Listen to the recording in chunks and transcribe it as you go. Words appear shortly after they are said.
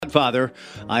Godfather.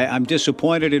 I'm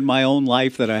disappointed in my own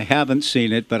life that I haven't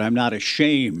seen it, but I'm not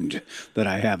ashamed that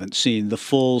I haven't seen the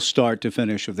full start to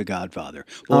finish of The Godfather.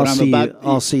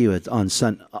 I'll see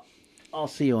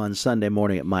you on Sunday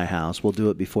morning at my house. We'll do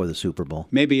it before the Super Bowl.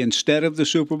 Maybe instead of the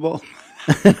Super Bowl?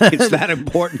 It's that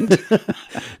important?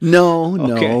 No,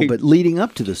 but leading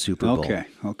up to the Super Bowl.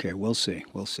 Okay, we'll see.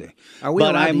 Are we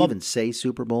allowed to even say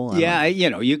Super Bowl? Yeah,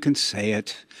 you can say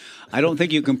it. I don't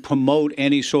think you can promote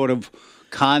any sort of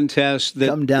contest that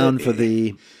come down for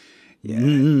the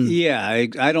I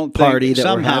don't party think that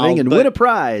somehow, we're having and win a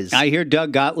prize. I hear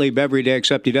Doug Gottlieb every day,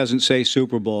 except he doesn't say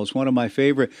Super Bowl. It's one of my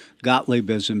favorite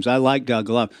Gottliebisms. I like Doug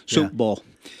a lot. Super Bowl.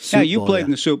 You played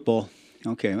in the Super Bowl.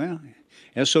 Okay, well,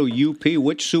 SOUP.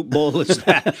 Which Super Bowl is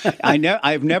that?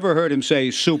 I've never heard him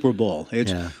say Super Bowl.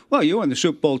 Well, you won the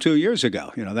Super Bowl 2 years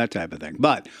ago. That type of thing.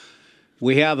 But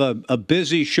we have a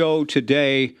busy show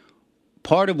today,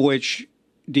 part of which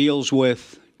deals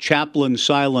with Chaplin's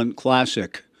silent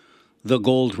classic, The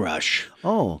Gold Rush.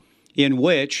 Oh. In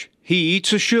which he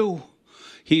eats a shoe.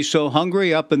 He's so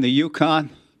hungry up in the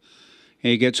Yukon.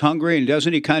 And he gets hungry, and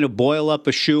doesn't he kind of boil up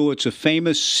a shoe? It's a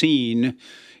famous scene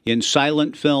in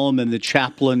silent film in the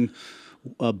Chaplin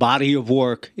body of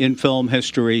work in film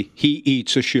history. He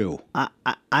eats a shoe. I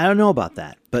don't know about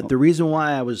that, but the reason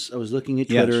why I was looking at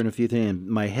Twitter and a few things, and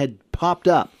my head popped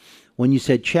up when you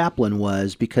said Chaplin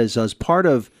was because as part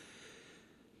of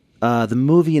the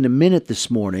movie in a minute this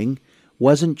morning,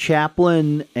 wasn't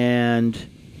Chaplin and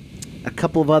a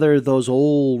couple of those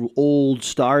old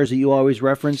stars that you always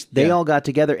reference, they all got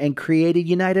together and created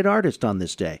United Artists on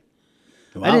this day.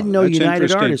 Wow, I didn't know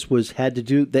United Artists went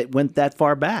that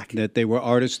far back. That they were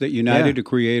artists that united to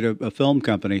create a film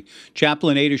company.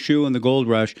 Chaplin ate a shoe in the Gold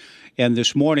Rush, and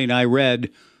this morning I read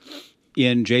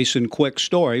in Jason Quick's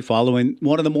story, following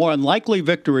one of the more unlikely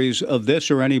victories of this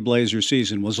or any Blazer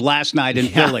season was last night in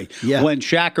Philly, when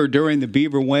Shacker, during the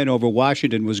Beaver win over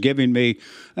Washington, was giving me,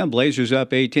 Blazers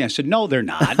up 18. I said, no, they're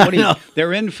not.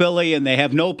 They're in Philly, and they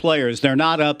have no players. They're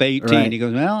not up 18. Right. He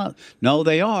goes, well, no,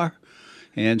 they are.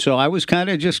 And so I was kind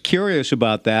of just curious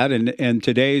about that. And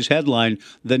today's headline,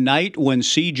 the night when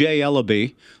C.J.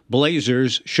 Ellaby,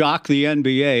 Blazers, shocked the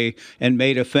NBA and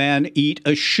made a fan eat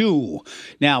a shoe.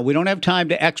 Now, we don't have time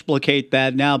to explicate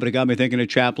that now, but it got me thinking of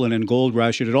Chaplin and Gold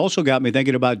Rush. And it also got me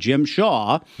thinking about Jim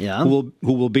Shaw, who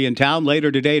will be in town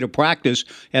later today to practice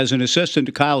as an assistant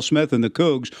to Kyle Smith and the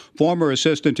Cougs, former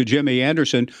assistant to Jimmy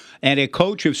Anderson, and a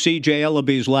coach of C.J.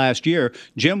 Ellaby's last year.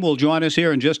 Jim will join us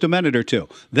here in just a minute or two.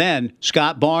 Then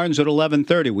Scott Barnes at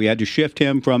 11:30. We had to shift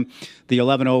him from the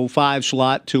 11:05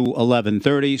 slot to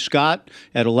 11:30. Scott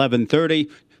at 11:30.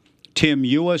 Tim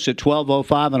Euhus at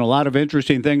 12:05, and a lot of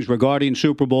interesting things regarding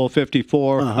Super Bowl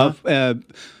 55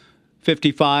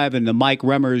 and the Mike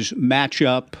Remmers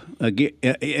matchup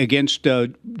against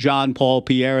John Paul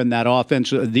Pierre in that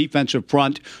defensive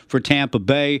front for Tampa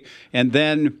Bay. And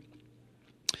then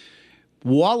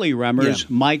Wally Remmers,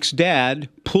 Mike's dad,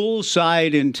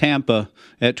 poolside in Tampa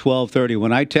at 12:30.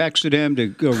 When I texted him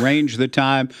to arrange the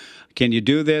time, can you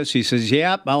do this? He says,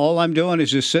 yep, all I'm doing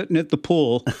is just sitting at the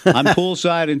pool. I'm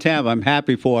poolside in Tampa. I'm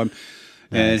happy for him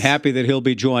and happy that he'll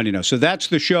be joining us. So that's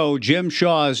the show. Jim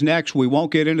Shaw is next. We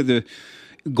won't get into the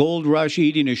Gold Rush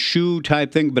eating a shoe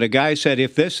type thing, but a guy said,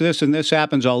 if this, and this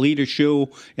happens, I'll eat a shoe,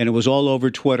 and it was all over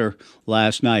Twitter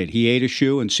last night. He ate a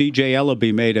shoe, and C.J.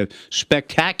 Ellaby made a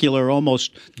spectacular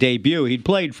almost debut. He'd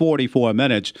played 44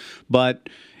 minutes, but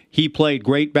he played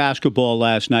great basketball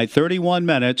last night, 31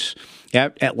 minutes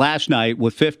at last night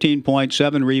with 15 points,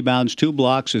 7 rebounds, 2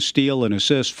 blocks, a steal, and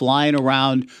assist, flying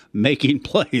around, making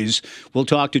plays. We'll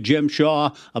talk to Jim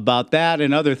Shaw about that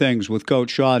and other things with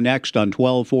Coach Shaw next on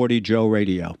 1240 Joe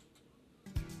Radio.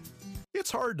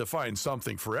 It's hard to find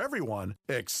something for everyone,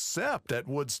 except at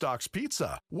Woodstock's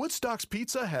Pizza. Woodstock's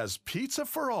Pizza has pizza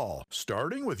for all,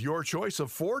 starting with your choice of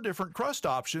 4 different crust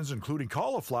options, including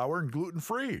cauliflower and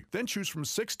gluten-free. Then choose from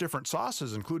 6 different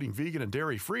sauces, including vegan and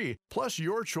dairy-free, plus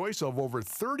your choice of over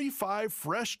 35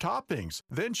 fresh toppings.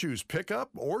 Then choose pickup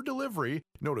or delivery.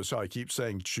 Notice how I keep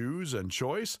saying choose and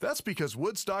choice? That's because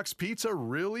Woodstock's Pizza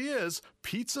really is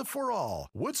pizza for all.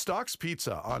 Woodstock's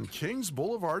Pizza on Kings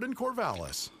Boulevard in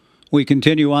Corvallis. We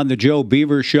continue on the Joe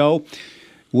Beaver Show.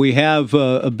 We have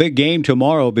a big game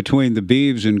tomorrow between the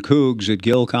Beavs and Cougs at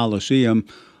Gill Coliseum.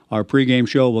 Our pregame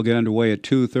show will get underway at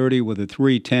 2:30 with a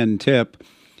 3:10 tip.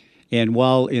 And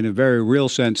while in a very real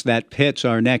sense that pits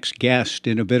our next guest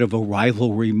in a bit of a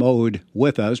rivalry mode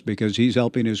with us because he's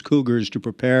helping his Cougars to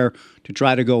prepare to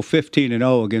try to go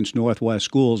 15-0 against Northwest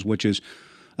Schools, which is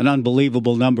an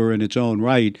unbelievable number in its own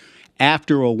right.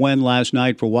 After a win last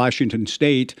night for Washington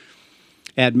State,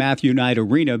 at Matthew Knight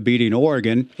Arena, beating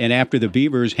Oregon. And after the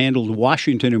Beavers handled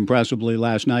Washington impressively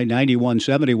last night,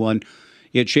 91-71,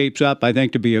 it shapes up, I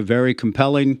think, to be a very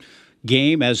compelling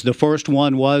game, as the first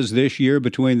one was this year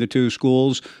between the two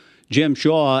schools. Jim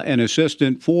Shaw, an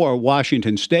assistant for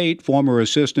Washington State, former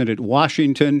assistant at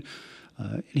Washington.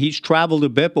 He's traveled a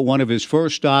bit, but one of his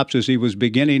first stops as he was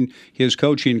beginning his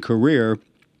coaching career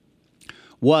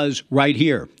was right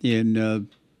here in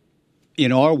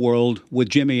our world with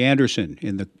Jimmy Anderson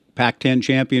in the Pac-10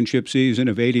 championship season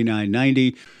of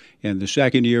 89-90 and the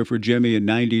second year for Jimmy in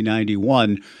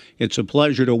 90-91. It's a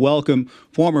pleasure to welcome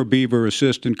former Beaver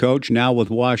assistant coach, now with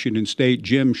Washington State,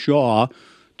 Jim Shaw,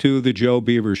 to the Joe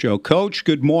Beaver Show. Coach,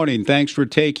 good morning. Thanks for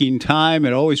taking time.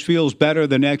 It always feels better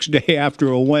the next day after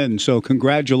a win, so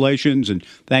congratulations and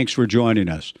thanks for joining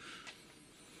us.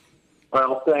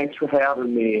 Well, thanks for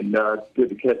having me, and good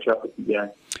to catch up with you guys.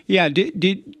 Yeah,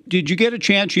 did you get a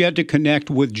chance yet to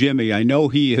connect with Jimmy? I know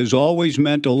he has always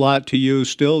meant a lot to you,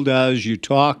 still does. You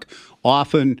talk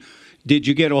often. Did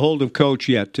you get a hold of Coach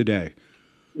yet today?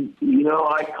 You know,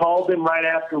 I called him right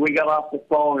after we got off the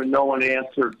phone, and no one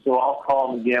answered, so I'll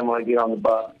call him again when I get on the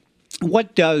bus.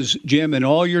 What does, Jim, in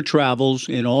all your travels,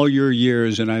 in all your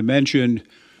years, and I mentioned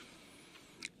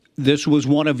this was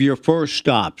one of your first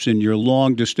stops in your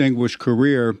long, distinguished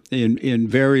career in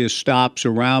various stops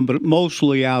around, but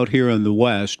mostly out here in the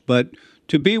West. But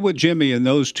to be with Jimmy in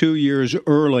those 2 years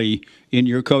early in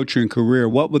your coaching career,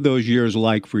 what were those years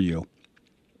like for you?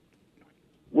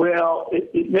 Well,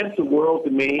 it meant the world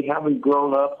to me. Having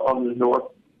grown up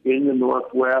in the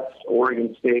Northwest,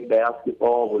 Oregon State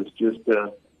basketball was just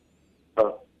a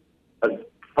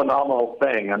phenomenal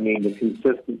thing. I mean, the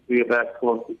consistency of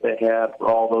excellence that they had for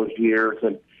all those years.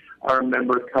 And I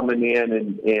remember coming in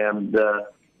and the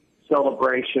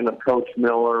celebration of Coach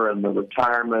Miller and the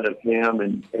retirement of him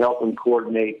and helping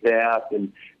coordinate that,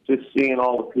 and just seeing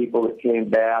all the people that came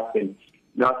back, and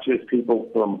not just people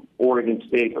from Oregon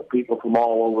State, but people from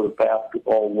all over the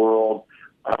basketball world,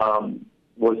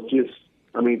 was just,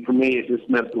 I mean, for me, it just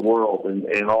meant the world,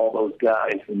 and all those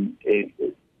guys. And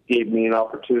it gave me an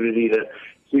opportunity to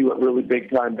see what really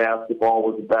big-time basketball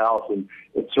was about, and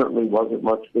it certainly wasn't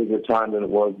much bigger time than it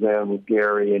was then with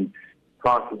Gary and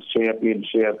conference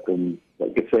championship, and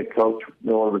like I said, Coach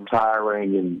Miller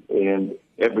retiring, and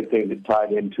everything that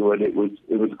tied into it. It was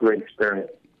a great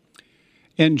experience.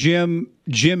 And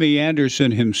Jimmy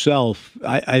Anderson himself,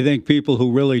 I think people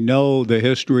who really know the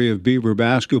history of Beaver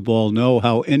basketball know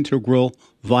how integral,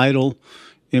 vital,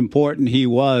 important he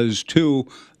was to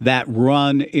that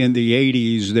run in the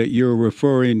 80s that you're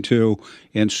referring to,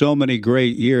 and so many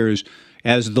great years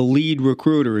as the lead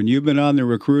recruiter. And you've been on the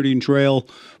recruiting trail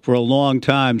for a long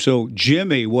time. So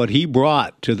Jimmy, what he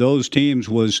brought to those teams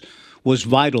was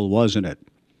vital, wasn't it?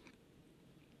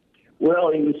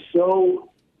 Well, he was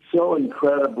so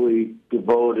incredibly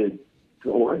devoted to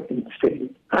Oregon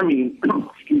State. I mean,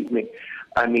 excuse me.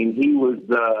 I mean, he was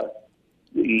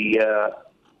the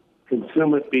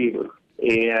consummate Beaver,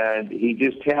 and he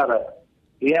just had a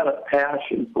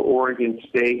passion for Oregon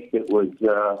State that was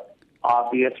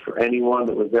obvious for anyone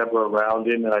that was ever around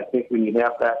him. And I think when you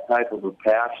have that type of a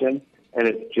passion, and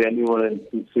it's genuine and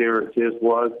sincere as his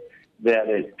was, that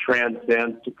it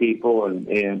transcends to people,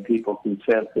 and people can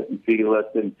sense it and feel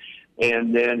it.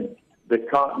 And then the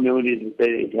continuity that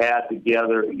they had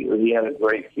together, he had a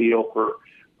great feel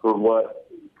for what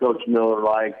Coach Miller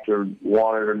liked or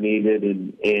wanted or needed,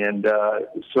 and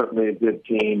certainly a good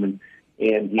team,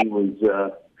 and he was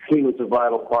a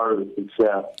vital part of the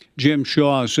success. Jim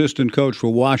Shaw, assistant coach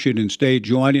for Washington State,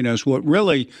 joining us. What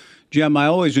really, Jim, I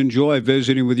always enjoy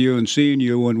visiting with you and seeing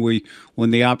you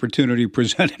when the opportunity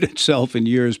presented itself in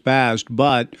years past.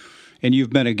 And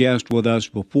you've been a guest with us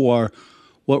before.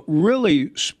 What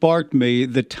really sparked me,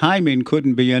 the timing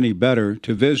couldn't be any better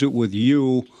to visit with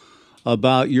you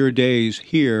about your days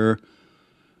here,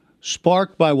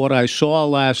 sparked by what I saw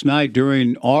last night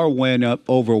during our win up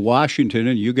over Washington,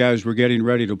 and you guys were getting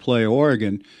ready to play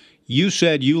Oregon. You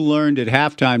said you learned at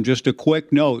halftime, just a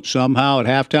quick note, somehow at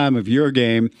halftime of your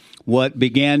game, what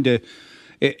began to,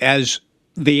 as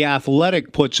The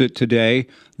Athletic puts it today,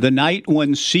 the night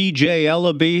when C.J.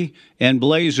 Ellaby and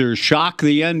Blazers shocked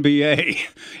the NBA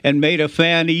and made a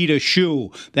fan eat a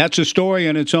shoe. That's a story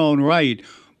in its own right.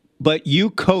 But you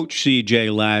coached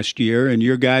C.J. last year, and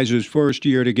your guys' first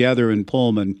year together in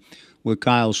Pullman with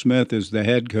Kyle Smith as the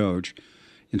head coach.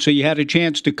 And so you had a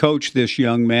chance to coach this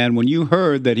young man. When you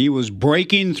heard that he was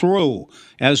breaking through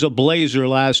as a Blazer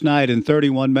last night in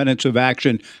 31 minutes of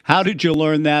action, how did you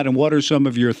learn that, and what are some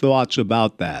of your thoughts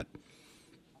about that?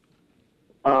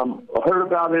 I heard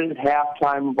about it at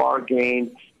halftime of our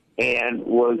game and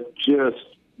was just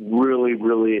really,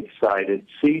 really excited.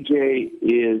 CJ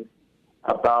is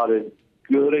about as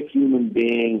good a human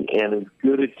being and as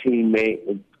good a teammate,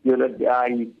 as good a guy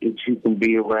as you can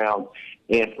be around.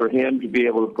 And for him to be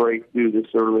able to break through this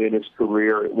early in his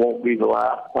career, it won't be the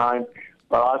last time.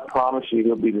 But I promise you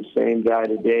he'll be the same guy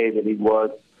today that he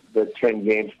was the 10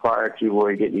 games prior to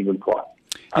where he didn't even play.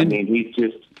 I mean, he's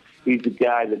a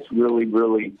guy that's really,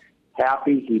 really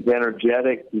happy. He's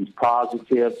energetic. He's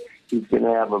positive. He's going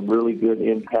to have a really good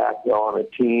impact on a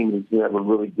team. He's going to have a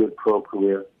really good pro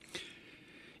career.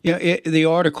 Yeah, the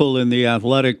article in The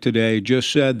Athletic today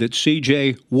just said that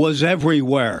CJ was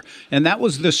everywhere. And that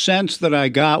was the sense that I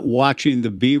got watching the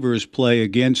Beavers play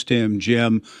against him,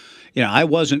 Jim. You know, I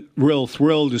wasn't real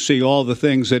thrilled to see all the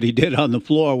things that he did on the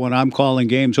floor when I'm calling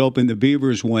games hoping the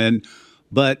Beavers win,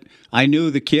 but I knew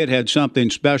the kid had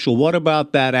something special. What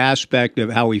about that aspect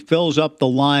of how he fills up the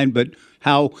line, but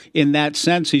how, in that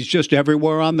sense, he's just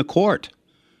everywhere on the court?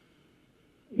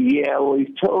 Yeah, well,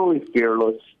 he's totally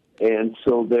fearless. And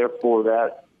so, therefore,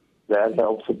 that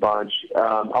helps a bunch.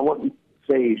 I wouldn't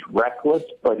say he's reckless,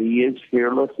 but he is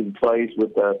fearless and plays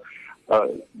with a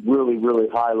really, really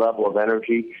high level of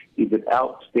energy. He's an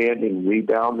outstanding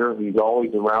rebounder. He's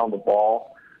always around the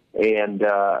ball, and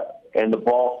the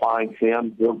ball finds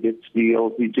him. He'll get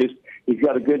steals. He's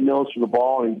got a good nose for the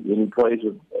ball, and he plays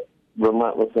with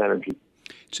relentless energy.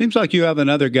 It seems like you have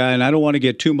another guy, and I don't want to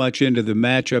get too much into the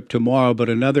matchup tomorrow, but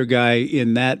another guy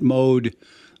in that mode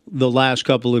the last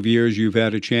couple of years you've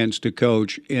had a chance to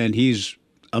coach, and he's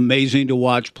amazing to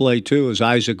watch play too, is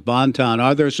Isaac Bonton.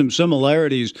 Are there some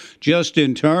similarities just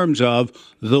in terms of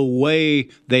the way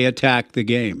they attack the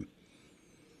game?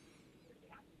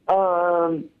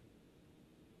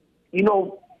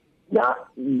 Not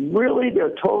really.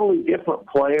 They're totally different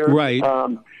players. Right.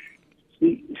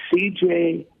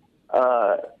 CJ's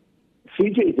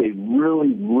a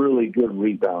really, really good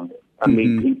rebounder. I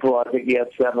mean, I think he had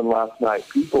 7 last night.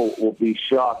 People will be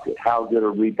shocked at how good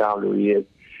a rebounder he is.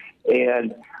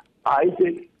 And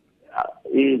Isaac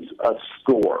is a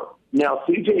scorer. Now,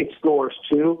 CJ scores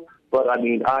too, but, I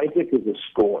mean, Isaac is a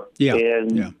scorer. Yeah.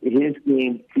 And his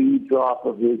game feeds off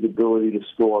of his ability to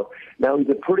score. Now, he's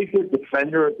a pretty good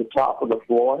defender at the top of the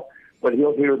floor, but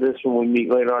he'll hear this when we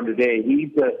meet later on today. He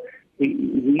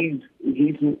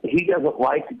doesn't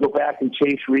like to go back and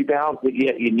chase rebounds, but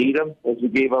yet you need him. As we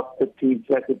gave up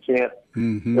 15-second chance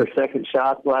or second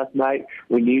shots last night,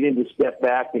 we need him to step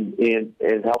back and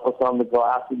help us on the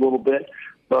glass a little bit.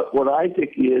 But what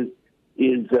Isaac is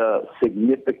a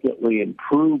significantly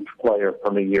improved player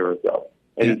from a year ago,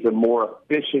 and he's a more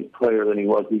efficient player than he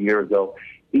was a year ago.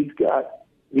 He's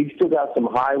still got some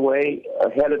highway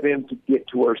ahead of him to get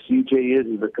to where CJ is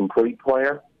as a complete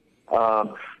player.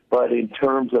 But in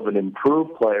terms of an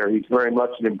improved player, he's very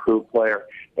much an improved player.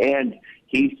 And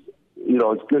he's,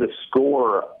 as good a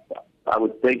scorer, I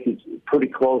would think he's pretty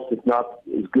close, if not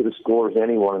as good a scorer as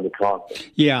anyone in the conference.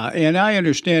 Yeah, and I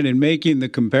understand in making the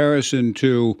comparison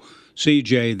to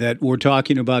CJ that we're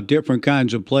talking about different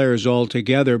kinds of players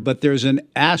altogether, but there's an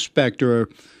aspect or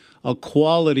a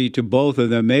quality to both of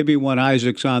them, maybe when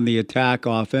Isaac's on the attack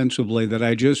offensively, that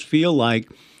I just feel like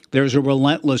there's a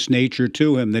relentless nature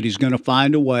to him, that he's going to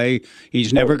find a way.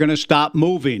 He's never going to stop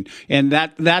moving. And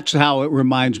that's how it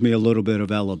reminds me a little bit of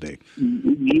Ellaby.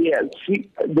 Yeah,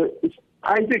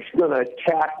 Isaac's going to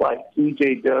attack like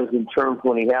CJ does in terms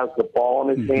when he has the ball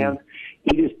in his hands.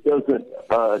 He just doesn't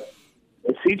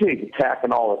CJ's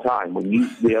attacking all the time. When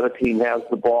the other team has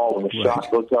the ball and the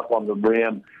shot goes up on the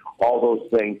rim, all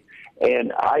those things.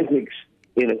 And Isaac's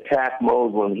in attack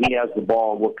mode when he has the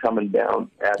ball and we're coming down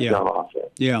at on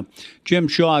offense. Yeah. Jim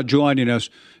Shaw joining us.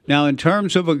 Now, in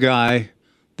terms of a guy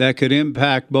that could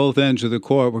impact both ends of the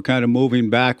court, we're kind of moving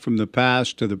back from the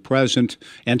past to the present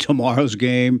and tomorrow's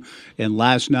game and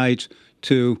last night's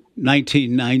to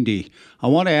 1990. I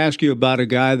want to ask you about a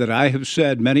guy that I have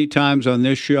said many times on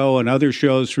this show and other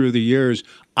shows through the years,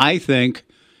 I think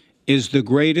is the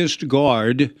greatest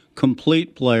guard,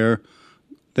 complete player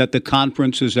that the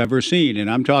conference has ever seen. And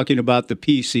I'm talking about the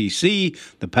PCC,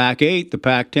 the Pac-8, the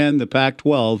Pac-10, the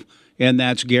Pac-12, and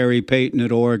that's Gary Payton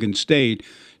at Oregon State.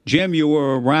 Jim, you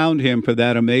were around him for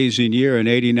that amazing year in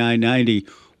 89-90.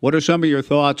 What are some of your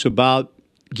thoughts about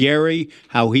Gary,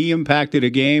 how he impacted a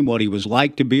game, what he was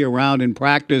like to be around in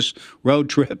practice, road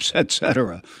trips,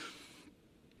 etc.?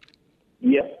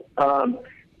 Yes.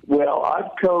 Well,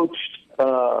 I've coached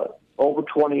over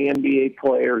 20 NBA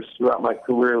players throughout my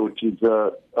career, which is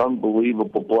an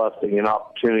unbelievable blessing and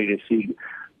opportunity to see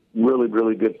really,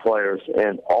 really good players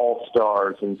and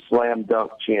all-stars and slam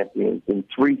dunk champions and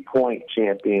three-point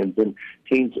champions and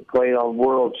teams that played on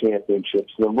world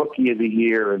championships and the Rookie of the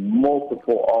Year and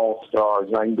multiple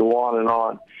all-stars. I can go on and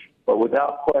on. But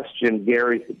without question,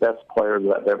 Gary's the best player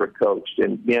that I've ever coached.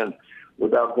 And again,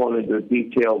 without going into a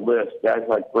detailed list, guys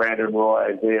like Brandon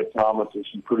Roy, Isaiah Thomas are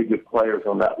some pretty good players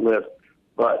on that list.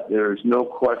 But there's no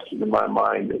question in my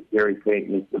mind that Gary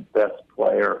Payton is the best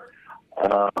player,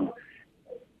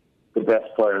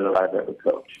 that I've ever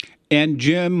coached. And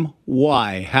Jim,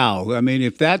 why? How? I mean,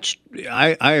 if that's,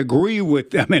 I agree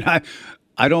with,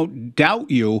 I don't doubt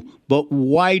you, but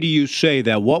why do you say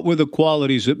that? What were the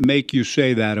qualities that make you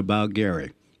say that about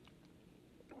Gary?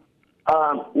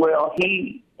 Well,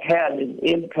 he had an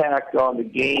impact on the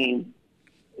game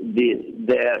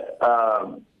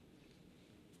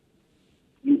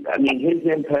his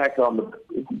impact on the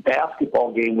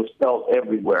basketball game was felt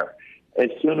everywhere. As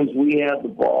soon as we had the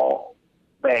ball,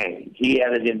 bang, he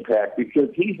had an impact because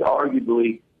he's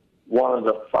arguably one of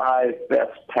the 5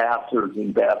 best passers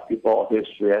in basketball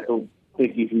history. I don't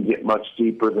think you can get much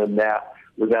deeper than that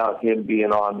without him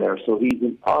being on there. So he's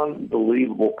an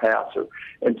unbelievable passer.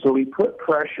 And so he put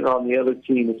pressure on the other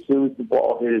team as soon as the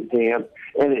ball hit his hands,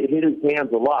 and it hit his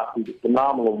hands a lot. He's a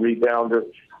phenomenal rebounder.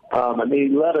 He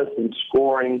led us in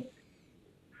scoring,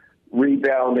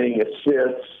 rebounding,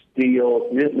 assists, steals.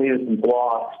 He didn't lead us in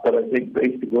blocks, but I think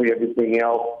basically everything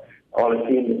else on a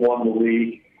team that won the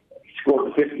league. He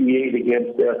scored 58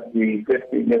 against SC,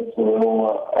 50 against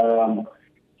Sonoma.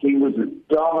 He was a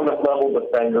dominant level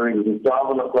defender. He was a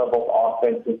dominant level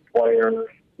offensive player.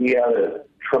 He had a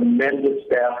tremendous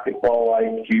basketball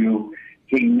IQ.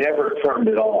 He never turned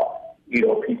it off.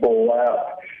 People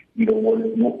laugh.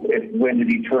 When did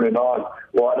he turn it on?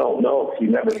 Well, I don't know. He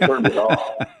never turned it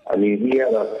off. He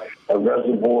had a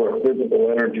reservoir of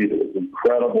physical energy that was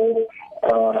incredible.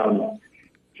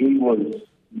 He was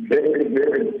very,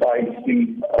 very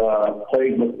feisty,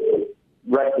 played with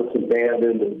reckless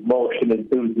abandon, emotion,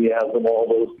 enthusiasm, all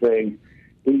those things.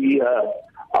 He's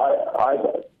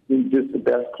just the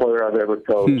best player I've ever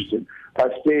coached. And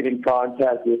I've stayed in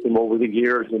contact with him over the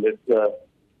years, and it's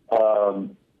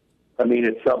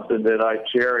something that I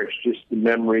cherish, just the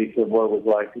memories of what it was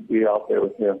like to be out there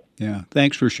with him. Yeah,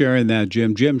 thanks for sharing that,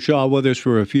 Jim. Jim Shaw with us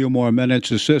for a few more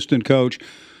minutes, assistant coach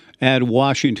at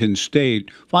Washington State.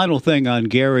 Final thing on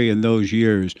Gary in those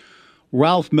years.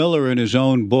 Ralph Miller, in his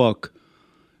own book,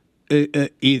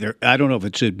 either, I don't know if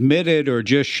it's admitted or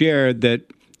just shared,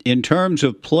 that in terms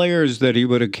of players that he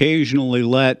would occasionally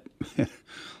let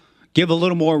give a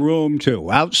little more room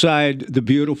to, outside the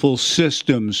beautiful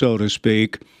system, so to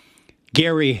speak,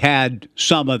 Gary had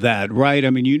some of that, right?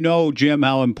 Jim,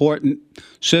 how important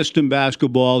system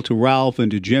basketball to Ralph and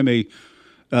to Jimmy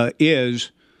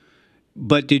is.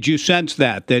 But did you sense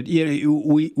that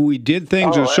we did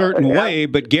things a certain way,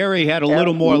 but Gary had a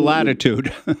little more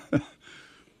latitude?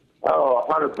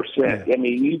 100%.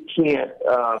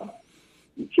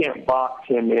 You can't box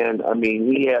him in.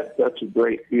 He had such a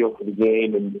great feel for the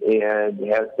game and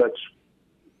had such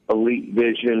elite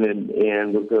vision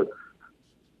and was a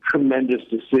tremendous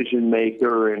decision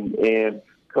maker, and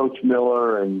Coach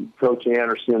Miller and Coach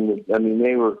Anderson,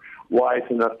 they were wise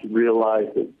enough to realize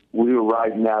that we were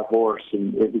riding that horse,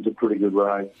 and it was a pretty good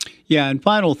ride. Yeah, and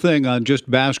final thing on just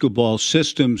basketball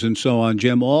systems and so on,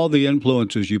 Jim, all the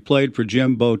influences. You played for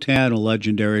Jim Botan, a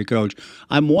legendary coach.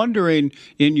 I'm wondering,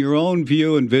 in your own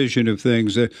view and vision of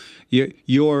things,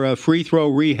 your free throw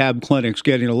rehab clinic's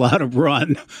getting a lot of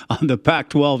run on the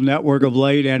Pac-12 network of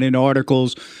late and in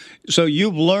articles. So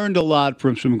you've learned a lot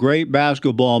from some great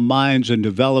basketball minds and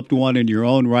developed one in your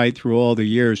own right through all the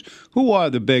years. Who are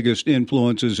the biggest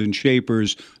influences and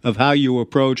shapers of how you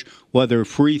approach whether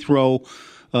free throw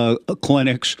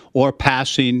clinics or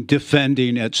passing,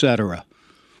 defending, etc.?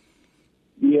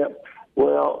 Yeah,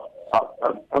 well,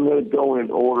 I'm going to go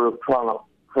in order of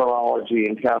chronology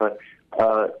and kind of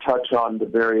touch on the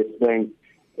various things.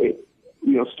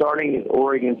 Starting in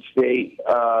Oregon State,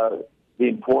 the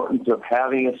importance of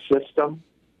having a system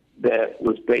that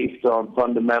was based on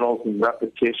fundamentals and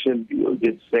repetition. You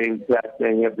did the same exact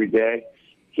thing every day.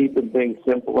 Keeping things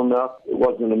simple enough. It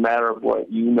wasn't a matter of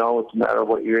what you know. It's a matter of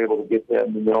what you're able to get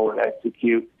them to know and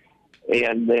execute.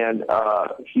 And then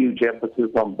huge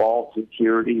emphasis on ball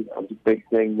security. That was a big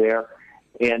thing there.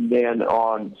 And then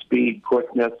on speed,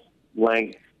 quickness,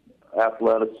 length,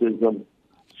 athleticism.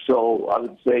 So I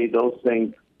would say those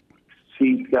things,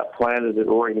 seeds got planted at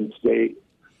Oregon State.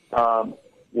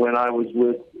 When I was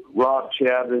with Rob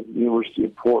Chavez at the University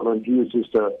of Portland, he was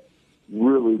just a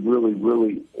really, really,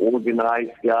 really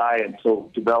organized guy. And so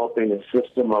developing a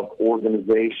system of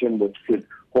organization which could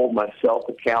hold myself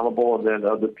accountable, and then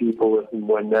other people if and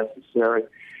when necessary.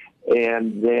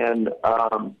 And then,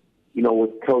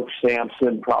 with Coach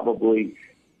Sampson, probably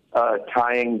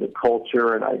tying the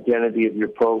culture and identity of your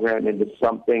program into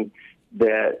something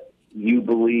that you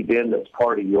believe in, that's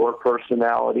part of your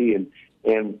personality,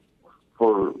 and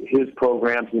for his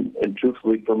programs, and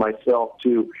truthfully for myself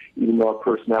too, even though our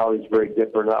personality is very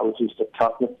different, that was just a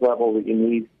toughness level that you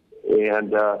need,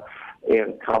 and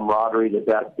camaraderie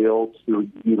that builds through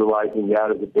utilizing that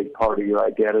as a big part of your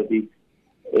identity.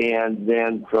 And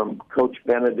then from Coach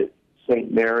Bennett at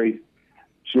St. Mary's,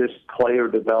 just player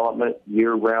development,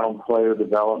 year-round player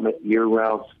development,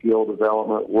 year-round skill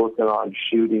development, working on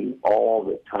shooting all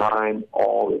the time.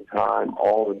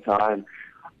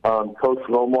 Coach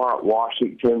Romar at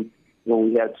Washington,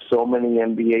 we had so many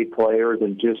NBA players,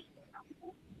 and just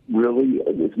really,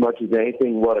 as much as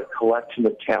anything, what a collection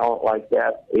of talent like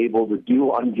that able to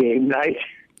do on game night.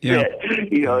 Yeah.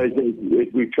 As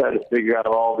we try to figure out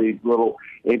all these little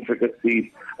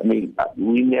intricacies. I mean,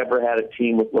 we never had a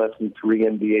team with less than 3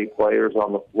 NBA players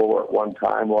on the floor at one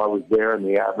time while I was there, and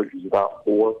the average was about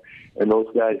 4. And those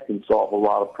guys can solve a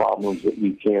lot of problems that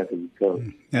you can't as a coach.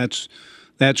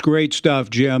 That's great stuff,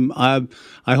 Jim. I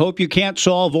hope you can't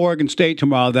solve Oregon State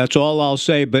tomorrow. That's all I'll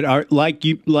say. But like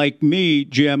me,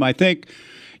 Jim, I think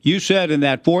you said in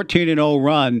that 14-0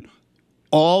 run,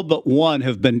 all but one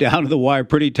have been down to the wire,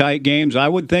 pretty tight games. I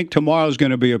would think tomorrow's going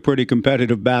to be a pretty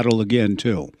competitive battle again,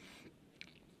 too.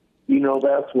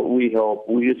 That's what we hope.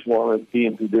 We just want to be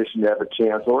in position to have a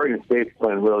chance. Oregon State's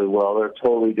playing really well. They're a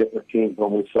totally different team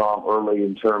from we saw them early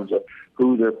in terms of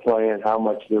who they're playing, how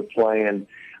much they're playing,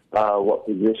 what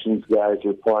positions guys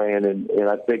are playing. And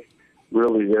I think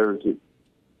really there's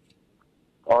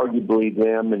arguably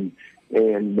them and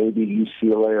maybe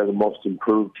UCLA are the most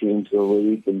improved teams in the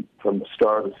league and from the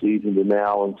start of the season to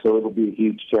now. And so it'll be a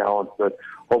huge challenge, but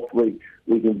hopefully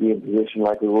we can be in position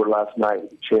like we were last night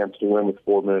with a chance to win with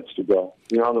 4 minutes to go.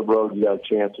 You're on the road, you got a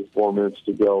chance with 4 minutes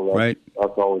to go.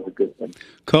 That's always a good thing.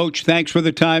 Coach, thanks for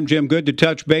the time, Jim. Good to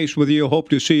touch base with you. Hope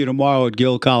to see you tomorrow at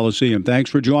Gill Coliseum.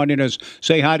 Thanks for joining us.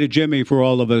 Say hi to Jimmy for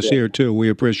all of us here, too. We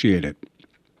appreciate it.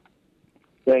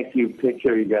 Thank you. Take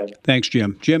care, you guys. Thanks,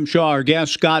 Jim. Jim Shaw, our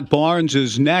guest. Scott Barnes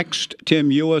is next. Tim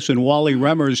Euhus and Wally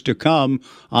Remmers to come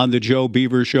on the Joe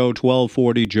Beaver Show,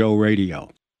 1240 Joe Radio.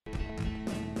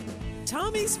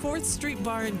 Tommy's 4th Street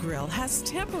Bar and Grill has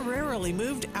temporarily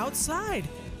moved outside.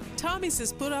 Tommy's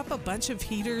has put up a bunch of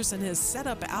heaters and has set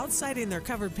up outside in their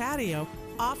covered patio,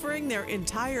 offering their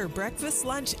entire breakfast,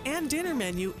 lunch, and dinner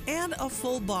menu and a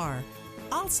full bar.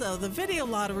 Also, the video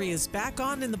lottery is back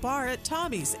on in the bar at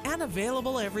Tommy's and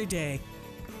available every day.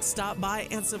 Stop by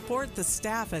and support the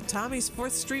staff at Tommy's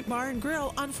 4th Street Bar and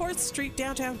Grill on 4th Street,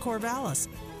 downtown Corvallis,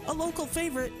 a local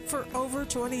favorite for over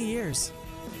 20 years.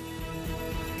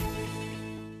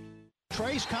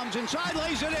 Trace comes inside,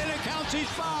 lays it in, and counts, he's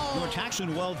fouled. Your tax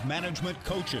and wealth management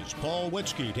coaches, Paul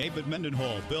Witzke, David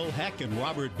Mendenhall, Bill Heck, and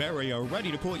Robert Berry are ready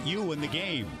to put you in the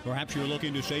game. Perhaps you're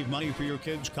looking to save money for your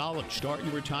kids' college, start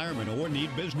your retirement, or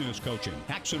need business coaching.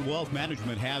 Tax and wealth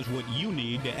management has what you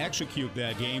need to execute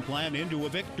that game plan into a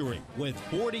victory. With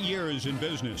 40 years in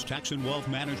business, Tax and Wealth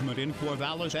Management in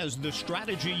Corvallis has the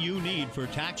strategy you need for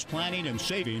tax planning and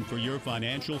saving for your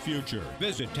financial future.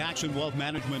 Visit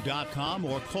taxandwealthmanagement.com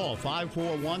or call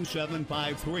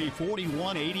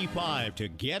 541-753-4185 to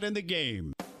get in the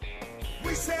game.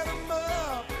 We set them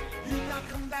up, you knock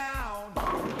them down.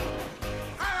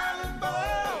 Island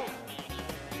Bowl,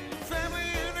 family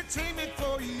entertainment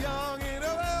for young and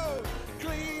old.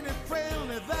 Clean and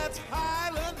friendly, that's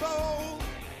Highland Bowl.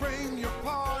 Bring your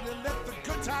party, let the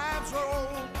good times roll.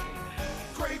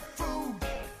 Great food,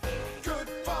 good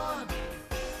fun,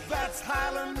 that's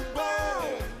Highland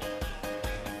Bowl.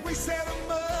 We set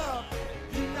them up,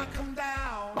 you knock them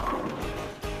down.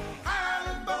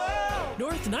 Highland Bowl.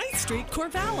 North 9th Street,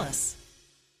 Corvallis.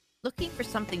 Looking for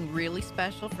something really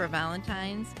special for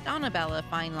Valentine's? Donabella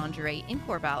Fine Lingerie in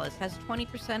Corvallis has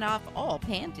 20% off all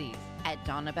panties. At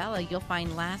Donabella, you'll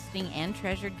find lasting and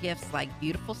treasured gifts like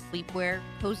beautiful sleepwear,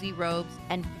 cozy robes,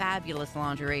 and fabulous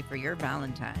lingerie for your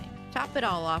Valentine. Top it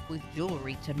all off with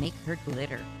jewelry to make her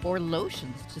glitter, or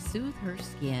lotions to soothe her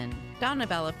skin.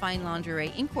 Donabella Fine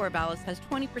Lingerie in Corvallis has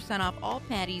 20% off all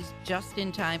panties just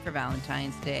in time for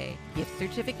Valentine's Day. Gift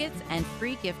certificates and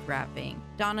free gift wrapping.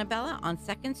 Donabella on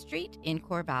 2nd Street in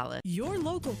Corvallis. Your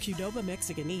local Qdoba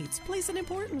Mexican Eats plays an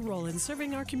important role in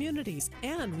serving our communities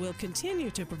and will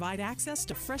continue to provide access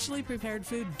to freshly prepared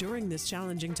food during this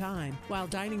challenging time. While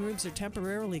dining rooms are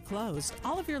temporarily closed,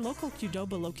 all of your local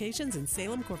Qdoba locations in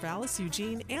Salem, Corvallis, Dallas,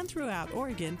 Eugene, and throughout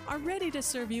Oregon are ready to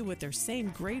serve you with their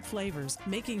same great flavors,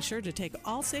 making sure to take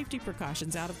all safety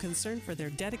precautions out of concern for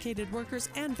their dedicated workers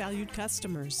and valued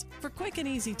customers. For quick and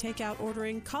easy takeout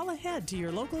ordering, call ahead to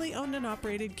your locally owned and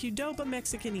operated Qdoba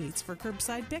Mexican Eats for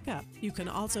curbside pickup. You can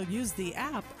also use the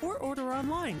app or order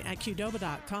online at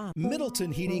qdoba.com.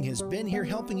 Middleton Heating has been here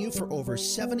helping you for over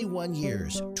 71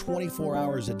 years, 24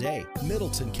 hours a day.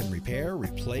 Middleton can repair,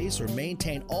 replace, or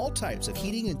maintain all types of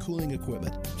heating and cooling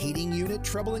equipment. Heating unit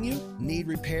troubling you? Need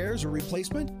repairs or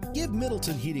replacement? Give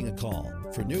Middleton Heating a call.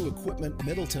 For new equipment,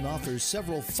 Middleton offers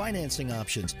several financing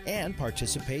options and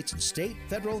participates in state,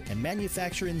 federal, and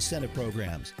manufacturer incentive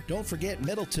programs. Don't forget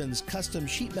Middleton's custom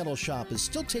sheet metal shop is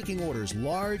still taking orders,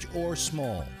 large or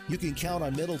small. You can count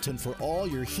on Middleton for all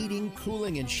your heating,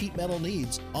 cooling, and sheet metal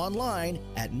needs online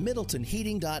at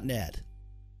middletonheating.net.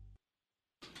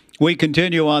 We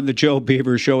continue on the Joe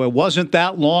Beaver Show. It wasn't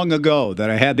that long ago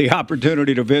that I had the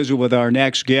opportunity to visit with our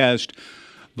next guest,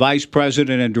 Vice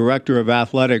President and Director of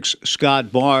Athletics,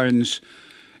 Scott Barnes,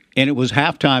 and it was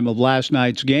halftime of last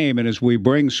night's game. And as we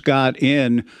bring Scott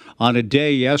in on a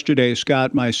day yesterday,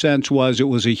 Scott, my sense was it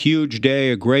was a huge day,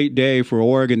 a great day for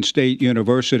Oregon State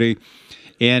University.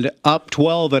 And up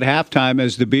 12 at halftime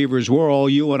as the Beavers were, all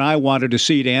you and I wanted to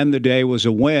see to end the day was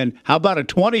a win. How about a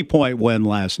 20-point win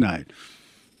last night?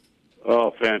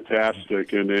 Oh,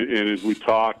 fantastic. And as we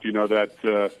talked,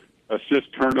 that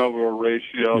assist-turnover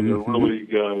ratio, they're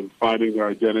really finding their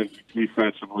identity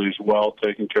defensively as well,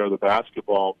 taking care of the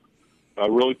basketball.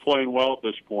 Really playing well at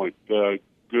this point. Good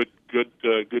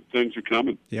things are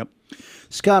coming. Yep.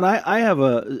 Scott, I have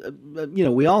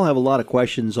we all have a lot of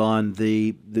questions on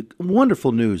the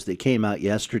wonderful news that came out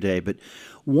yesterday, but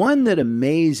one that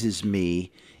amazes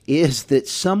me is that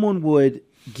someone would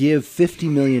give $50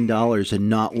 million and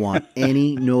not want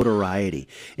any notoriety.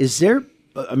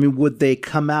 Would they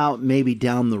come out maybe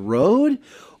down the road,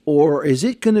 or is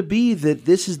it going to be that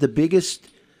this is the biggest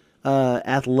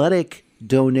athletic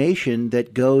donation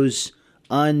that goes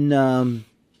uncredited,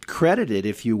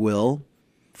 if you will,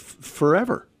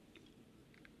 forever?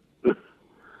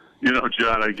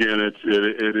 John, again, it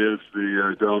is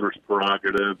the donor's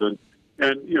prerogative, and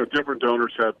different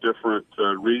donors have different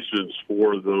reasons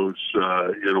for those,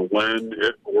 when,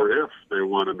 or if they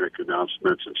want to make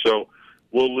announcements. And so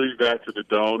we'll leave that to the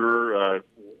donor.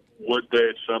 Would they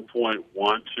at some point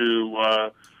want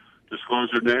to disclose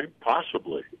their name?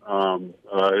 Possibly.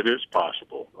 It is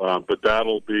possible. But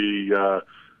that'll be,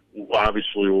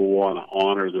 obviously we'll want to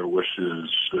honor their wishes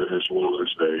as well as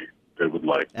they would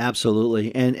like.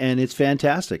 Absolutely. And it's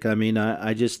fantastic. I mean,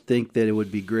 I just think that it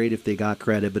would be great if they got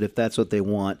credit, but if that's what they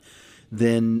want,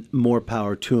 then more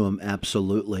power to them.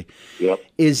 Absolutely. Yep.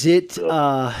 Is it,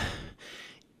 how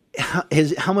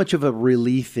much of a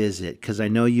relief is it? Because I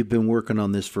know you've been working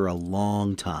on this for a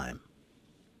long time.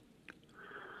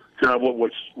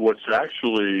 What's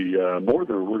actually more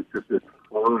than a relief, it's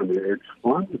fun. It's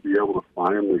fun to be able to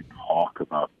finally talk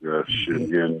about this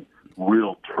in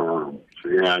real terms.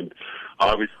 And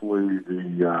obviously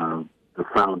the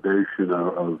foundation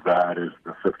of that is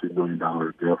the $50 million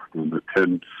gift and the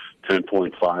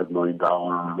 $10.5 million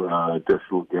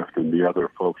additional gift and the other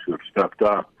folks who have stepped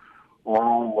up.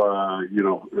 All,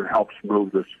 it helps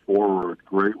move this forward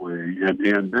greatly.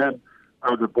 And then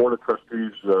the Board of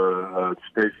Trustees,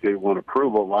 Stage Gate 1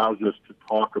 approval allows us to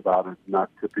talk about it,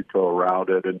 not tippy-toe around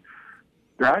it. And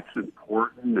that's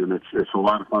important, and it's a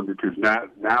lot of fun because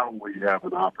now we have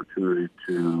an opportunity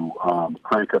to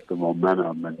crank up the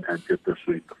momentum and get this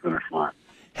thing to the finish line.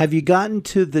 Have you gotten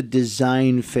to the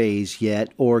design phase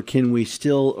yet, or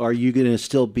are you going to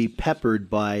still be peppered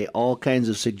by all kinds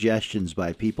of suggestions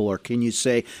by people, or can you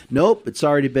say, nope, it's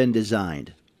already been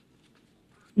designed?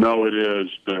 No, it is.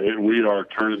 We are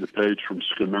turning the page from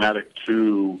schematic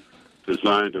to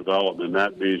design development.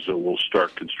 That means that we'll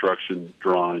start construction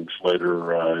drawings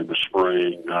later in the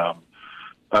spring.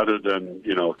 Other than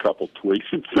a couple tweaks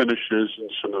and finishes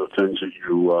and some of the things that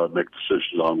you make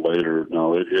decisions on later,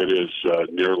 no, it is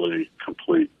nearly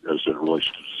complete as it relates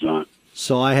to design.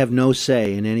 So I have no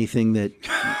say in anything that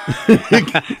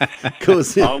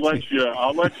goes in. I'll let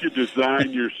you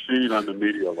design your seat on the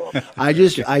media logo. I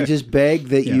just beg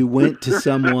that you went to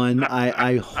someone.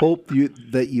 I hope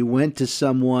that you went to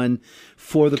someone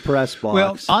for the press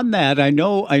box. Well, on that, I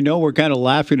know we're kind of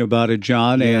laughing about it,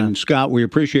 John and Scott. We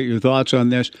appreciate your thoughts on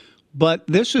this, but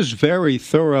this is very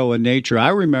thorough in nature. I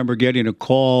remember getting a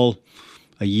call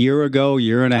a year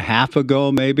and a half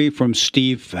ago, maybe, from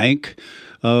Steve Fink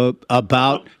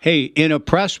about, hey, in a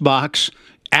press box,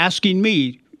 asking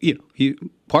me,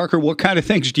 Parker, what kind of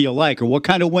things do you like, or what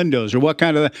kind of windows, or what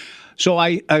kind of? So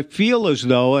I feel as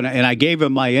though, and I gave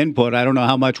him my input. I don't know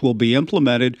how much will be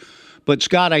implemented, but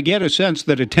Scott, I get a sense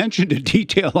that attention to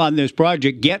detail on this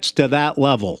project gets to that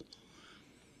level.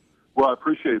 Well, I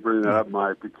appreciate you bringing that up,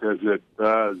 Mike, because it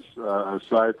does,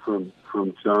 aside from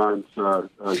John's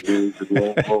needs, and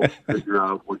we'll figure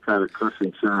out what kind of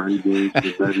cushion chair he needs,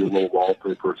 and maybe a little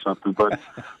wallpaper or something. But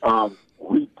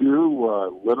we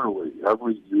do literally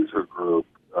every user group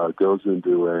goes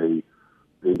into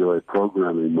a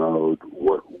programming mode.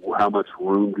 How much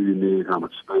room do you need? How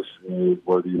much space do you need?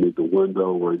 Where do you need the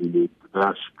window? Where do you need the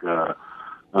desk?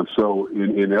 So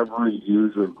in every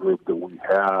user group that we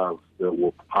have that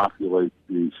will populate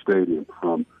the stadium,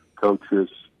 from coaches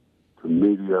to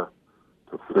media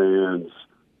to fans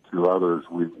to others,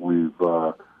 we've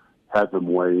had them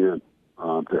weigh in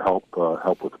to help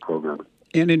with the programming.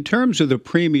 And in terms of the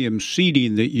premium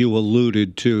seating that you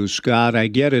alluded to, Scott, I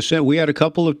get a sense. We had a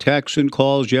couple of texts and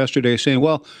calls yesterday saying,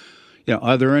 well,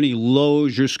 are there any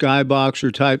Lowe's or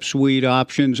Skyboxer type suite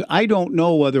options? I don't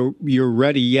know whether you're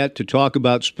ready yet to talk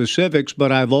about specifics,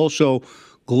 but I've also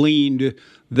gleaned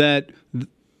that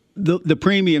the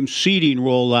premium seating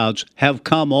rollouts have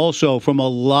come also from a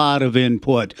lot of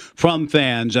input from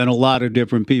fans and a lot of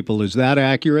different people. Is that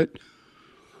accurate?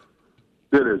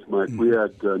 It is, Mike. We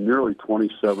had nearly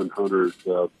 2,700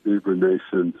 Beaver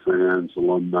Nation fans,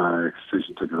 alumni,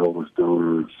 season ticket holders,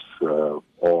 donors,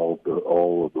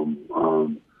 all of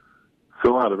them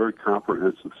fill out a very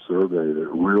comprehensive survey that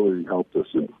really helped us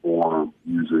inform,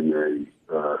 using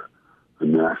a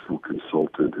national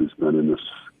consultant who's been in this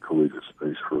collegiate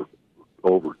space for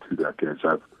over 2 decades.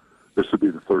 This would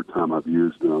be the third time I've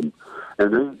used them.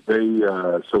 And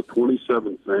so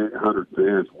 2,700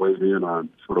 fans weighed in on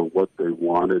sort of what they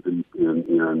wanted in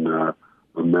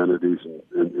amenities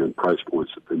and price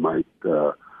points that they might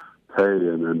pay.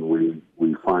 And then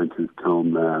we fine-tooth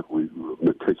comb that. We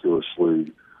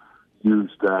meticulously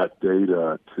used that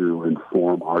data to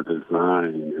inform our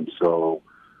design. And so,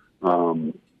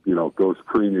 those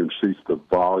premium seats, the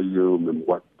volume and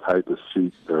what type of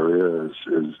seat there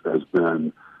has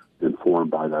been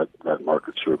informed by that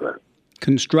market survey.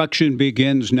 Construction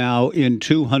begins now in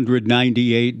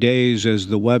 298 days, as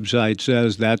the website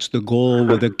says. That's the goal,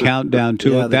 with a countdown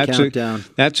to it.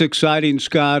 That's exciting,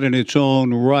 Scott, in its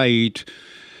own right.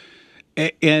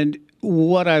 And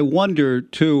what I wonder,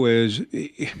 too, is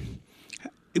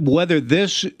whether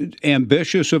this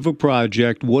ambitious of a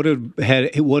project would it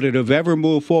have ever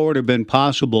moved forward or been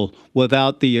possible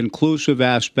without the inclusive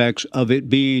aspects of it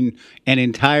being an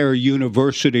entire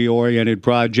university-oriented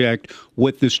project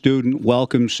with the Student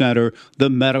Welcome Center, the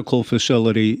medical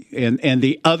facility, and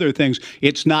the other things.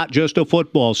 It's not just a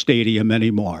football stadium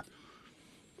anymore.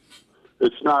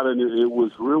 It's not, and it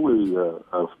was really,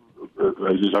 as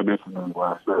I mentioned in the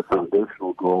last night, a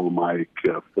foundational goal, Mike,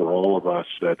 for all of us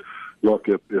that, look,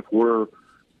 if we're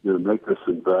going to make this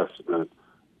investment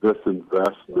should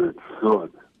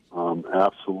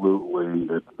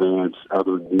absolutely advance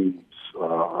other needs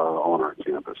on our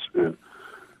campus. And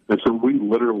so we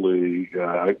literally,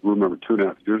 I remember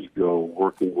 2.5 years ago,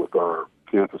 working with our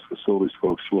campus facilities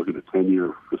folks to look at a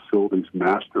 10-year facilities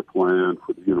master plan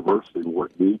for the university and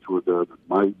what needs were there that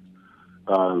might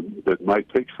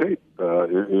take shape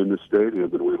in the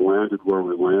stadium. And we landed where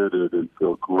we landed and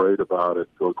feel great about it,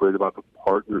 feel great about the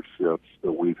partnerships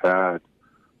that we've had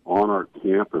on our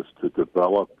campus to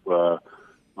develop the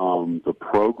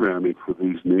programming for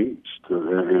these needs.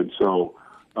 To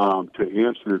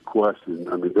answer your question,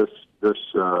 I mean, this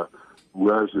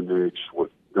resonates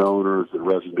with donors, it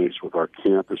resonates with our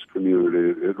campus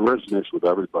community, it resonates with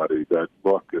everybody that,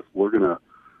 look, if we're going to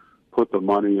put the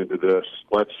money into this,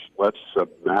 let's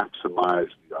maximize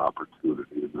the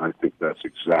opportunity, and I think that's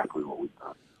exactly what we've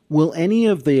done. Will any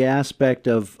of the aspect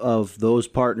of those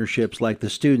partnerships, like the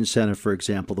Student Center, for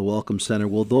example, the Welcome Center,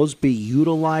 will those be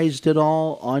utilized at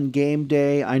all on game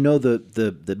day? I know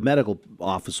the medical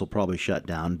office will probably shut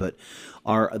down, but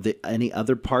are any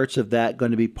other parts of that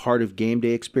going to be part of game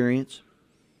day experience?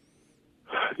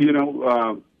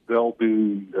 There'll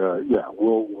be,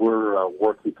 we're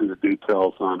working through the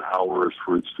details on hours,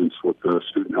 for instance, with the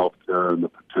student health care and the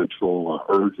potential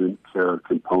urgent care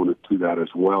component to that as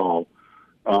well.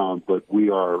 But we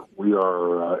are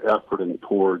efforting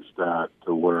towards that,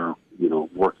 to where,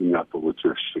 working out the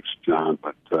logistics, John,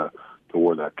 but to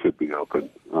where that could be open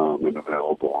and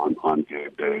available on game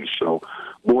days. So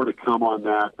more to come on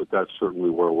that, but that's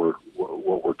certainly what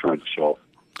we're trying to solve.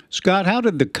 Scott, how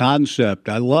did the concept,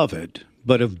 I love it,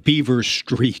 but of Beaver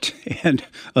Street and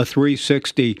a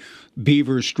 360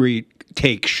 Beaver Street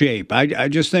take shape? I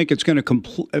just think it's going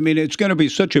to it's going to be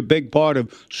such a big part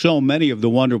of so many of the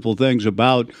wonderful things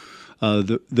about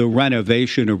the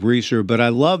renovation of Reeser. But I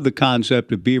love the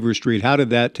concept of Beaver Street. How did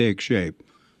that take shape?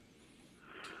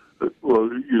 Well,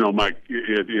 Mike,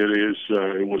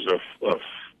 it was a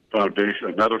foundation.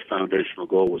 Another foundational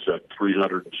goal was that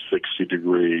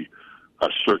 360-degree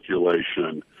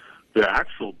circulation. The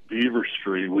actual Beaver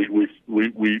Street,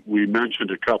 we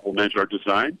mentioned a couple names. Our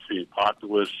design team,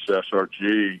 Populous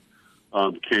SRG,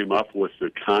 came up with the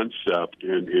concept,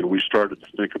 and we started to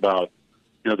think about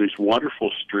these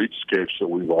wonderful streetscapes that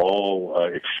we've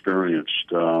all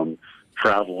experienced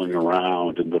traveling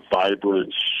around, and the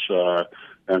vibrance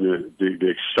and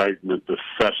the excitement, the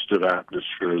festive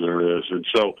atmosphere there is. And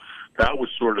so that was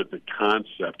sort of the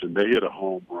concept, and they hit a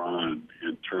home run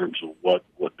in terms of what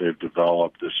they've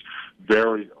developed, this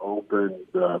very open,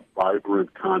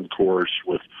 vibrant concourse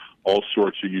with all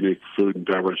sorts of unique food and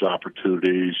beverage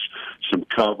opportunities, some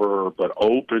cover, but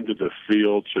open to the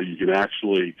field, so you can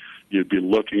actually, you'd be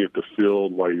looking at the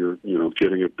field while you're,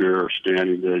 getting a beer or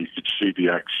standing there. You could see the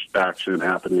action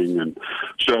happening. And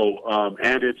so,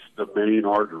 and it's the main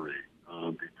artery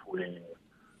between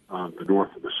the north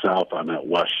and the south on that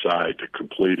west side to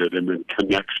complete it, and then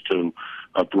connects to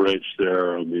a bridge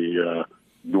there on the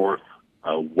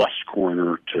west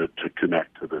corner to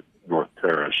connect to the North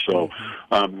Terrace. So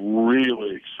I'm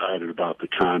really excited about the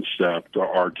concept.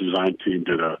 Our design team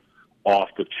did a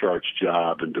off-the-charts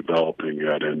job in developing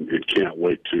it, and it can't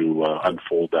wait to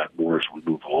unfold that more as we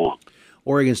move along.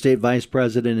 Oregon State Vice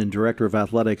President and Director of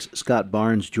Athletics Scott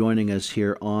Barnes joining us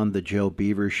here on the Joe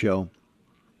Beaver Show.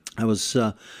 I was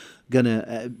going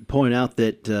to point out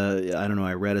that,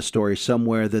 I read a story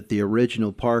somewhere that the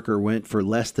original Parker went for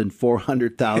less than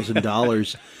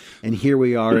 $400,000, and here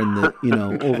we are in the,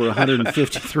 over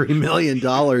 $153 million.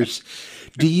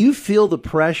 Do you feel the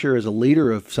pressure as a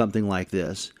leader of something like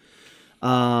this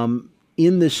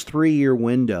in this 3-year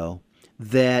window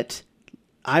that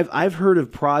I've heard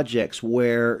of projects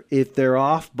where if they're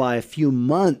off by a few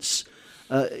months,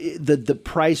 the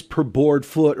price per board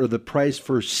foot or the price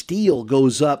for steel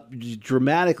goes up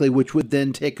dramatically, which would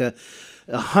then take a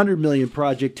 $100 million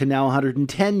project to now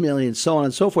 $110 million, so on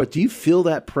and so forth. Do you feel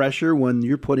that pressure when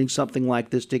you're putting something like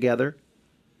this together?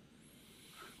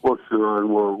 Well, sure, and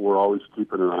we're always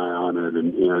keeping an eye on it,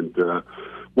 and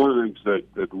one of the things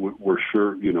that we're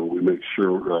sure, we make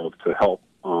sure to help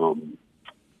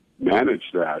manage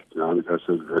that. That's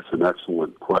an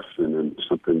excellent question, and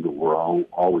something that we're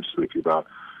always thinking about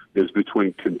is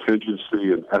between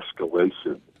contingency and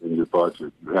escalation in your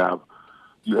budget.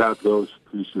 You have those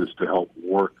pieces to help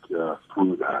work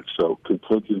through that. So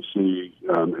contingency,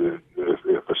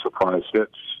 if a surprise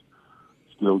hits,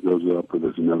 still goes up, or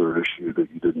there's another issue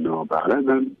that you didn't know about, and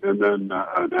then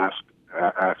an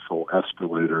actual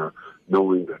escalator,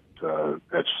 knowing that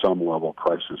at some level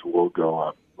prices will go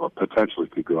up, or potentially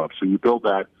could go up. So you build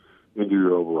that into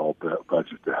your overall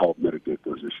budget to help mitigate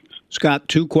those issues. Scott,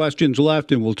 2 questions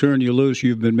left, and we'll turn you loose.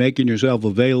 You've been making yourself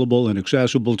available and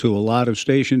accessible to a lot of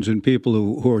stations and people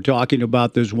who are talking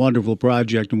about this wonderful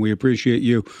project, and we appreciate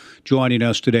you joining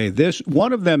us today.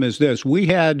 One of them is this. We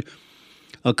had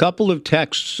a couple of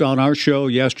texts on our show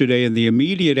yesterday in the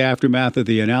immediate aftermath of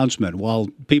the announcement. While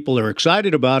people are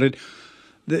excited about it,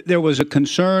 there was a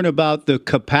concern about the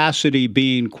capacity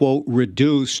being, quote,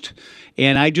 reduced.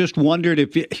 And I just wondered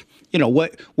if,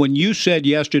 when you said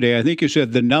yesterday, I think you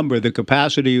said the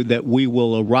capacity that we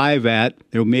will arrive at,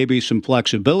 there may be some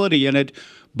flexibility in it,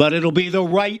 but it'll be the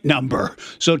right number.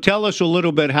 So tell us a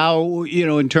little bit how,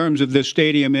 in terms of this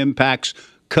stadium impacts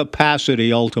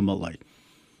capacity ultimately.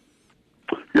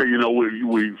 Yeah,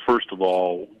 we first of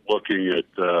all, looking at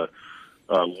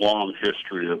a long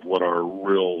history of what our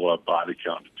real body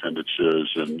count attendance is,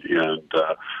 and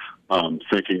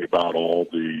thinking about all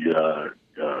the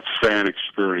fan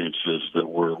experiences that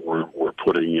we're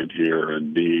putting in here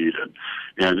and need,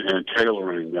 and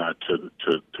tailoring that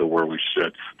to where we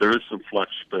sit. There is some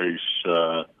flex space,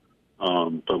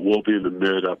 but we'll be in the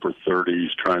mid upper 30s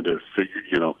trying to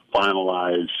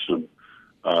finalize some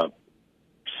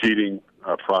seating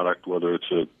product, whether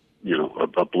it's a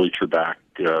bleacher back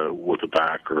with a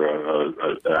back or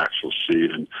an actual seat,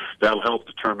 and that'll help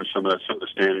determine some of the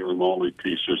standing room only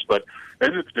pieces. But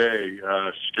end of the day,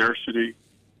 scarcity,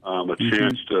 a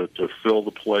chance to fill the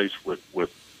place with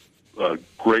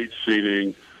great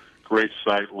seating, great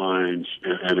sight lines,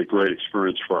 and a great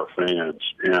experience for our fans.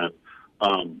 And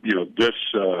this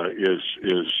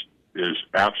is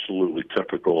absolutely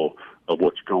typical of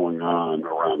what's going on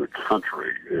around the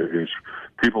country. Is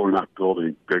people are not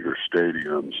building bigger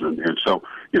stadiums, and so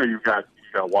you've got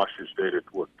Washington State at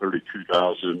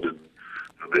 32,000,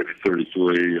 maybe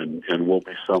 33, and we'll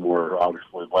be somewhere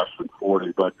obviously less than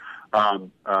 40. But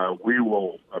we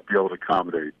will be able to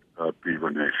accommodate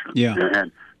Beaver Nation,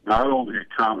 and not only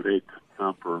accommodate the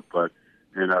temper, but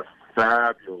in a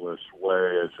fabulous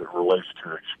way as it relates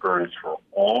to experience for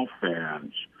all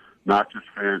fans, not just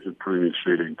fans in premium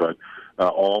seating, but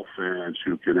all fans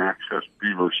who can access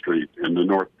Beaver Street and the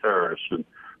North Terrace and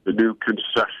the new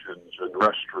concessions and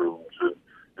restrooms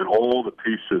and all the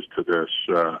pieces to this,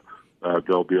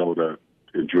 they'll be able to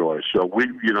enjoy. So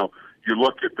you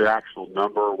look at the actual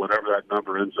number, whatever that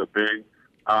number ends up being,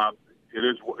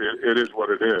 it is what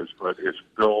it is, but it's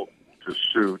built to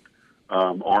suit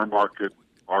our market,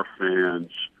 our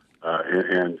fans,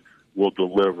 and will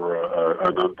deliver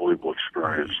an unbelievable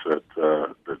experience that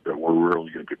we're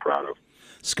really going to be proud of.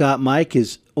 Scott, Mike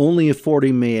is only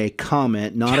affording me a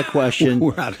comment, not a question.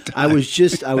 We're out of time. I was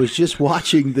just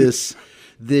watching this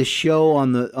show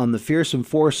on the Fearsome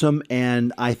Foursome,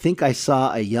 and I think I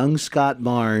saw a young Scott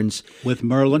Barnes with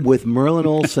Merlin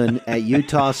Olsen at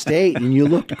Utah State, and you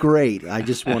looked great. I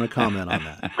just want to comment on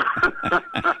that.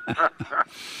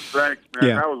 Thanks, man.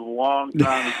 Yeah. That was a long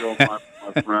time ago,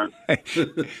 my friend.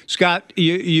 Scott,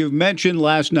 you mentioned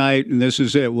last night, and this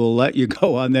is it. We'll let you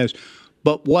go on this.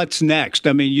 But what's next?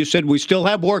 I mean, you said we still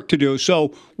have work to do.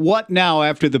 So what now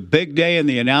after the big day and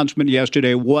the announcement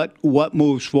yesterday? What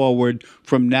moves forward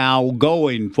from now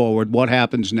going forward? What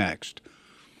happens next?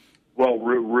 Well,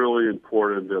 really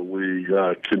important that we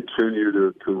continue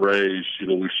to raise.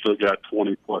 We've still got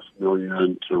 $20+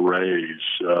 million to raise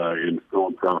in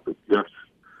philanthropic gifts.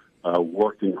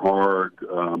 Working hard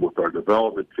with our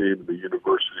development team, the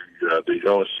university, the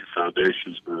LSU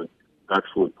Foundation's been an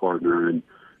excellent partner in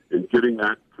getting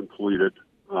that completed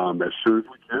as soon as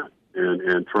we can,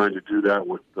 and trying to do that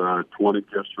with 20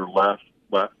 gifts or less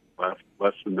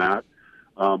than that.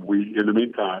 In the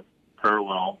meantime,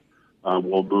 parallel,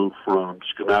 we'll move from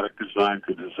schematic design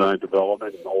to design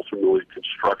development and ultimately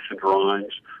construction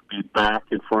drawings. Be back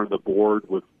in front of the board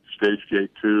with Stage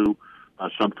Gate 2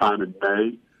 sometime in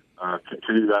May.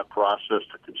 Continue that process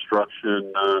to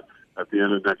construction at the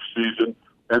end of next season,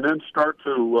 and then start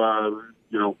to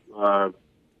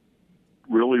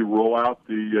really roll out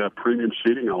the premium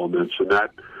seating elements, and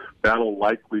that'll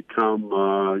likely come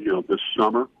this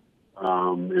summer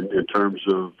in terms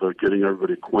of getting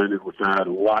everybody acquainted with that.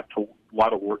 A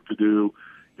lot of work to do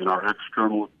in our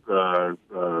external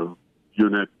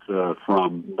unit,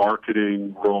 from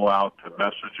marketing rollout to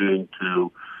messaging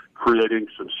to creating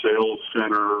some sales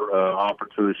center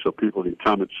opportunities so people can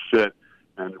come and sit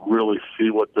and really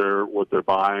see what they're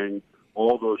buying.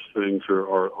 All those things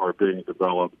are being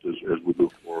developed as we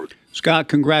move forward. Scott,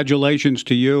 congratulations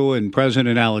to you and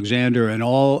President Alexander and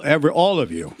all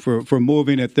of you for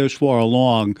moving it this far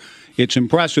along. It's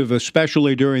impressive,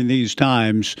 especially during these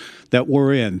times that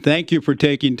we're in. Thank you for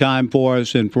taking time for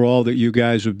us and for all that you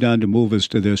guys have done to move us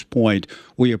to this point.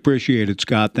 We appreciate it,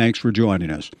 Scott. Thanks for joining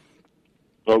us.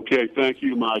 Okay, thank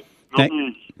you, Mike.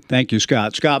 Thank you,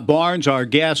 Scott. Scott Barnes, our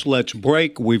guest. Let's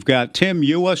break. We've got Tim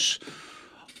Euhus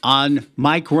on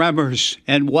Mike Remmers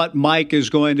and what Mike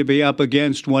is going to be up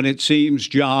against when it seems,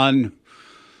 John,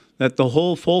 that the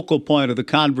whole focal point of the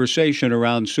conversation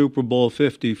around Super Bowl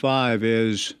 55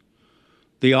 is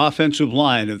the offensive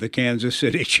line of the Kansas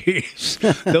City Chiefs.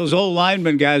 Those old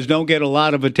lineman guys don't get a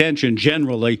lot of attention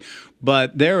generally,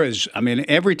 but there is,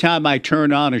 every time I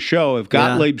turn on a show, if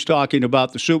Gottlieb's talking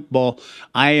about the Super Bowl,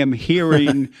 I am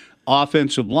hearing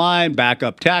offensive line,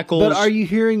 backup tackles. But are you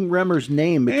hearing Remmers'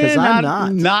 name? Because I'm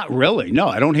not. Not really. No,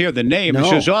 I don't hear the name. No.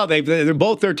 It's just, they're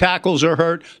both their tackles are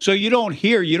hurt. So you don't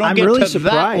get really to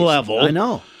surprised. That level. I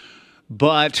know.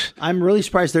 But I'm really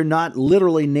surprised they're not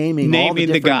literally naming all the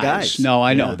different guys. No,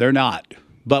 I know. They're not.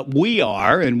 But we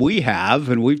are, and we have,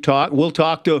 and we'll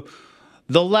talk to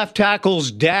the left tackle's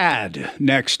dad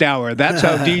next hour. That's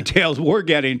how detailed we're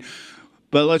getting.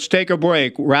 But let's take a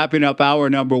break. Wrapping up hour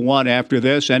number 1 after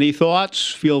this. Any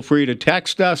thoughts? Feel free to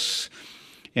text us.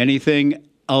 Anything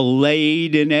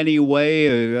allayed in any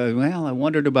way? I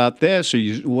wondered about this. Or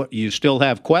you still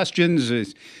have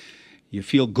questions? You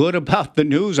feel good about the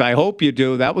news? I hope you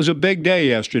do. That was a big day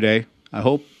yesterday. I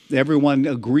hope everyone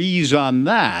agrees on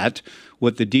that,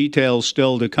 with the details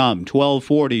still to come.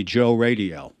 1240 Joe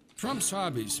Radio. Trump's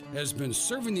Hobbies has been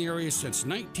serving the area since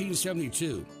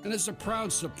 1972 and is a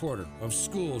proud supporter of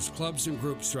schools, clubs, and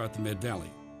groups throughout the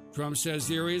Mid-Valley. Trump's has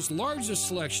the area's largest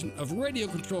selection of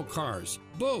radio-controlled cars,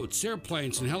 boats,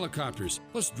 airplanes, and helicopters,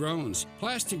 plus drones,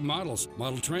 plastic models,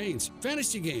 model trains,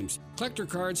 fantasy games, collector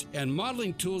cards, and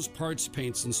modeling tools, parts,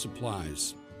 paints, and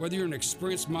supplies. Whether you're an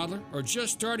experienced modeler or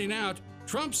just starting out,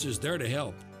 Trump's is there to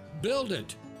help. Build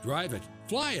it, drive it,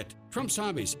 Fly it! Trump's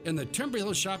Hobbies in the Timber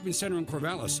Hill Shopping Center in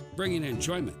Corvallis, bringing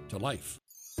enjoyment to life.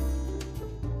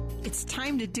 It's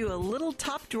time to do a little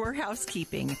top drawer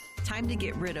housekeeping. Time to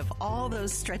get rid of all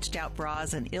those stretched out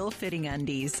bras and ill-fitting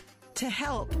undies. To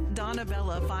help, Donna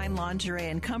Bella Fine Lingerie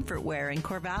and Comfort Wear in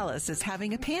Corvallis is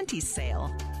having a panties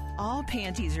sale. All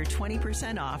panties are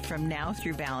 20% off from now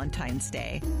through Valentine's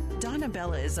Day. Donna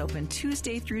Bella is open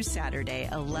Tuesday through Saturday,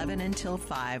 11 until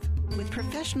 5, with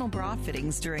professional bra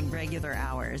fittings during regular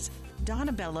hours.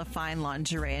 Donna Bella Fine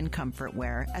Lingerie and Comfort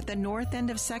Wear at the north end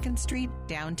of 2nd Street,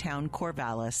 downtown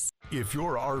Corvallis. If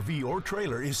your RV or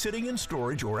trailer is sitting in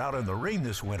storage or out in the rain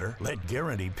this winter, let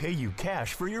Guarantee pay you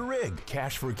cash for your rig.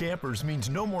 Cash for Campers means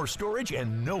no more storage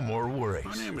and no more worries.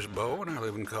 My name is Bo, and I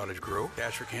live in Cottage Grove.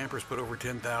 Cash for Campers put over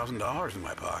 $10,000 in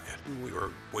my pocket. We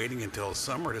were waiting until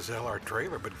summer to sell our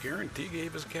trailer, but Guarantee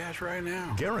gave us cash right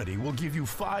now. Guarantee will give you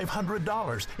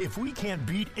 $500 if we can't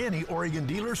beat any Oregon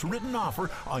dealer's written offer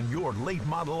on your late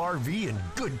model RV in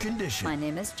good condition. My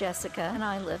name is Jessica, and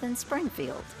I live in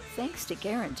Springfield. Thanks to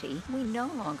Guarantee, we no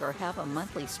longer have a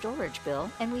monthly storage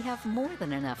bill, and we have more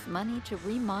than enough money to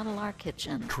remodel our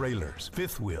kitchen. Trailers,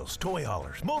 fifth wheels, toy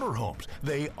haulers, motorhomes,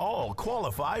 they all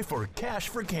qualify for Cash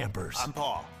for Campers. I'm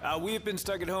Paul. We have been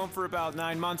stuck at home for about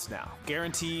 9 months now.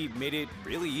 Guarantee made it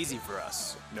really easy for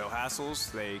us. No hassles.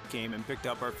 They came and picked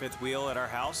up our fifth wheel at our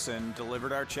house and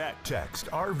delivered our check. Text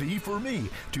RV for me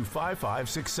to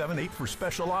 55678 for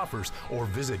special offers or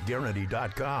visit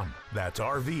Guarantee.com. That's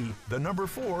RV, the number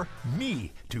 4,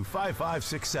 me to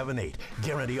 55678.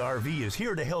 Guarantee RV is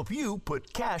here to help you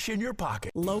put cash in your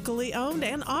pocket. Locally owned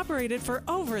and operated for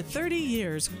over 30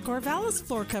 years, Corvallis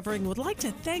Floor Covering would like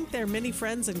to thank their many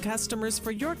friends and customers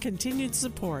for your continued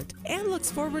support and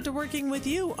looks forward to working with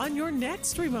you on your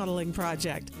next remodeling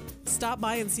project. Stop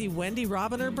by and see Wendy,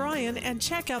 Robin, or Brian and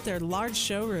check out their large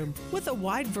showroom with a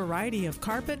wide variety of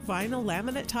carpet, vinyl,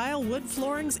 laminate, tile, wood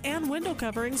floorings, and window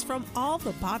coverings from all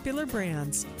the popular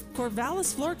brands.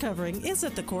 Corvallis Floor Covering is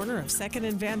at the corner of 2nd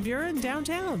and Van Buren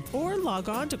downtown, or log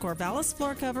on to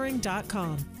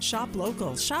corvallisfloorcovering.com. Shop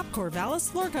local, shop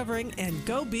Corvallis Floor Covering, and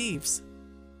go Beavs.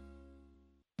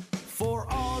 For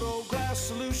auto glass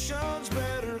solutions,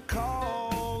 better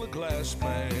call a glass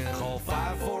man. Call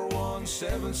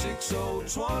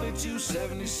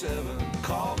 541-760-2277.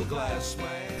 Call the glass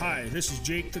man. Hi, this is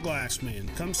Jake the Glass Man.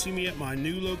 Come see me at my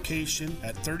new location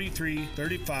at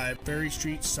 3335 Ferry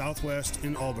Street Southwest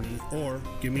in Albany, or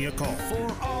give me a call.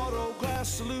 For auto glass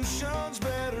solutions,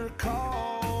 better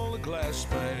call a glass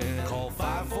man. Call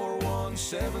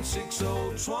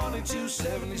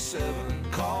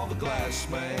 541-760-2277. Call the glass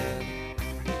man.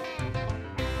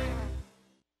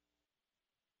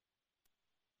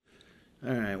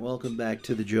 All right, welcome back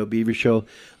to the Joe Beaver Show.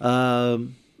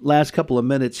 Last couple of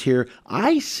minutes here.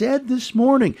 I said this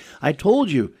morning, I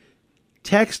told you,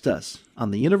 text us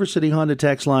on the University Honda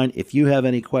text line if you have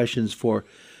any questions for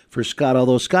Scott.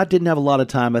 Although Scott didn't have a lot of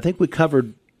time, I think we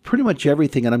covered pretty much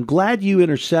everything, and I'm glad you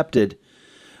intercepted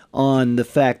on the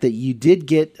fact that you did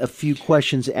get a few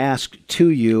questions asked to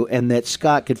you and that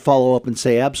Scott could follow up and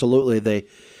say, absolutely,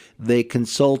 they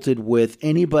consulted with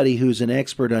anybody who's an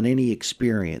expert on any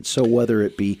experience. So whether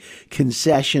it be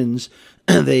concessions,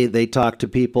 they talked to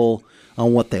people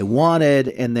on what they wanted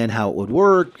and then how it would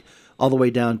work, all the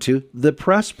way down to the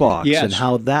press box and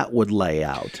how that would lay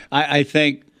out. I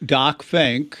think Doc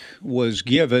Fink was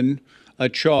given a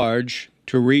charge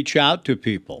to reach out to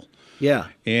people. Yeah.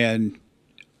 And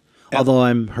although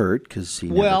I'm hurt because he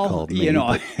never called me.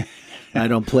 I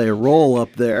don't play a role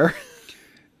up there.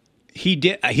 He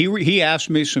did. He asked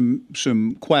me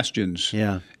some questions.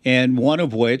 Yeah, and one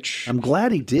of which I'm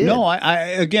glad he did. No,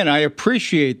 I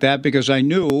appreciate that because I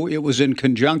knew it was in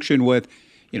conjunction with,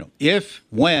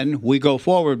 when we go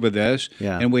forward with this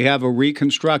and we have a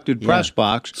reconstructed press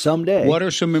box someday, what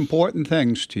are some important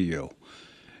things to you?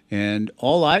 And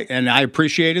I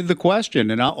appreciated the question,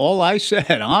 and all I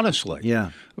said, honestly,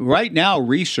 right now,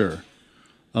 Reeser,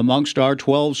 amongst our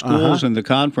 12 schools in the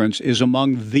conference, is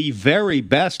among the very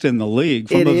best in the league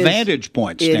from a vantage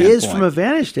point standpoint. It is from a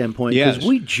vantage standpoint because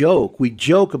we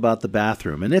joke about the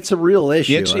bathroom, and it's a real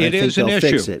issue. It is an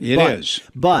issue. Fix it. It is.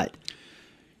 But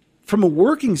from a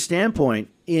working standpoint,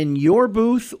 in your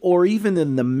booth or even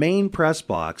in the main press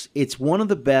box, it's one of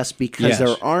the best because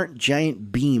there aren't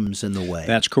giant beams in the way.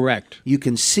 That's correct. You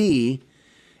can see,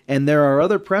 and there are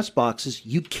other press boxes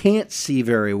you can't see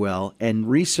very well, and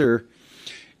Reeser,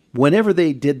 whenever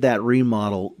they did that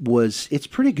remodel, it's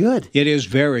pretty good. It is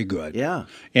very good. Yeah.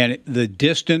 And the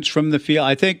distance from the field,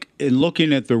 I think in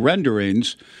looking at the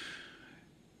renderings,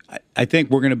 I think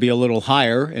we're going to be a little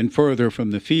higher and further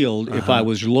from the field if I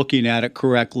was looking at it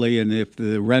correctly and if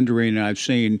the rendering I've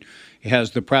seen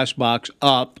has the press box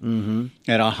up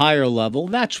at a higher level.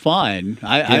 That's fine.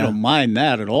 I don't mind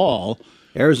that at all.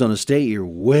 Arizona State, you're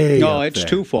way No, up it's there.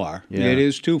 too far. Yeah. It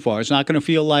is too far. It's not going to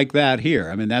feel like that here.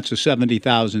 I mean, that's a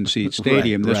 70,000-seat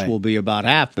stadium. This will be about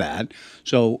half that.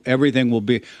 So everything will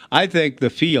be – I think the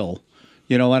feel –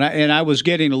 and I was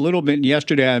getting a little bit –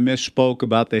 yesterday I misspoke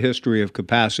about the history of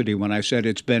capacity when I said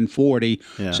it's been 40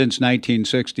 since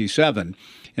 1967.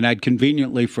 And I'd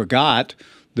conveniently forgot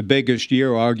the biggest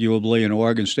year, arguably, in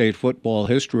Oregon State football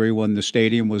history when the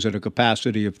stadium was at a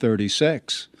capacity of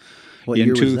 36. What in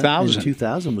year 2000. Was that? In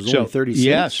 2000 was only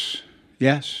 36?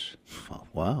 Yes. Oh,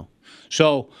 wow.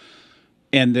 So,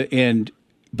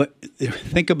 but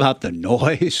think about the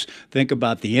noise, think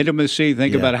about the intimacy,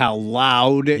 think about how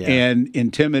loud and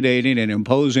intimidating and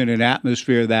imposing an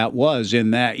atmosphere that was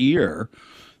in that year.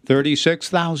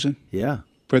 36,000. Yeah.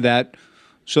 For that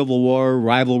Civil War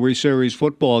rivalry series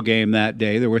football game that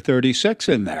day, there were 36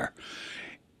 in there.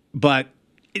 But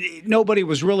nobody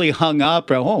was really hung up.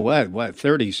 What,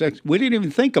 36? We didn't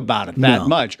even think about it that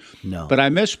much. No. But I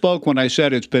misspoke when I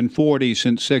said it's been 40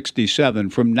 since 67.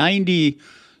 From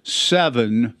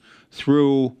 97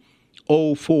 through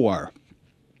 04,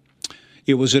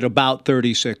 it was at about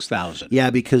 36,000. Yeah,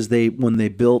 because when they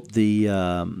built the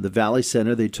Valley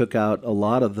Center, they took out a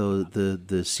lot of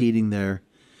the seating there,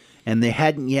 and they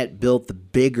hadn't yet built the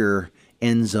bigger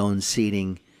end zone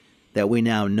seating that we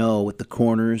now know with the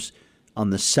corners on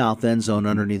the south end zone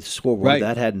underneath the scoreboard. Right.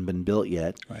 That hadn't been built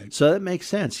yet. Right. So that makes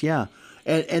sense, yeah.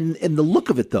 And the look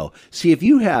of it, though. See, if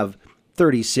you have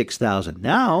 36,000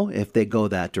 now, if they go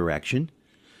that direction,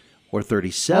 or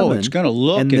 37. Oh, it's going to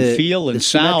look and feel and the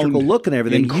sound symmetrical look and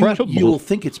everything. incredible. You'll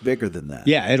think it's bigger than that.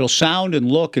 Yeah, it'll sound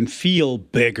and look and feel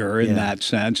bigger in that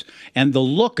sense. And the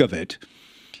look of it,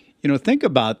 think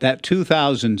about that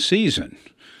 2000 season.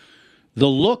 The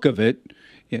look of it,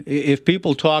 if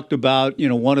people talked about,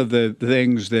 one of the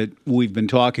things that we've been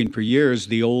talking for years,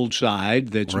 the old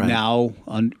side that's now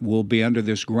will be under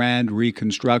this grand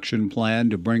reconstruction plan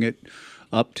to bring it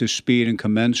up to speed and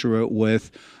commensurate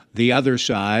with the other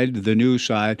side, the new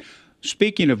side.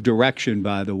 Speaking of direction,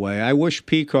 by the way, I wish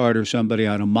Picard or somebody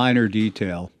on a minor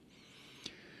detail.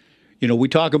 We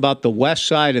talk about the west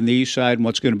side and the east side, and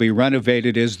what's going to be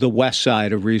renovated is the west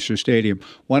side of Reser Stadium.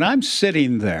 When I'm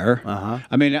sitting there,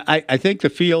 I mean, I think the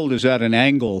field is at an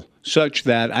angle such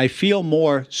that I feel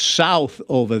more south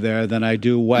over there than I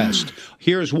do west.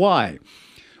 Here's why.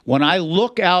 When I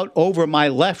look out over my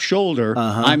left shoulder,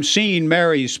 I'm seeing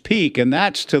Mary's Peak, and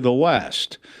that's to the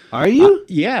west. Are you?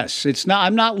 Yes. It's not.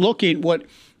 I'm not looking what.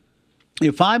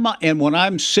 When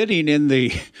I'm sitting in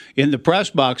the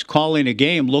press box calling a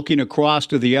game, looking across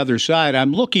to the other side,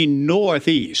 I'm looking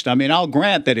northeast. I mean, I'll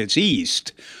grant that it's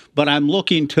east, but I'm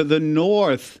looking to the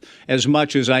north as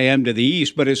much as I am to the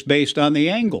east. But it's based on the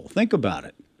angle. Think about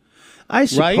it. I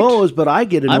suppose, but I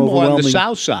get I'm more on the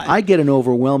south side. I get an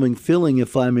overwhelming feeling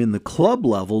if I'm in the club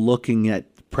level looking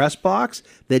at the press box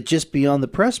that just beyond the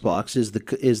press box is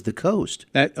the coast.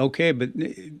 I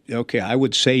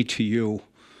would say to you.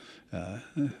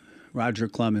 Roger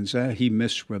Clemens, he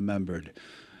misremembered.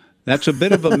 That's a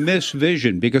bit of a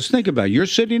misvision because think about it. You're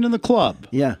sitting in the club.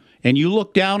 Yeah. And you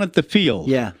look down at the field.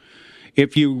 Yeah.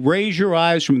 If you raise your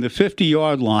eyes from the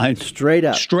 50-yard line. Straight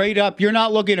up, you're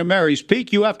not looking at Mary's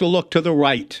Peak. You have to look to the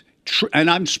right. And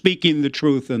I'm speaking the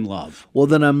truth in love. Well,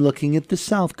 then I'm looking at the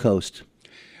south coast.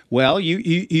 Well,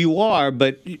 you are,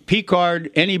 but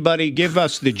Picard, anybody give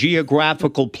us the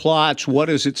geographical plots. What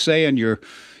does it say in your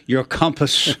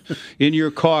compass in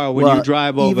your car when you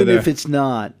drive over there? Even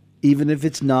if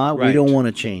it's not, Right. we don't want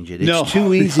to change it. It's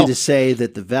too easy to say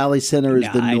that the Valley Center is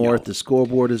the north, the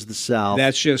scoreboard is the south.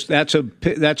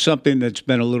 That's something that's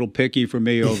been a little picky for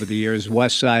me over the years.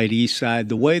 West side, east side,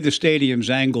 the way the stadium's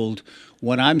angled.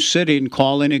 When I'm sitting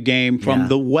calling a game from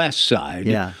the west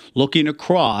side, looking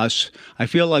across, I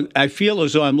feel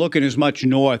as though I'm looking as much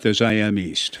north as I am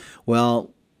east.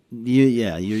 Well.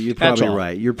 You're probably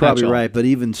right. You're probably right, but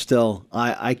even still,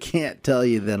 I can't tell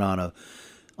you that on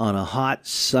a hot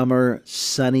summer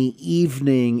sunny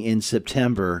evening in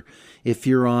September, if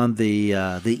you're on the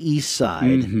east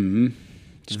side,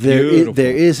 there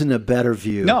isn't a better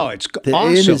view. No, it's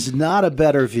awesome. It is not a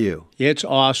better view. It's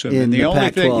awesome. In and the only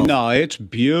Pac-12. thing, it's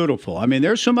beautiful. I mean,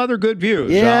 there's some other good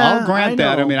views. Yeah, I'll grant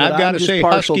that. I mean, I've got to say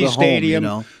Husky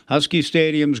Stadium. Husky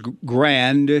Stadium's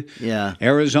grand. Yeah.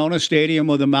 Arizona Stadium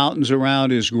with the mountains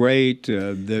around is great.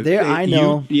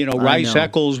 Rice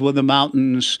Eccles with the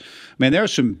mountains. I mean,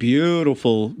 there's some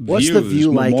beautiful views. What's the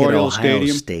view Memorial like at Ohio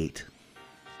Stadium. State?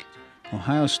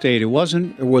 Ohio State. It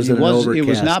wasn't. Or was it an overcast It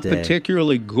was not day?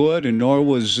 particularly good, and nor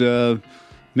was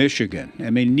Michigan. I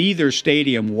mean, neither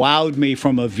stadium wowed me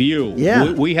from a view.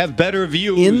 Yeah. We have better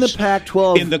views in the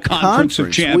Pac-12 in the Conference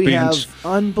of Champions. We have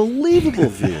unbelievable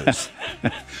views.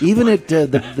 Even at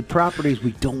the properties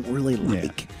we don't really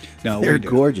like. No, they're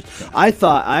gorgeous. I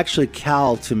thought, actually,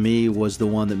 Cal, to me, was the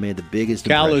one that made the biggest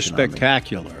impression Cal is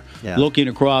spectacular. On me. Yeah. Looking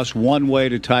across one way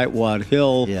to Tightwad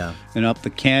Hill and up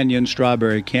the canyon,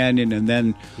 Strawberry Canyon, and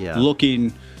then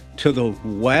looking to the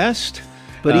west,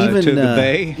 but even to the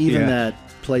bay. Even that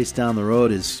place down the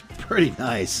road is pretty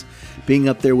nice. Being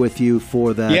up there with you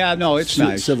for that it's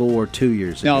nice. Civil War 2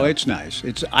 years ago. No, it's nice.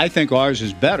 I think ours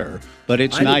is better, but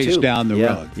it's nice down the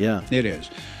road. Yeah, it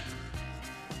is.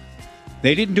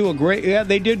 They didn't do a great. Yeah,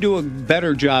 they did do a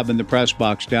better job in the press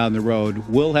box down the road.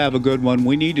 We'll have a good one.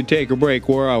 We need to take a break.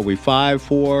 Where are we? 5,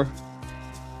 4.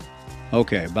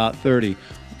 Okay, about 30.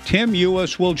 Tim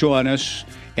Euhus will join us,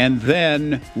 and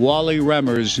then Wally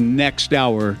Remmers next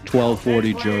hour,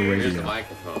 1240 Joe Radio. Here's the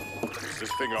microphone. Is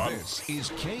this thing on? This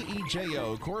is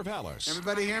KEJO Corvallis.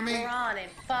 Everybody hear me? We're on in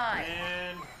 5.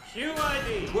 And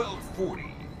QID.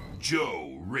 1240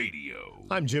 Joe Radio.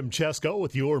 I'm Jim Chesko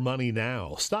with Your Money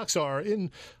Now. Stocks are in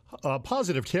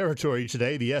positive territory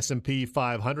today. The S&P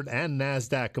 500 and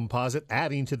NASDAQ Composite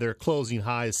adding to their closing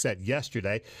highs set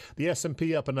yesterday. The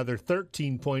S&P up another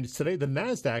 13 points today. The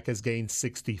NASDAQ has gained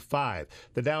 65.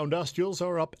 The Dow Industrials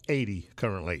are up 80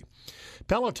 currently.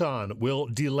 Peloton will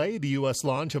delay the U.S.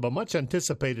 launch of a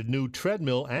much-anticipated new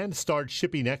treadmill and start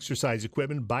shipping exercise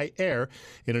equipment by air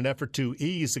in an effort to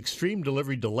ease extreme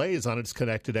delivery delays on its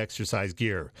connected exercise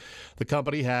gear. The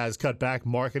company has cut back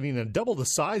marketing and doubled the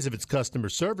size of its customer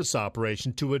service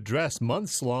operation to address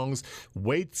months-long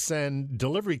waits and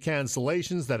delivery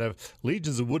cancellations that have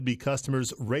legions of would-be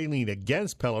customers railing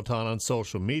against Peloton on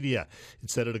social media.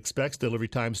 It said it expects delivery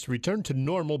times to return to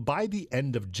normal by the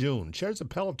end of June. Shares of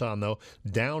Peloton, though,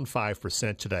 down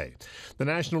 5% today. The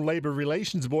National Labor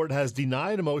Relations Board has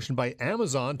denied a motion by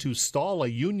Amazon to stall a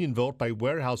union vote by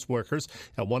warehouse workers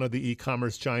at one of the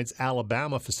e-commerce giant's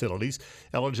Alabama facilities.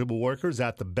 Eligible workers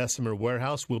at the Bessemer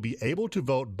warehouse will be able to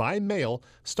vote by mail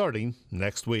starting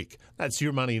next week. That's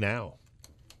Your Money Now.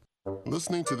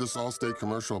 Listening to this Allstate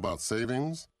commercial about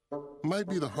savings might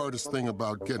be the hardest thing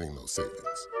about getting those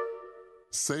savings.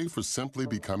 Save for simply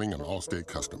becoming an Allstate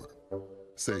customer.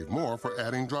 Save more for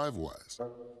adding DriveWise.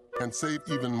 And save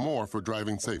even more for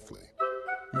driving safely.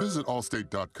 Visit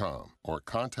Allstate.com or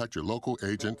contact your local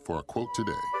agent for a quote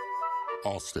today.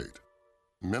 Allstate.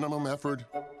 Minimum effort,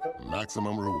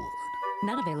 maximum reward.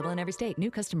 Not available in every state. New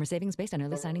customer savings based on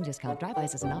early signing discount.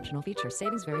 DriveWise is an optional feature.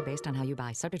 Savings vary based on how you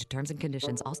buy. Subject to terms and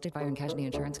conditions. Allstate Fire and Casualty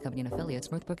Insurance Company and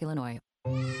affiliates. Northbrook, Illinois.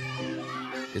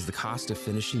 Is the cost of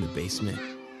finishing the basement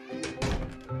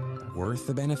worth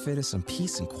the benefit of some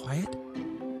peace and quiet?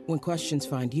 When questions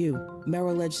find you,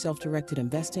 Merrill Edge Self-Directed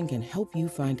Investing can help you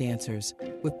find answers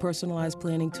with personalized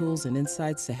planning tools and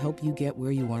insights to help you get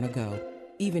where you want to go,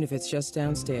 even if it's just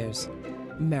downstairs.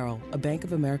 Merrill, a Bank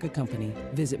of America company.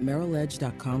 Visit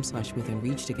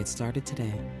merrilledge.com/withinreach to get started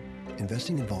today.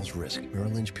 Investing involves risk. Merrill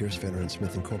Lynch, Pierce, Veteran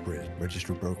Smith Incorporated.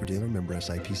 Registered broker-dealer, member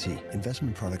SIPC.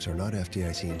 Investment products are not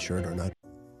FDIC insured or not.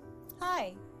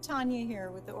 Hi, Tanya here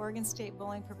with the Oregon State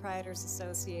Bowling Proprietors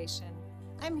Association.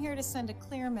 I'm here to send a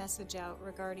clear message out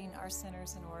regarding our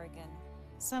centers in Oregon.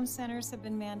 Some centers have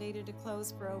been mandated to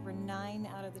close for over 9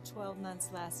 out of the 12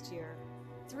 months last year.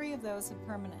 3 of those have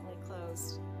permanently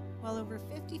closed, while over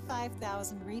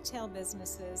 55,000 retail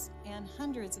businesses and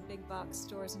hundreds of big box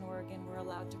stores in Oregon were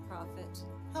allowed to profit.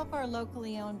 Help our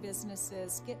locally owned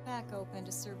businesses get back open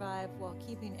to survive while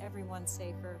keeping everyone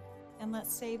safer, and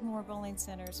let's save more bowling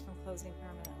centers from closing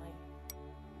permanently.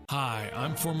 Hi,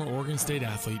 I'm former Oregon State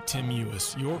athlete Tim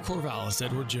Euhus, your Corvallis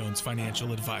Edward Jones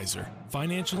financial advisor.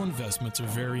 Financial investments are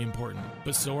very important,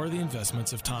 but so are the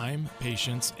investments of time,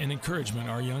 patience, and encouragement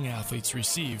our young athletes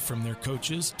receive from their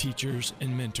coaches, teachers,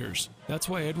 and mentors. That's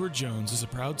why Edward Jones is a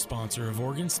proud sponsor of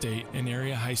Oregon State and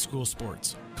area high school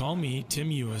sports. Call me, Tim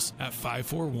Euhus, at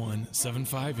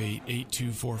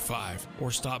 541-758-8245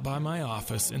 or stop by my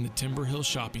office in the Timber Hill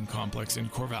Shopping Complex in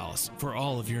Corvallis for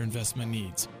all of your investment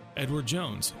needs. Edward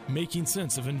Jones, making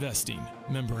sense of investing.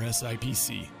 Member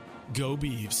SIPC. Go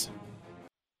Beavs.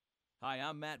 Hi,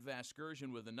 I'm Matt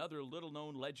Vasgersian with another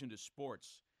little-known legend of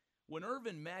sports. When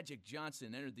Irvin Magic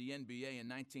Johnson entered the NBA in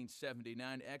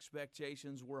 1979,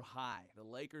 expectations were high. The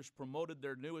Lakers promoted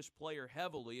their newest player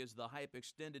heavily as the hype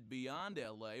extended beyond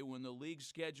LA when the league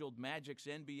scheduled Magic's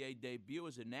NBA debut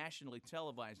as a nationally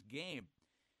televised game.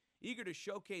 Eager to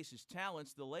showcase his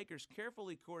talents, the Lakers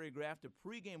carefully choreographed a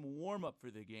pregame warm-up for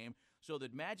the game so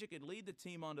that Magic could lead the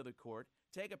team onto the court,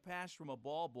 take a pass from a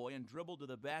ball boy, and dribble to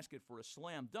the basket for a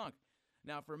slam dunk.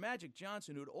 Now, for Magic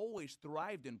Johnson, who'd always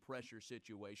thrived in pressure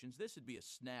situations, this would be a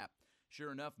snap.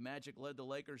 Sure enough, Magic led the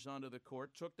Lakers onto the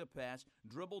court, took the pass,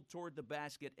 dribbled toward the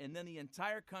basket, and then the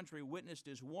entire country witnessed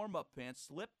his warm-up pants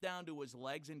slip down to his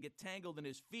legs and get tangled in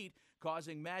his feet,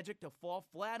 causing Magic to fall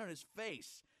flat on his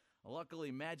face.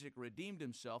 Luckily, Magic redeemed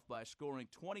himself by scoring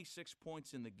 26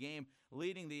 points in the game,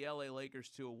 leading the LA Lakers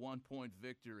to a 1-point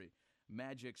victory.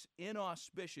 Magic's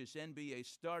inauspicious NBA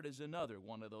start is another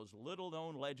one of those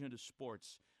little-known legend of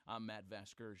sports. I'm Matt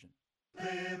Vasgersian.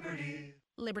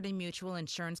 Liberty Mutual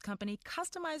Insurance Company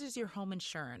customizes your home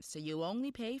insurance so you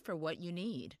only pay for what you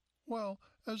need. Well,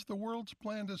 as the world's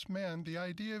blandest man, the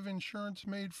idea of insurance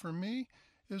made for me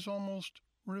is almost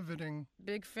riveting.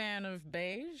 Big fan of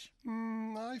beige?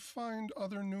 I find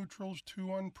other neutrals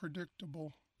too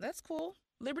unpredictable. That's cool.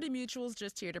 Liberty Mutual's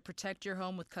just here to protect your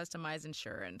home with customized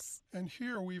insurance. And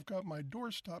here we've got my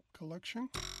doorstop collection.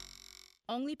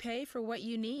 Only pay for what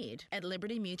you need at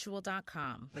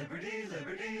libertymutual.com. Liberty,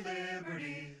 liberty,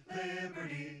 liberty,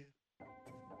 liberty.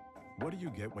 What do you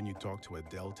get when you talk to a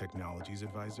Dell Technologies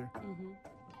advisor?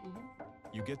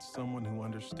 You get someone who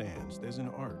understands there's an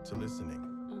art to listening.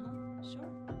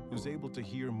 Who's able to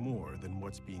hear more than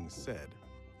what's being said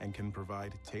and can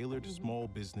provide tailored small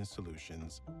business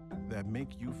solutions that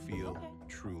make you feel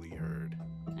truly heard.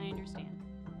 I understand.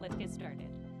 Let's get started.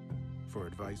 For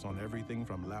advice on everything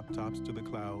from laptops to the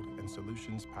cloud and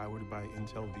solutions powered by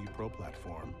Intel vPro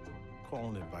platform, call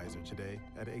an advisor today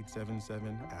at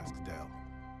 877-ASK-DELL.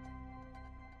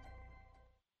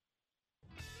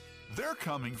 They're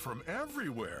coming from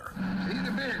everywhere. See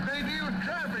the big, they deal with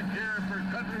traffic here for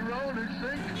country road and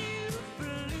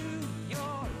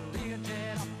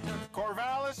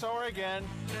Corvallis, Oregon.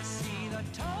 To see the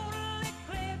total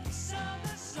eclipse of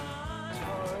the sun. It's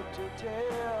hard to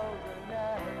tell the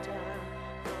night time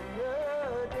from the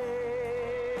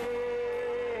day.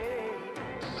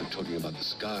 I'm talking about the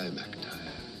sky,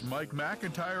 McIntyre. Mike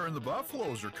McIntyre and the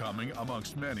Buffaloes are coming,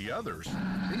 amongst many others.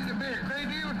 See the big, they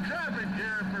deal with traffic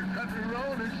here for country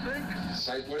road and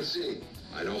Sight worth seeing.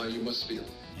 I know how you must feel.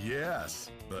 Yes,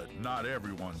 but not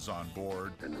everyone's on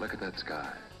board. And look at that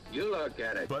sky. You look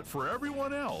at it. But for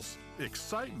everyone else,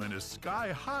 excitement is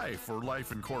sky high for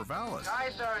life in Corvallis.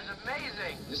 Skystar is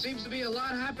amazing. There seems to be a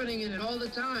lot happening in it all the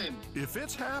time. If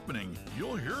it's happening,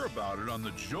 you'll hear about it on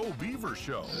the Joe Beaver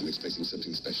Show. I'm expecting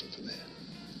something special from there.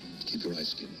 Keep your eyes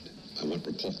skinned. I want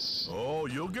reports. Oh,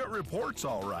 you'll get reports,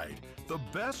 all right. The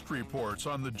best reports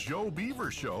on the Joe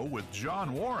Beaver Show with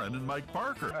John Warren and Mike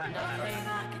Parker. Nothing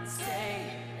I can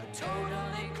say, a total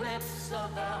eclipse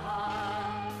of the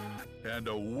heart. And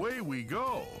away we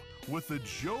go with the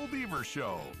Joe Beaver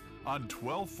Show on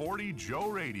 1240 Joe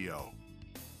Radio.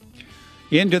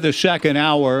 Into the second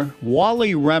hour,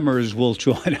 Wally Remmers will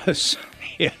join us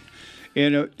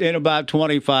in about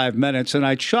 25 minutes. And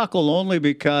I chuckle only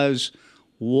because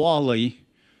Wally,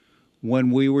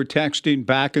 when we were texting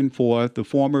back and forth, the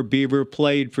former Beaver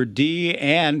played for D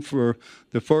and for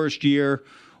the first year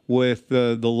with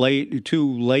the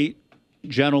two late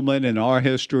gentlemen in our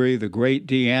history, the great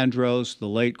DeAndros, the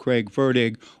late Craig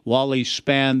Fertig. Wally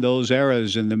spanned those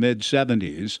eras in the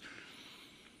mid-'70s.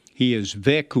 He is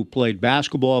Vic, who played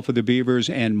basketball for the Beavers,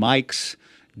 and Mike's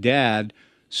dad,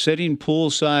 sitting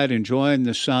poolside, enjoying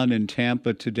the sun in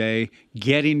Tampa today,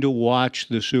 getting to watch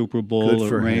the Super Bowl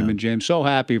at Raymond James. So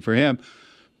happy for him.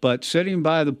 But sitting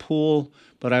by the pool,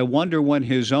 but I wonder when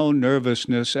his own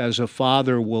nervousness as a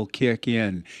father will kick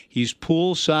in. He's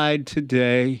poolside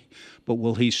today, but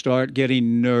will he start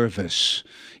getting nervous?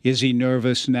 Is he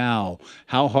nervous now?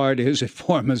 How hard is it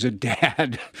for him as a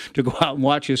dad to go out and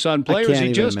watch his son play? Or is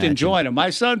he just enjoying it? My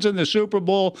son's in the Super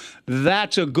Bowl.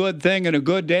 That's a good thing and a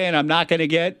good day, and I'm not going to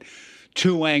get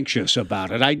too anxious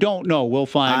about it. I don't know. We'll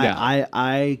find out.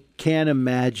 I can't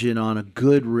imagine on a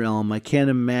good realm. I can't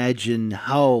imagine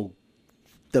how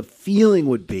the feeling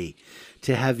would be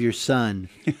to have your son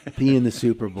be in the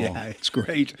Super Bowl. Yeah, it's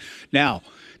great. Now,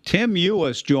 Tim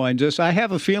Euhus joins us. I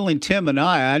have a feeling Tim and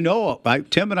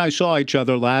Tim and I saw each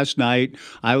other last night.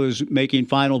 I was making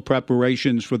final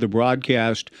preparations for the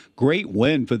broadcast. Great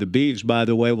win for the Beavs, by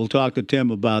the way. We'll talk to Tim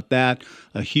about that.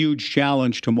 A huge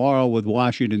challenge tomorrow with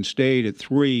Washington State at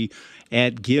 3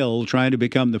 at Gill, trying to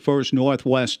become the first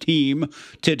Northwest team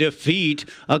to defeat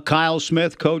a Kyle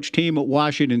Smith coach team at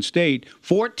Washington State.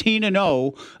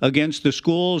 14-0 against the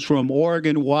schools from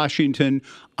Oregon, Washington,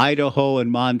 Idaho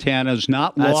and Montana's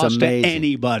not That's lost amazing. to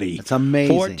anybody. That's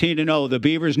amazing. 14-0. The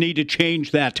Beavers need to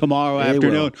change that tomorrow They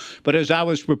afternoon. will. But as I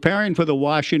was preparing for the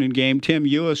Washington game, Tim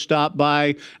Euhus stopped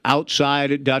by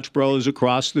outside at Dutch Bros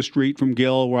across the street from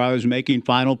Gill, where I was making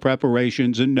final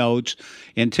preparations and notes.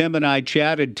 And Tim and I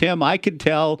chatted. Tim, I could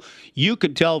tell, you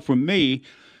could tell from me,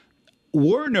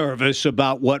 we're nervous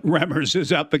about what Remmers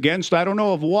is up against. I don't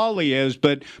know if Wally is,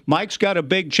 but Mike's got a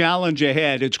big challenge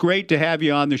ahead. It's great to have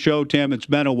you on the show, Tim. It's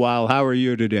been a while. How are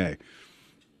you today?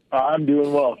 I'm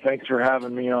doing well. Thanks for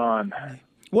having me on.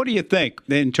 What do you think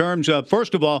in terms of,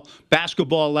 first of all,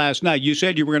 basketball last night? You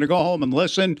said you were going to go home and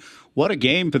listen. What a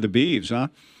game for the Beavs, huh?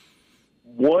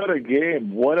 What a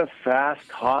game. What a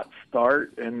fast, hot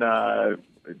start, and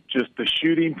just the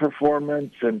shooting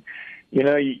performance. And, you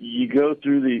know, you go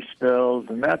through these spells,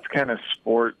 and that's kind of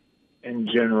sport in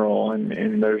general.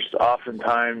 And there's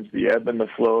oftentimes the ebb and the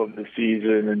flow of the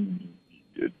season. And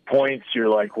at points you're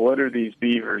like, what are these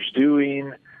Beavers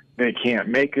doing? They can't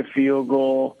make a field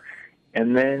goal.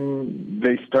 And then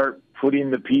they start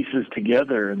putting the pieces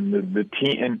together. And the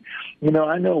team, and, you know,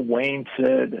 I know Wayne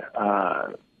said, 2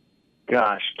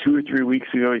 or 3 weeks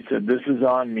ago, he said, this is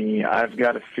on me. I've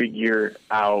got to figure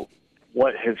out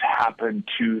what has happened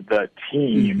to the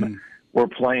team. Mm-hmm. We're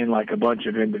playing like a bunch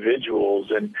of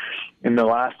individuals. And in the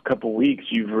last couple weeks,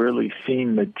 you've really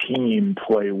seen the team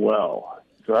play well.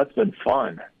 So that's been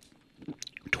fun.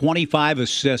 25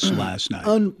 assists last night.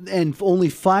 And only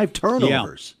 5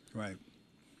 turnovers. Yeah. Right.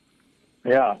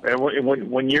 Yeah, and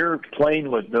when you're playing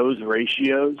with those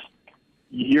ratios,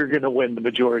 you're going to win the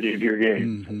majority of your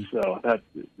games. Mm-hmm. So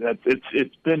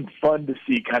it's been fun to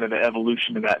see kind of the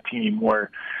evolution of that team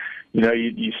where, you know,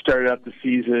 you started out the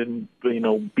season, you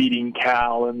know, beating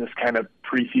Cal in this kind of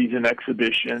preseason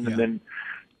exhibition, and then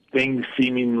things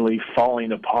seemingly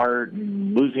falling apart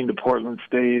and losing to Portland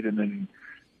State, and then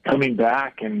coming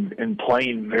back and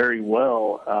playing very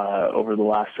well over the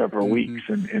last several weeks.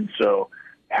 And so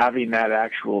having that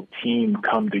actual team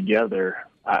come together,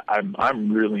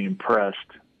 I'm really impressed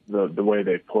the way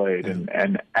they played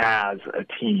and as a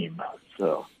team.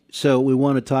 So we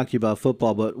want to talk to you about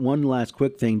football, but one last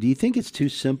quick thing. Do you think it's too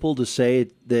simple to say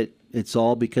that it's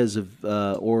all because of,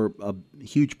 or a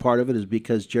huge part of it is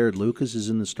because Jared Lucas is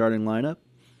in the starting lineup?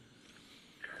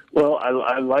 Well,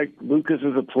 I like Lucas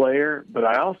as a player, but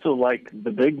I also like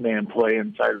the big man play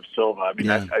inside of Silva. I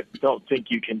mean, I don't think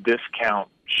you can discount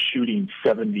shooting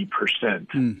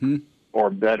 70% or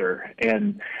better.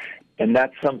 And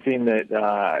that's something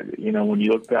that, you know, when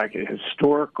you look back at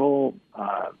historical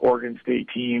Oregon State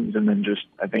teams and then just,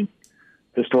 I think,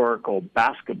 historical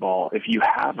basketball, if you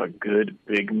have a good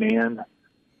big man,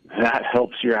 that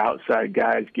helps your outside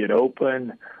guys get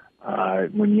open.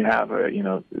 When you have,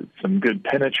 some good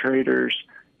penetrators,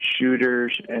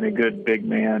 shooters, and a good big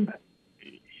man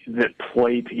that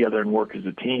play together and work as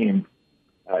a team,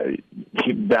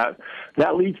 that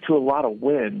leads to a lot of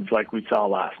wins like we saw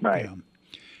last night. Yeah.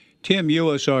 Tim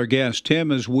Euhus, our guest.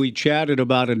 Tim, as we chatted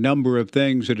about a number of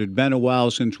things, it had been a while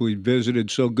since we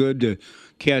visited, so good to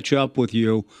catch up with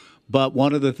you. But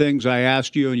one of the things I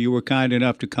asked you, and you were kind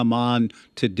enough to come on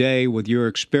today with your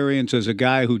experience as a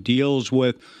guy who deals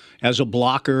with, as a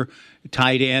blocker,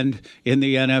 tight end in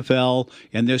the NFL,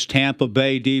 and this Tampa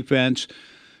Bay defense,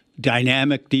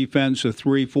 dynamic defense, a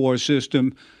 3-4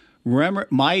 system.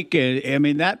 Mike, I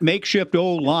mean, that makeshift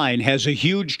O-line has a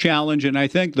huge challenge, and I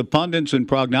think the pundits and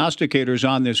prognosticators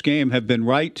on this game have been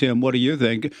right, Tim. What do you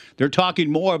think? They're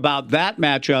talking more about that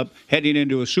matchup heading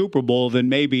into a Super Bowl than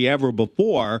maybe ever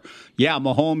before. Yeah,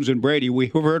 Mahomes and Brady,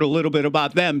 we've heard a little bit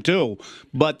about them too.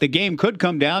 But the game could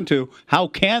come down to how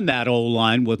can that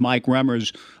O-line, with Mike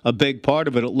Remmers a big part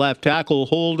of it at left tackle,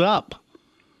 hold up?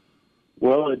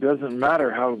 Well, it doesn't matter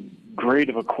how great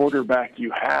of a quarterback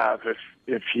you have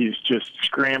if he's just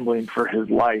scrambling for his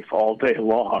life all day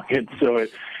long. And so,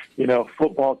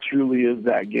 football truly is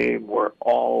that game where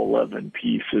all 11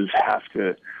 pieces have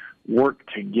to work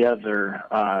together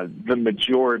the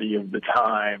majority of the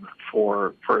time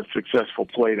for a successful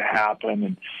play to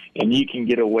happen. And you can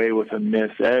get away with a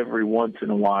miss every once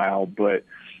in a while, but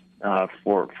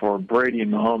for Brady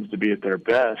and Mahomes to be at their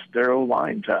best, their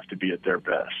O-lines have to be at their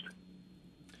best.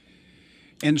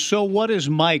 And so what is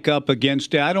Mike up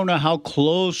against? I don't know how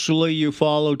closely you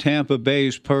follow Tampa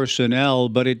Bay's personnel,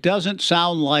 but it doesn't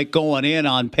sound like going in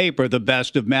on paper the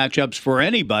best of matchups for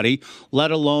anybody, let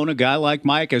alone a guy like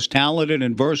Mike, as talented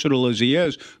and versatile as he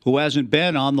is, who hasn't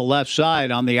been on the left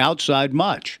side, on the outside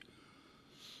much.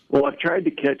 Well, I've tried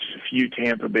to catch a few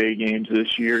Tampa Bay games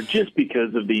this year just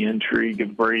because of the intrigue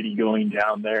of Brady going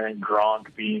down there and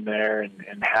Gronk being there and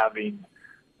having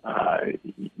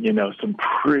some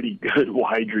pretty good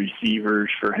wide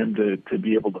receivers for him to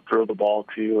be able to throw the ball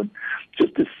to, and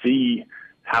just to see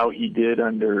how he did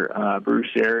under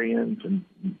Bruce Arians, and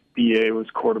BA was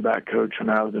quarterback coach when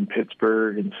I was in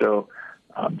Pittsburgh, and so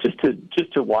just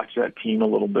to watch that team a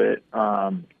little bit.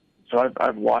 So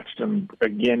I've watched them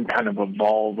again kind of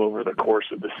evolve over the course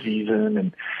of the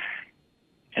season,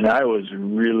 and I was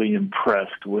really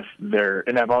impressed with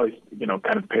and I've always,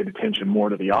 kind of paid attention more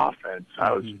to the offense.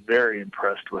 I was very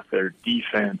impressed with their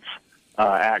defense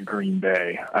at Green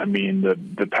Bay. I mean,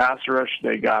 the pass rush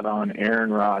they got on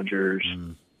Aaron Rodgers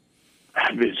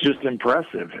is just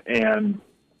impressive. And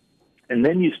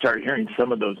then you start hearing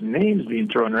some of those names being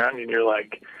thrown around, and you're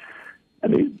like,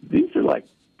 these are like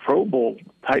Pro Bowl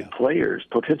type players,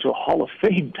 potential Hall of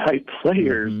Fame type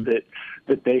players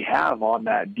that they have on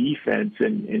that defense,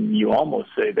 and you almost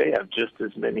say they have just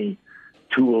as many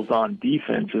tools on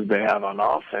defense as they have on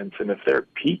offense. And if they're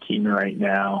peaking right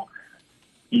now,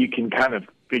 you can kind of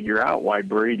figure out why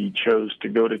Brady chose to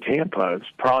go to Tampa. It's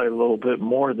probably a little bit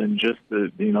more than just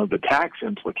the tax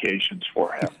implications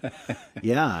for him.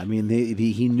 Yeah, I mean,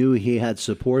 he knew he had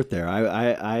support there.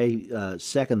 I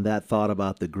second that thought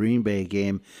about the Green Bay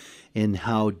game and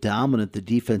how dominant the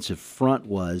defensive front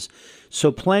was. So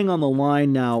playing on the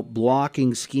line now,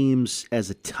 blocking schemes as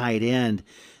a tight end,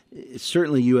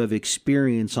 certainly you have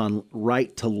experience on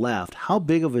right to left. How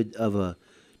big of a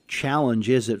challenge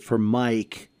is it for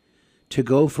Mike to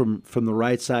go from the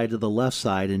right side to the left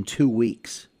side in 2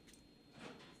 weeks?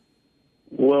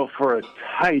 Well, for a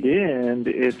tight end,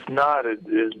 it's not as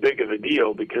big of a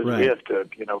deal because we have to,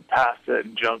 pass set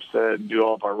and jump set and do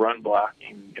all of our run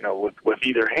blocking, with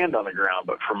either hand on the ground.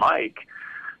 But for Mike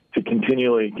to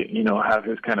continually, have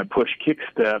his kind of push kick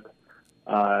step,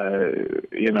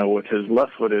 with his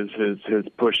left foot is his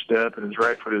push step and his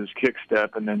right foot is his kick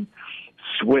step, and then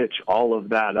switch all of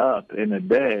that up in a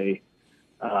day,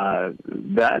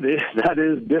 that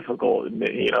is difficult. In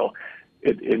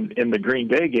the Green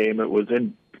Bay game, it was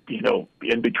in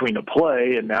between a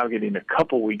play, and now getting a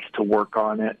couple weeks to work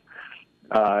on it.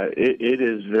 It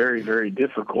is very, very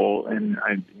difficult. And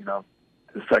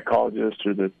the psychologist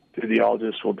or the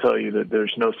physiologist will tell you that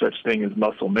there's no such thing as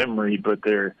muscle memory, but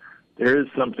there is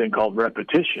something called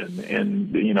repetition.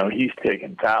 And he's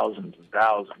taken thousands and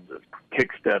thousands of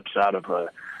kick steps out of a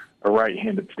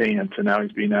right-handed stance, and now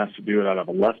he's being asked to do it out of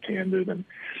a left-handed. And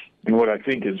what I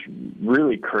think is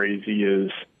really crazy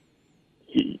is,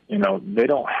 they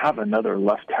don't have another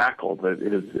left tackle that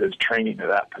is training to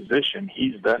that position.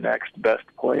 He's the next best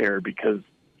player because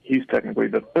he's technically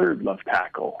the third left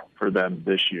tackle for them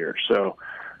this year. So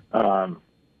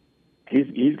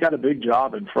he's got a big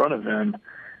job in front of him.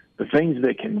 The things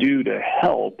they can do to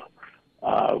help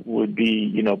would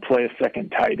be, play a second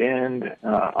tight end.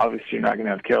 Obviously, you're not going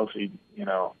to have Kelsey,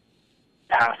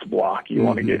 pass block. You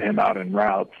want to get him out in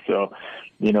routes. So,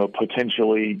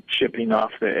 potentially chipping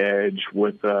off the edge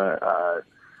with a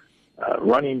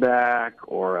running back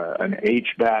or an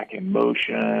H-back in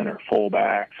motion or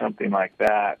fullback, something like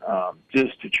that,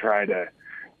 just to try to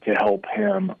help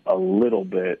him a little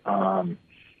bit. And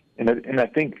I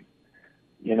think,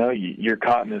 you're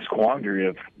caught in this quandary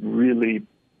of really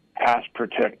pass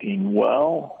protecting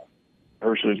well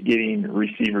versus getting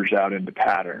receivers out into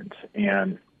patterns.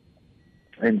 And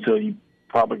so you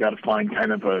probably got to find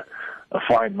kind of a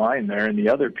fine line there. And the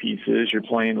other piece is you're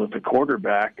playing with a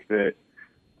quarterback that,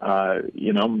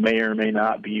 may or may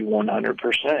not be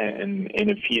 100%. And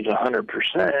if he's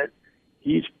 100%,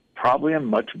 he's probably a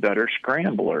much better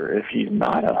scrambler. If he's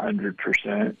not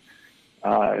 100%,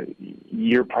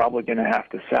 you're probably going to have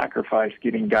to sacrifice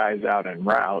getting guys out in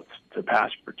routes to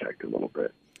pass protect a little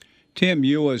bit. Tim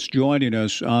Euhus joining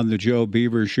us on the Joe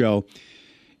Beaver Show.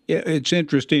 It's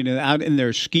interesting, out in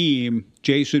their scheme,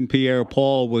 Jason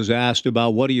Pierre-Paul was asked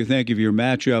about what do you think of your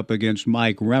matchup against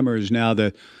Mike Remmers. Now,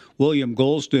 the William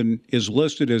Golston is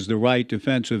listed as the right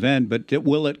defensive end, but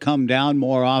will it come down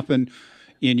more often?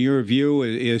 In your view,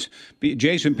 is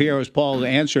Jason Pierre-Paul's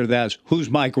answer to that is, who's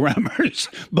Mike Remmers?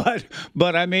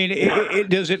 But I mean,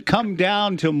 does it come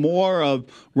down to more of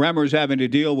Remmers having to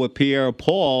deal with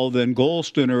Pierre-Paul than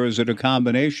Golston, or is it a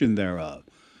combination thereof?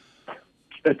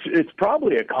 It's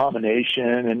probably a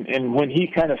combination, and when he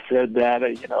kind of said that,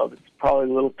 it's probably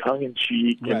a little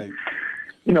tongue-in-cheek. Right.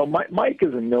 And, Mike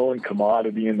is a known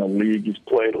commodity in the league. He's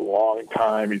played a long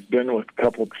time. He's been with a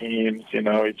couple teams.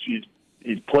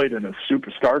 He's played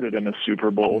started in a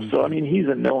Super Bowl. So, I mean, he's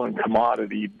a known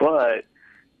commodity, but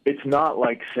it's not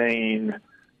like saying,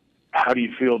 how do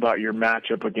you feel about your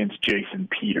matchup against Jason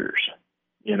Peters,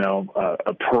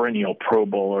 a perennial Pro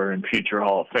Bowler and future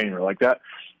Hall of Famer like that?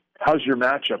 how's your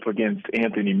matchup against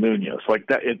Anthony Munoz? Like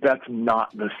that's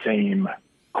not the same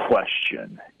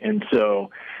question. And so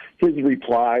his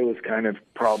reply was kind of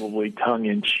probably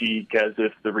tongue-in-cheek, as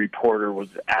if the reporter was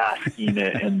asking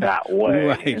it in that way.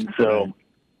 Right, and so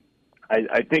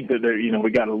I think that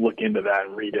we got to look into that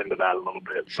and read into that a little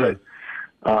bit. Sure.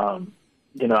 But,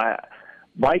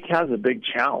 Mike has a big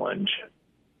challenge,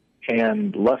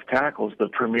 and left tackle's the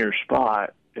premier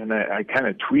spot. And I kind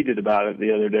of tweeted about it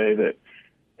the other day that,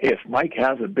 hey, if Mike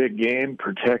has a big game,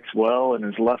 protects well, and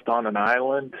is left on an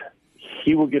island,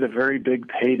 he will get a very big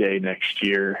payday next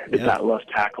year at that left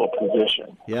tackle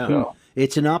position. Yeah. So,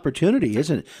 it's an opportunity,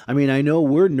 isn't it? I mean, I know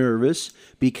we're nervous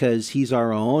because he's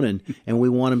our own and we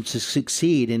want him to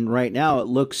succeed. And right now it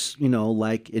looks,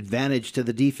 like advantage to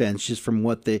the defense just from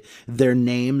what their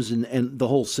names and the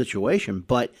whole situation.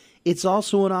 But it's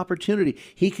also an opportunity.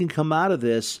 He can come out of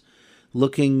this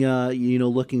looking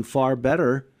far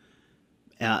better.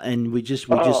 And we just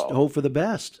hope for the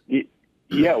best.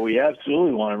 Yeah, we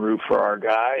absolutely want to root for our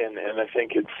guy, and I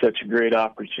think it's such a great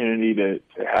opportunity to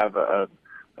have a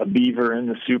Beaver in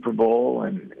the Super Bowl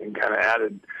and kind of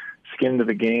added skin to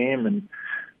the game. And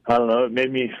I don't know, it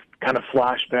made me kind of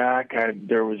flash back.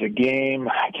 There was a game,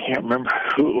 I can't remember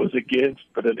who it was against,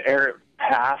 but an errant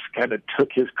pass kind of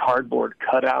took his cardboard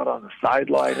cutout on the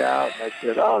sideline out, and I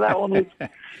said, "Oh, that one was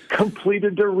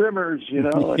completed to Remmers,"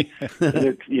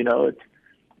 And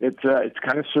it's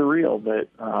kind of surreal that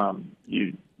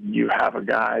you have a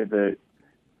guy that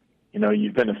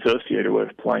you've been associated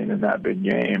with playing in that big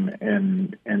game,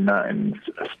 and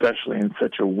especially in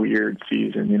such a weird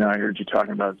season. I heard you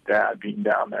talking about his dad being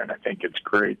down there, and I think it's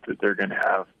great that they're going to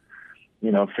have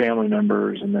family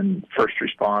members and then first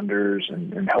responders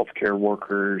and healthcare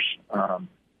workers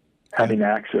having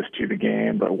access to the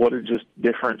game. But what a just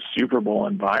different Super Bowl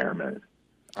environment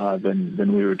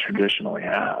than we would traditionally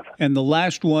have. And the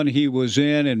last one he was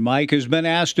in, and Mike has been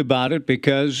asked about it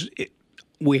because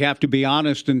we have to be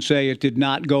honest and say it did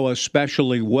not go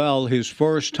especially well. His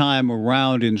first time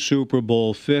around in Super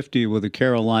Bowl 50 with the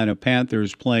Carolina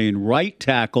Panthers playing right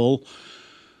tackle.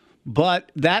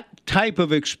 But that type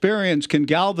of experience can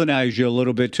galvanize you a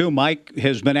little bit, too. Mike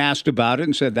has been asked about it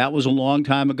and said, that was a long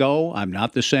time ago. I'm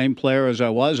not the same player as I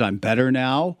was. I'm better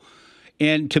now.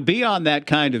 And to be on that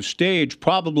kind of stage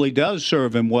probably does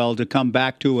serve him well to come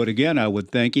back to it again, I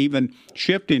would think, even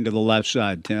shifting to the left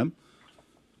side, Tim.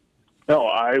 No,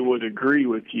 I would agree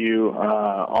with you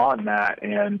on that.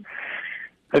 And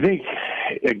I think,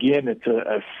 again, it's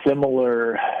a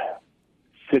similar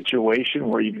situation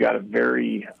where you've got a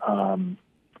very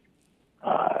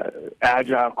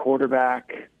agile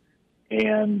quarterback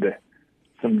and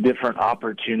some different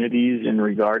opportunities in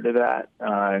regard to that.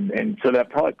 And so that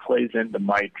probably plays into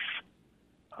Mike's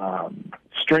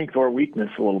strength or weakness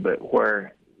a little bit,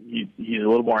 where he's a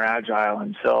little more agile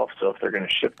himself. So if they're going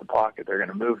to shift the pocket, they're going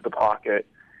to move the pocket.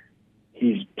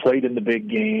 He's played in the big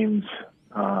games,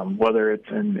 whether it's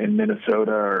in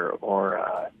Minnesota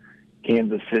or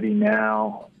Kansas City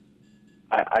now.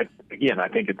 I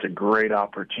think it's a great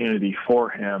opportunity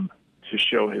for him to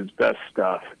show his best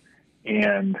stuff,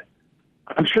 and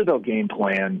I'm sure they'll game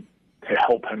plan to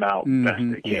help him out best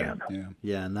they can.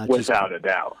 Yeah, not without a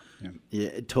doubt.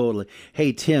 Yeah, totally.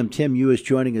 Hey, Tim Euhus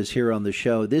joining us here on the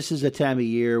show. This is a time of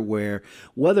year where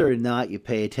whether or not you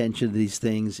pay attention to these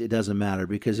things, it doesn't matter,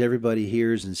 because everybody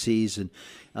hears and sees and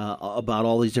about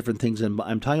all these different things. And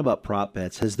I'm talking about prop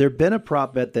bets. Has there been a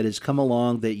prop bet that has come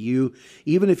along that you,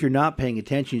 even if you're not paying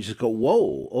attention, you just go,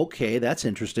 whoa, okay, that's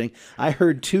interesting. I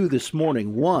heard two this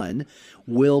morning. One,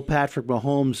 will Patrick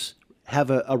Mahomes have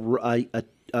a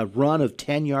run of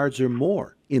 10 yards or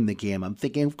more in the game? I'm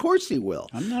thinking, of course he will.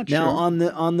 I'm not now,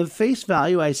 sure. on the face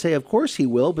value, I say, of course he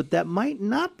will, but that might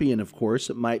not be an of course.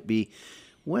 It might be,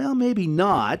 well, maybe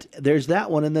not. There's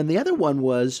that one. And then the other one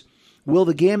was, will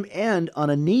the game end on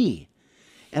a knee?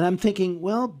 And I'm thinking,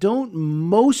 well, don't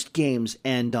most games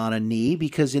end on a knee?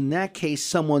 Because in that case,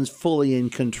 someone's fully in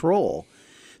control.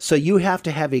 So you have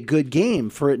to have a good game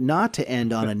for it not to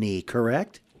end on a knee,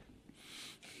 correct?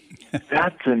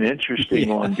 That's an interesting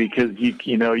one, because you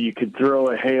could throw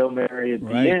a Hail Mary at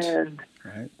the end,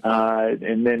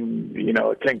 and then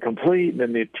it's incomplete, and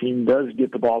then the team does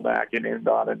get the ball back and end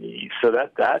on a knee. So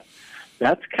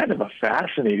that's kind of a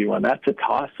fascinating one. That's a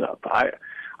toss-up. I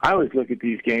always look at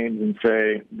these games and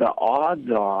say the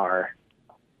odds are,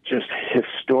 just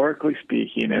historically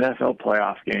speaking, NFL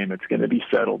playoff game, it's going to be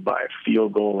settled by a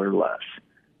field goal or less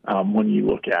when you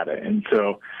look at it. And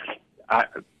so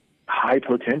high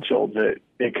potential that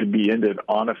it could be ended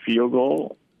on a field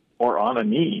goal or on a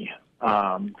knee.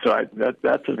 So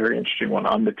that's a very interesting one.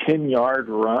 On the 10-yard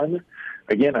run,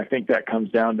 again, I think that comes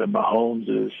down to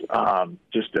Mahomes'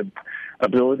 just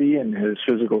ability and his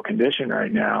physical condition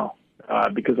right now,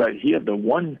 because he had the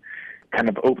one kind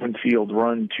of open field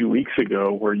run 2 weeks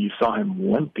ago where you saw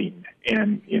him limping.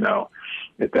 And,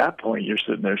 at that point you're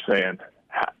sitting there saying,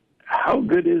 how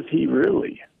good is he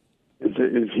really?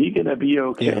 Is he going to be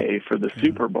okay for the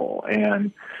Super Bowl?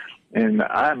 And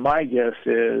my guess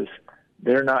is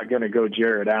they're not going to go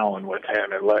Jared Allen with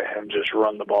him and let him just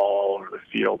run the ball all over the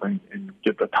field and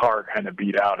get the tar kind of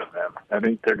beat out of him. I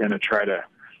think they're going to try to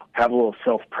have a little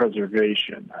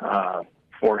self-preservation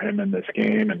for him in this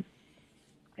game. And,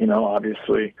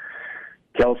 obviously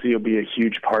Kelsey will be a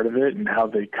huge part of it, and how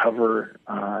they cover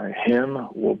him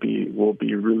will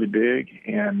be really big,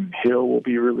 and Hill will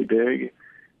be really big.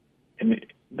 And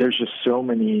there's just so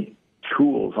many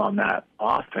tools on that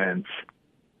offense.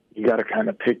 You got to kind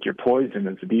of pick your poison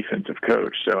as a defensive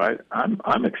coach. So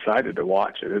I'm excited to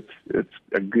watch it. It's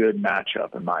a good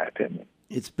matchup in my opinion.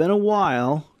 It's been a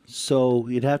while, so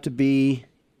you'd have to be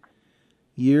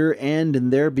your end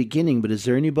and their beginning. But is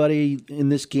there anybody in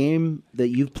this game that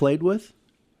you've played with?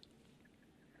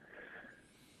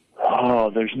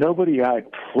 Oh, there's nobody I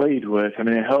played with. I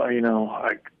mean,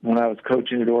 when I was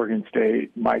coaching at Oregon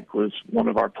State, Mike was one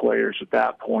of our players at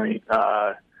that point.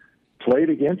 Played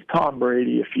against Tom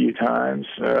Brady a few times.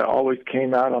 Always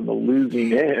came out on the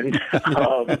losing end.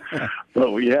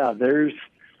 But yeah, there's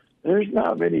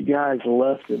not many guys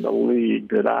left in the league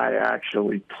that I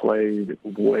actually played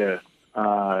with,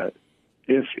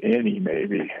 if any,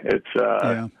 maybe.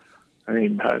 It's I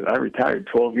mean, I retired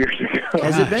 12 years ago.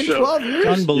 Has it been 12 years?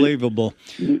 Unbelievable.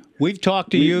 We've talked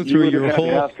to you through your whole...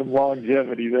 You have some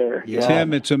longevity there. Yeah.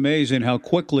 Tim, it's amazing how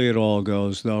quickly it all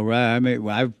goes, though, right? I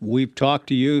mean, we've talked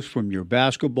to you from your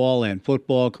basketball and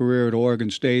football career at Oregon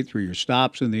State, through your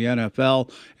stops in the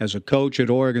NFL as a coach at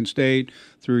Oregon State,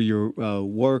 through your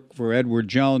work for Edward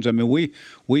Jones. I mean,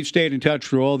 we've stayed in touch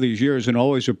for all these years and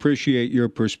always appreciate your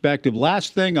perspective.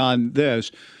 Last thing on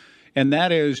this, and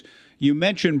that is... You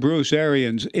mentioned Bruce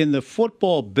Arians in the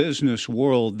football business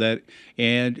world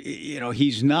he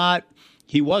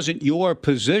wasn't your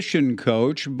position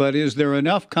coach, but is there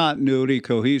enough continuity,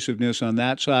 cohesiveness on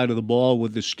that side of the ball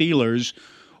with the Steelers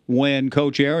when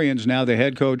Coach Arians, now the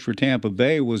head coach for Tampa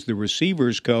Bay, was the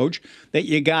receivers coach, that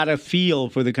you got a feel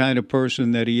for the kind of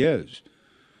person that he is?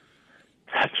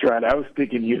 That's right. I was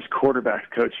thinking he was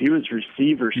quarterback coach. He was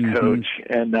receivers coach,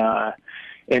 and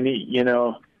he,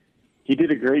 he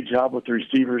did a great job with the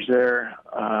receivers there.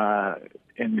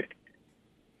 And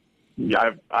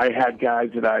I had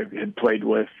guys that I had played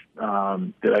with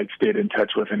that I'd stayed in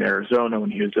touch with in Arizona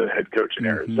when he was a head coach in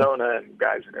Arizona, and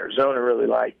guys in Arizona really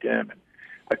liked him. And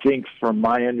I think from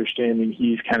my understanding,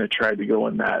 he's kind of tried to go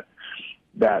in that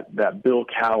Bill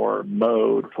Cowher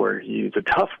mode where he's a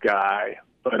tough guy,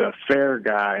 but a fair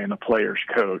guy and a player's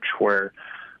coach, where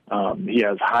he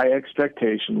has high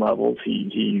expectation levels.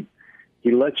 He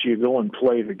lets you go and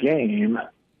play the game,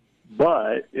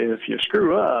 but if you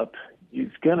screw up,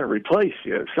 he's going to replace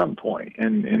you at some point.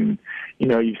 And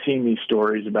you've seen these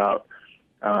stories about,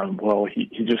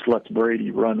 he just lets Brady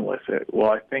run with it.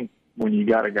 Well, I think when you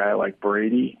got a guy like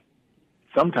Brady,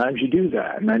 sometimes you do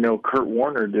that. And I know Kurt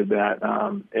Warner did that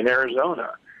in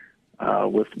Arizona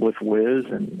with Wiz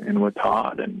and with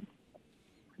Todd. And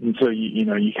so,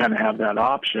 you kind of have that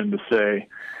option to say,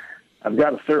 I've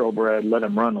got a thoroughbred, let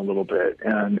him run a little bit.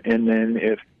 And then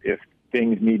if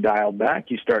things need dialed back,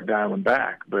 you start dialing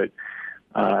back. But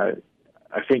I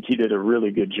think he did a really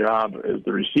good job as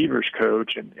the receivers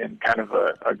coach and kind of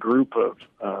a group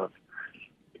of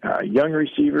young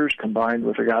receivers combined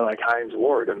with a guy like Hines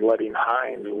Ward and letting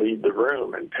Hines lead the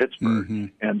room in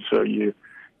Pittsburgh. And so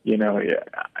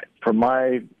from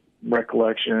my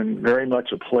recollection, very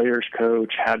much a player's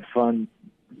coach, had fun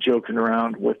joking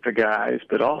around with the guys,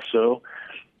 but also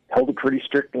held a pretty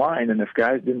strict line. And if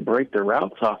guys didn't break their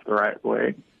routes off the right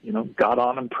way, got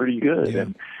on them pretty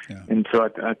good. And so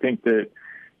I think that,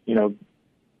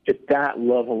 at that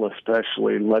level,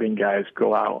 especially letting guys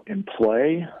go out and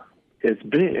play is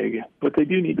big, but they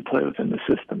do need to play within the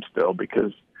system still,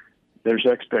 because there's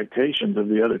expectations of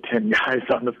the other 10 guys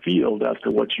on the field as to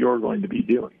what you're going to be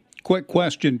doing. Quick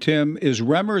question, Tim. Is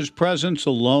Remmers' presence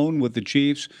alone with the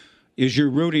Chiefs? Is your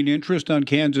rooting interest on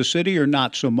Kansas City, or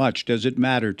not so much? Does it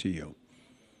matter to you?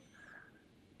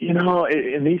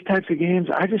 In these types of games,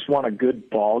 I just want a good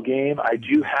ball game. I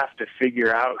do have to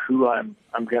figure out who I'm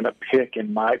going to pick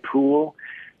in my pool,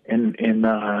 and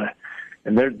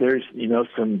there's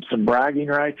some bragging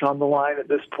rights on the line at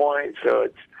this point. So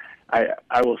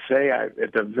I will say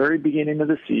at the very beginning of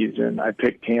the season, I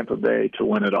picked Tampa Bay to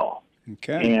win it all.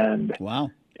 Okay. And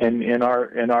wow. in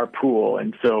our pool.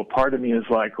 And so part of me is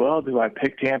like, well, do I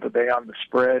pick Tampa Bay on the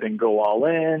spread and go all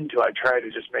in? Do I try to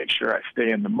just make sure I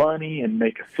stay in the money and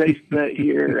make a safe bet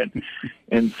here?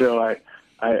 And so I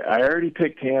already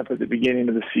picked Tampa at the beginning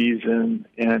of the season,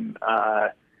 and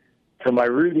so my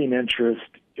rooting interest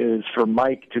is for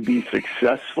Mike to be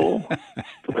successful,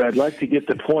 but I'd like to get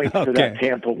the points for that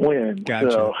Tampa win. Gotcha.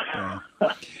 So. Yeah.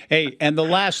 Hey, and the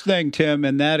last thing, Tim,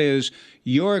 and that is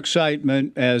your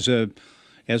excitement as a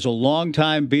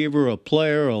longtime Beaver, a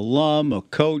player, alum, a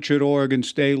coach at Oregon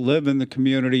State, live in the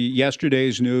community.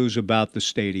 Yesterday's news about the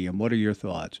stadium. What are your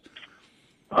thoughts?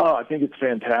 Oh, I think it's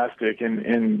fantastic,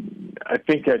 and I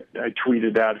think I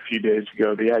tweeted out a few days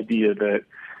ago the idea that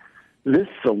this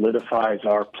solidifies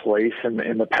our place in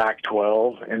the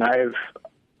Pac-12, and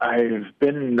I've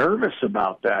been nervous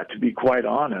about that, to be quite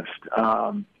honest.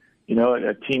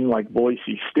 A team like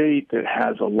Boise State that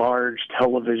has a large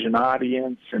television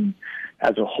audience and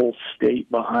has a whole state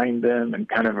behind them and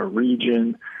kind of a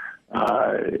region.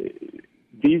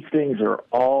 These things are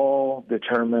all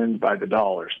determined by the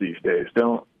dollars these days.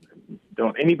 Don't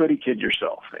anybody kid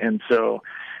yourself. And so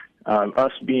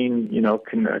us being,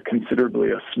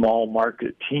 considerably a small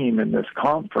market team in this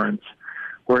conference,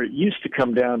 where it used to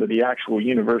come down to the actual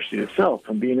university itself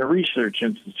and being a research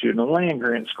institute and a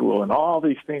land-grant school and all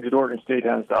these things that Oregon State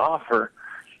has to offer,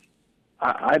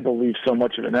 I believe so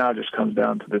much of it now just comes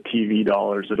down to the TV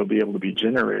dollars that will be able to be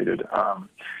generated.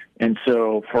 And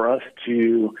so for us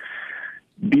to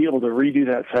be able to redo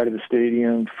that side of the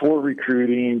stadium for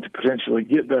recruiting, to potentially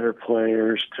get better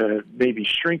players, to maybe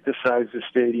shrink the size of the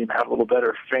stadium, have a little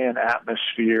better fan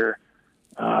atmosphere,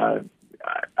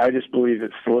 I just believe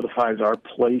it solidifies our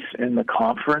place in the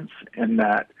conference, and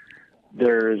that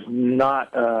there is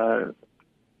not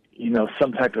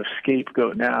some type of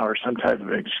scapegoat now or some type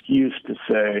of excuse to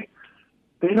say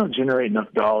they don't generate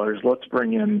enough dollars, let's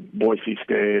bring in Boise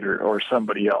State or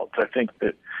somebody else. I think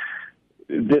that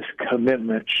this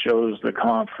commitment shows the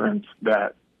conference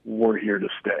that we're here to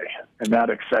stay, and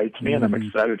that excites me. And I'm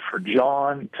excited for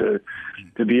John to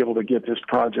be able to get this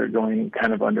project going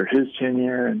kind of under his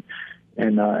tenure, and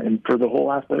for the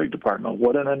whole athletic department.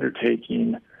 What an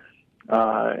undertaking.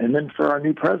 And then for our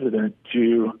new president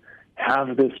to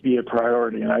have this be a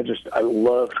priority. And I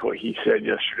loved what he said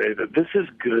yesterday, that this is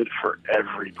good for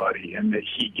everybody, and that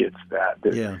he gets that.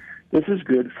 This is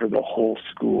good for the whole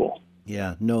school.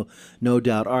 Yeah, no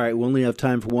doubt. All right, we only have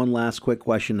time for one last quick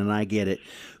question, and I get it.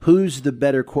 Who's the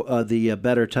better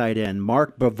tight end,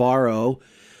 Mark Bavaro,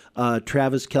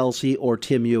 Travis Kelce, or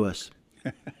Tim Euhus?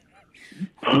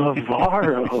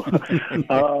 Bavaro.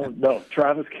 No,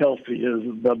 Travis Kelce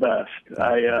is the best.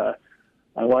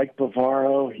 I like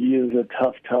Bavaro. He is a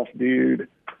tough dude.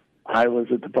 I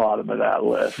was at the bottom of that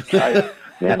list.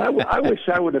 I wish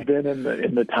I would have been in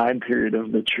the time period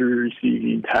of the true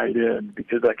receiving tight end,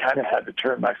 because I kind of had to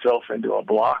turn myself into a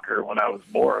blocker when I was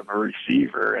more of a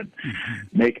receiver and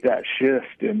make that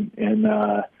shift. And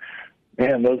a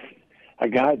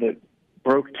guy that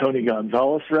broke Tony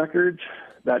Gonzalez records,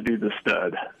 that dude's a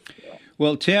stud.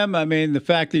 Well, Tim, I mean, the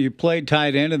fact that you played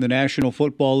tight end in the National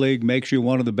Football League makes you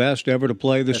one of the best ever to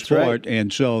play the sport. Right.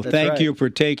 And so thank you for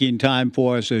taking time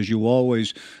for us, as you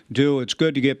always do. It's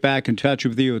good to get back in touch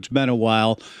with you. It's been a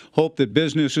while. Hope that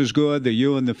business is good, that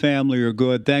you and the family are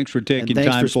good. Thanks for taking time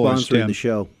for us, Tim. Thanks for sponsoring the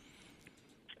show.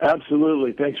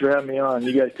 Absolutely. Thanks for having me on.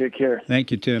 You guys take care.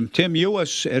 Thank you, Tim. Tim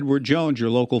Euhus, Edward Jones,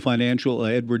 your local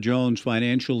Edward Jones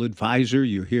financial advisor.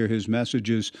 You hear his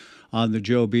messages on the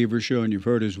Joe Beaver Show, and you've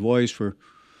heard his voice for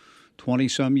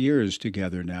 20-some years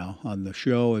together now on the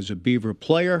show as a Beaver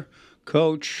player,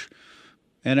 coach,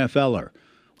 NFLer.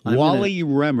 Wally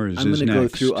Remmers is next. I'm going to go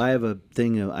through. I have a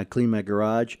thing. I clean my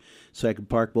garage so I can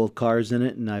park both cars in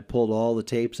it, and I pulled all the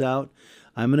tapes out.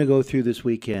 I'm going to go through this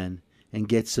weekend and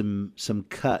get some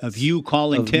cuts of you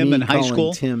calling Tim in high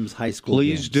school. Tim's high school.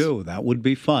 Please do. That would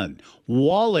be fun.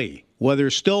 Wally, whether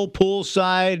still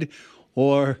poolside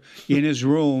or in his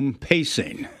room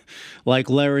pacing like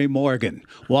Larry Morgan.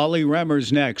 Wally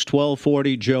Remmers next,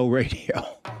 1240 Joe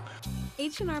Radio.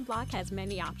 H&R Block has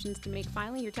many options to make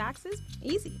filing your taxes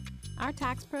easy. Our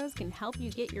tax pros can help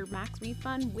you get your max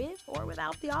refund with or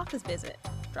without the office visit.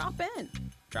 Drop in,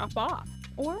 drop off,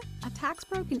 or a tax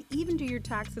pro can even do your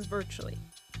taxes virtually.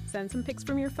 Send some pics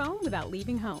from your phone without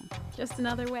leaving home. Just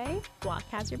another way Block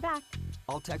has your back.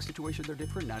 All tax situations are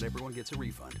different. Not everyone gets a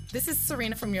refund. This is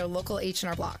Serena from your local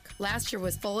H&R Block. Last year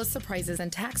was full of surprises,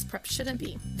 and tax prep shouldn't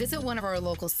be. Visit one of our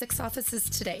local 6 offices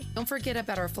today. Don't forget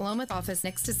about our Philomath office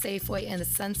next to Safeway and the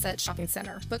Sunset Shopping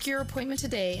Center. Book your appointment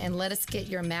today and let us get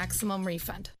your maximum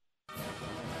refund.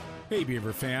 Hey,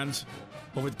 Beaver fans.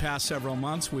 Over the past several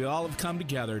months, we all have come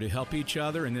together to help each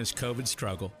other in this COVID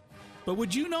struggle. But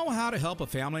would you know how to help a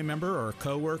family member or a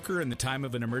coworker in the time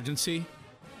of an emergency?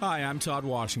 Hi, I'm Todd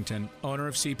Washington, owner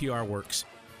of CPR Works,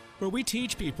 where we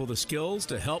teach people the skills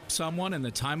to help someone in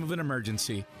the time of an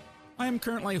emergency. I am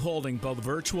currently holding both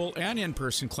virtual and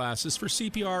in-person classes for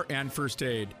CPR and first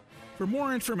aid. For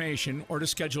more information or to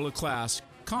schedule a class,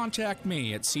 contact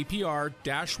me at cpr-works.com.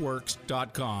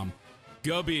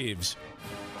 Go Beavs!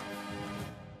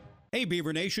 Hey,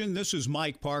 Beaver Nation, this is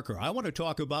Mike Parker. I want to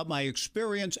talk about my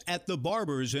experience at the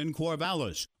Barbers in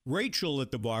Corvallis. Rachel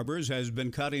at the Barbers has been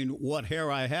cutting what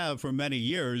hair I have for many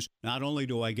years. Not only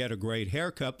do I get a great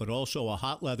haircut, but also a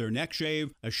hot leather neck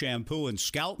shave, a shampoo and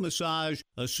scalp massage,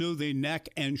 a soothing neck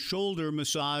and shoulder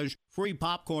massage, free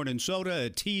popcorn and soda, a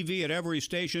TV at every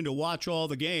station to watch all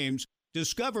the games.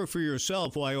 Discover for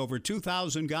yourself why over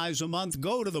 2,000 guys a month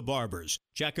go to the Barbers.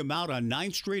 Check them out on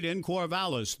 9th Street in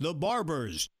Corvallis. The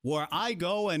Barbers, where I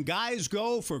go and guys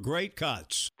go for great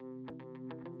cuts.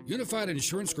 Unified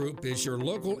Insurance Group is your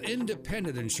local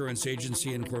independent insurance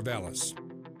agency in Corvallis.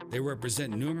 They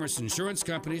represent numerous insurance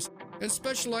companies and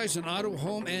specialize in auto,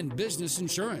 home, and business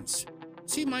insurance.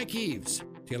 See Mike Eves,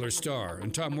 Taylor Starr,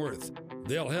 and Tom Worth.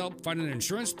 They'll help find an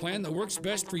insurance plan that works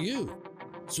best for you.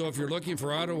 So if you're looking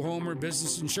for auto, home, or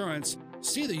business insurance,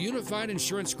 see the Unified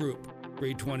Insurance Group,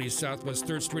 320 Southwest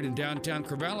 3rd Street in downtown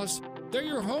Corvallis. They're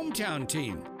your hometown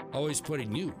team, always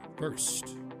putting you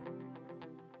first.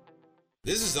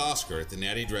 This is Oscar at the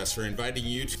Natty Dresser inviting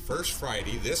you to First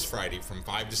Friday, this Friday from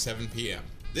 5 to 7 p.m.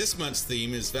 This month's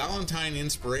theme is Valentine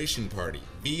Inspiration Party,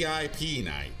 VIP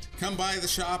night. Come by the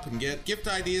shop and get gift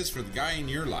ideas for the guy in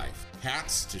your life.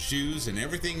 Hats to shoes and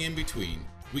everything in between.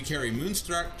 We carry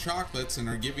Moonstruck chocolates and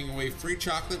are giving away free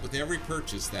chocolate with every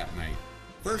purchase that night.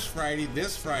 First Friday,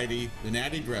 this Friday, the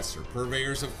Natty Dresser,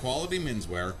 purveyors of quality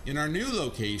menswear, in our new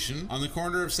location on the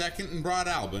corner of 2nd and Broad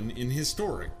Albin in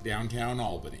historic downtown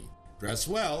Albany. Dress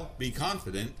well, be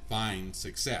confident, find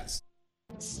success.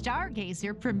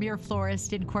 Stargazer Premier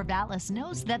Florist in Corvallis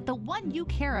knows that the one you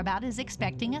care about is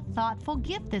expecting a thoughtful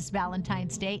gift this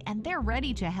Valentine's Day, and they're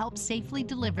ready to help safely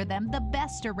deliver them the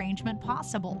best arrangement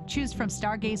possible. Choose from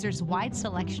Stargazer's wide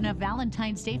selection of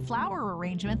Valentine's Day flower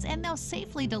arrangements, and they'll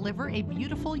safely deliver a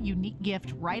beautiful, unique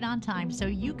gift right on time so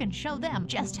you can show them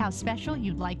just how special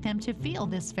you'd like them to feel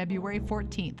this February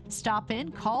 14th. Stop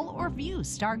in, call, or view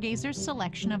Stargazer's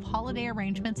selection of holiday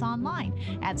arrangements online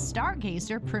at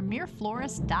StargazerPremierFlorist.com.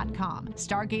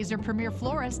 Stargazer Premier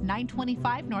Florist,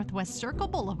 925 Northwest Circle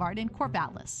Boulevard in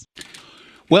Corvallis.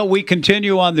 Well, we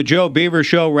continue on the Joe Beaver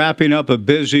Show, wrapping up a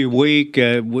busy week.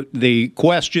 The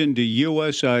question to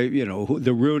Euhus,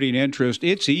 the rooting interest,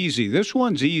 it's easy. This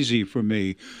one's easy for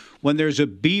me. When there's a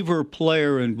Beaver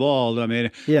player involved,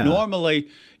 normally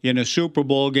in a Super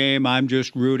Bowl game, I'm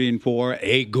just rooting for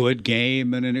a good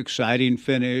game and an exciting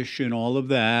finish and all of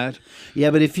that. Yeah,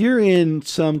 but if you're in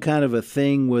some kind of a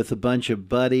thing with a bunch of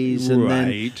buddies and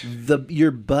then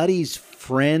your buddies'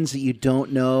 friends that you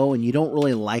don't know and you don't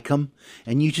really like them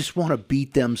and you just want to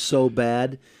beat them so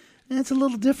bad, that's a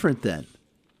little different then.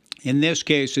 In this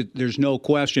case, there's no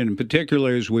question. In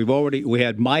particular, as we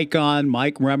had Mike on.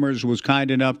 Mike Remmers was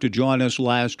kind enough to join us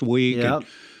last week. Yep.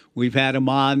 We've had him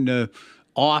on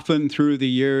often through the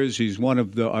years. He's one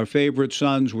of our favorite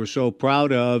sons we're so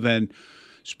proud of. And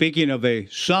speaking of a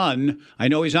son, I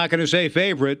know he's not going to say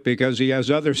favorite because he has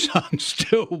other sons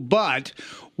too, but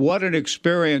what an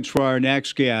experience for our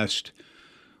next guest.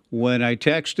 When I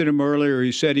texted him earlier,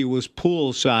 he said he was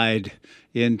poolside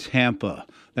in Tampa.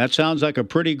 That sounds like a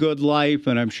pretty good life,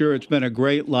 and I'm sure it's been a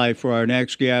great life for our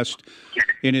next guest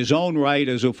in his own right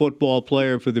as a football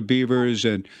player for the Beavers,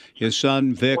 and his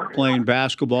son Vic playing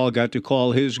basketball, got to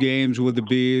call his games with the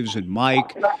Beavs, and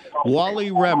Mike. Wally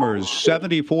Remmers,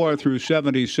 74 through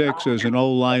 76 as an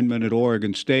O-lineman at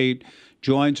Oregon State,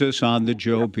 joins us on the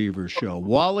Joe Beaver Show.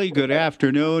 Wally, good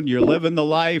afternoon. You're living the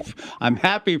life. I'm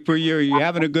happy for you. You're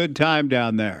having a good time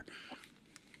down there.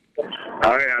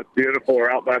 Oh, yeah, it's beautiful.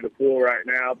 We're out by the pool right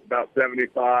now. It's about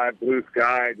 75, blue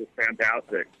sky, just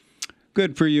fantastic.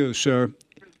 Good for you, sir.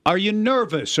 Are you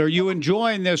nervous? Are you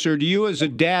enjoying this, or do you as a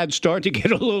dad start to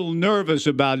get a little nervous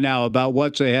about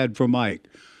what's ahead for Mike?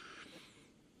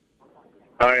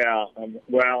 Oh, yeah.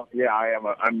 I am.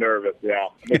 I'm nervous, yeah.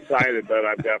 I'm excited, but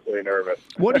I'm definitely nervous.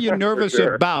 What are you nervous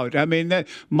sure. about? I mean,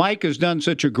 Mike has done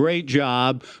such a great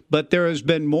job, but there has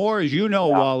been more, as you know,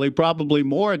 Wally, probably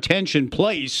more attention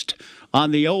placed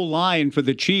on the O-line for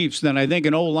the Chiefs than I think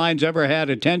an O-line's ever had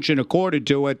attention accorded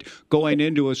to it going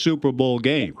into a Super Bowl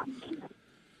game.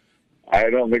 I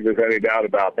don't think there's any doubt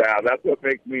about that. That's what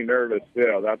makes me nervous,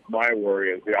 too. That's my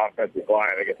worry is the offensive line.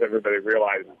 I guess everybody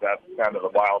realizes that's kind of the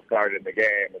wild card in the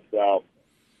game. And so,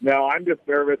 no, I'm just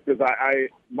nervous because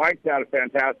Mike's had a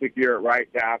fantastic year at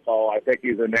right tackle. I think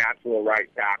he's a natural right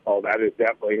tackle. That is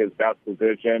definitely his best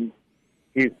position.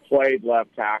 He's played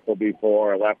left tackle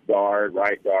before, left guard,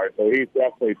 right guard. So he's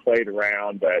definitely played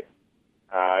around, but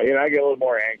I get a little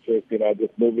more anxious,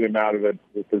 just moving him out of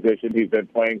the position he's been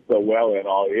playing so well in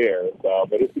all year. So,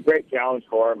 but it's a great challenge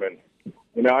for him,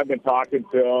 and I've been talking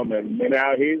to him, and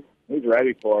he's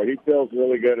ready for it. He feels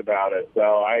really good about it.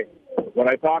 So when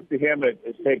I talk to him, it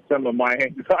takes some of my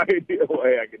anxiety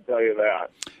away. I can tell you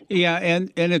that. Yeah, and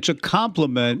it's a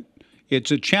compliment. It's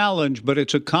a challenge, but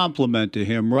it's a compliment to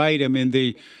him, right?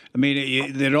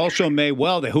 It also may,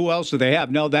 who else do they have?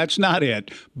 No, that's not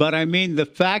it. But the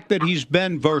fact that he's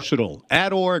been versatile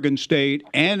at Oregon State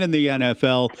and in the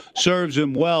NFL serves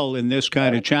him well in this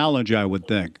kind of challenge, I would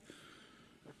think.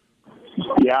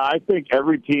 Yeah, I think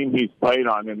every team he's played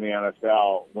on in the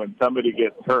NFL, when somebody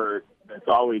gets hurt, it's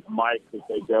always Mike that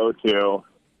they go to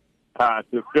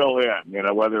fill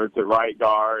in, whether it's a right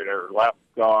guard or left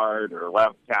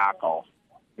tackle.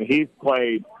 He's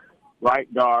played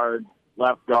right guard,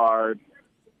 left guard,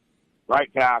 right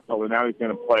tackle, and now he's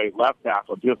going to play left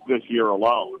tackle just this year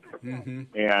alone. Mm-hmm.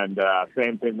 And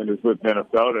same thing when he was with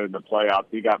Minnesota in the playoffs.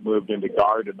 He got moved into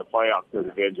guard in the playoffs because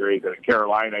of injuries. And at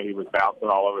Carolina, he was bouncing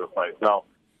all over the place. So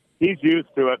he's used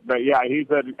to it. But, yeah, he's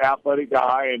an athletic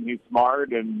guy, and he's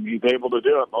smart, and he's able to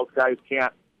do it. Most guys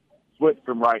can't switch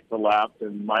from right to left,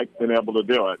 and Mike's been able to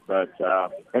do it. But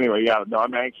anyway,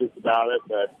 I'm anxious about it,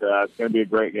 but it's going to be a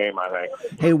great game, I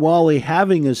think. Hey, Wally,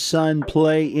 having a son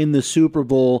play in the Super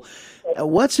Bowl,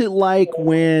 what's it like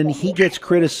when he gets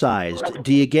criticized?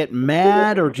 Do you get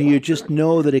mad, or do you just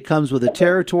know that it comes with the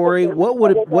territory?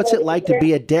 What's it like to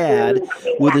be a dad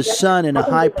with a son in a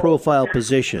high-profile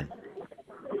position?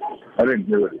 I didn't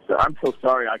hear what he said. I'm so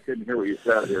sorry I couldn't hear what you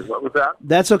said here. What was that?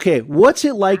 That's okay. What's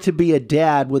it like to be a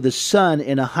dad with a son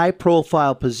in a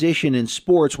high-profile position in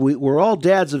sports? We're all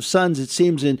dads of sons, it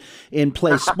seems, in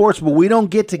play sports, but we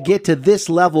don't get to this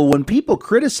level. When people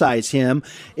criticize him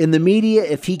in the media,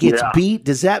 if he gets beat,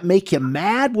 does that make you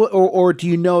mad, or do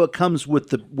you know it comes with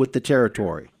the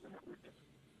territory?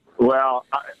 Well,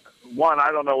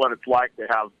 I don't know what it's like to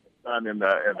have son in the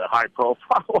high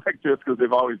profile like this, because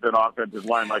they've always been offensive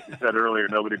line, like you said earlier.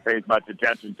 Nobody pays much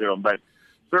attention to them, but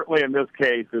certainly in this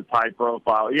case, it's high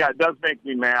profile. Yeah, it does make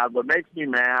me mad. What makes me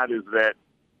mad is that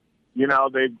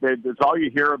it's all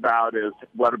you hear about is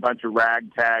what a bunch of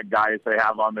ragtag guys they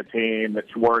have on the team. That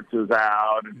Schwartz is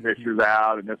out and Fisher's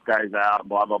out and this guy's out, and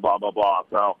blah blah blah blah blah.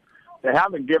 So they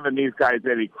haven't given these guys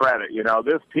any credit.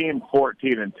 This team's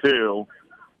 14-2.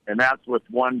 And that's with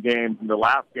one game from the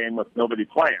last game with nobody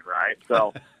playing, right?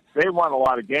 So they won a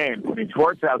lot of games.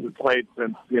 Schwartz hasn't played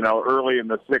since, early in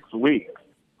the 6th week.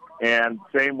 And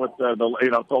same with so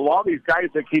a lot of these guys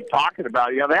that keep talking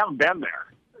about, they haven't been there.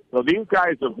 So these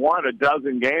guys have won a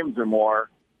dozen games or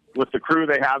more with the crew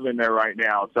they have in there right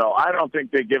now. So I don't think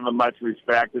they give them much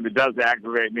respect. And it does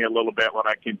aggravate me a little bit when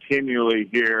I continually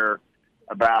hear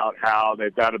about how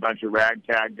they've got a bunch of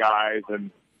ragtag guys and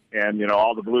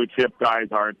all the blue chip guys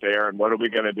aren't there, and what are we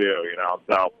going to do,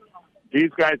 So these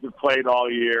guys have played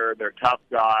all year. They're tough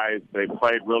guys. They've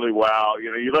played really well.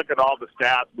 You look at all the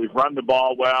stats. We've run the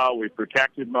ball well. We've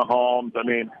protected Mahomes.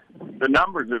 The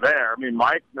numbers are there.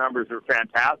 Mike's numbers are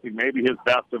fantastic, maybe his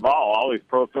best of all. All his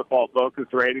Pro Football Focus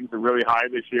ratings are really high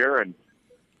this year, and,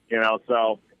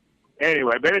 so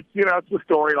anyway, but it's it's the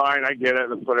storyline. I get it.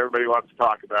 That's what everybody wants to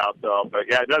talk about. So, but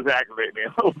yeah, it does aggravate me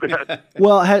a little bit.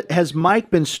 Well, has Mike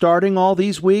been starting all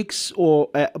these weeks, or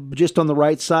just on the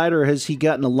right side, or has he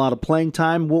gotten a lot of playing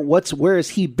time? Where has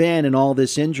he been in all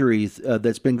this injury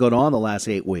that's been going on the last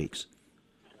 8 weeks?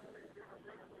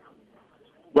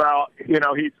 Well,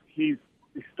 he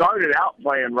started out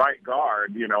playing right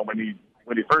guard.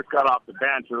 When he first got off the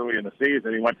bench early in the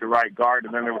season, he went to right guard,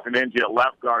 and then there was an injury at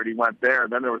left guard. He went there.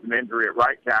 Then there was an injury at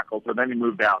right tackle, so then he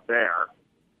moved out there.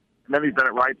 And then he's been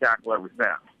at right tackle ever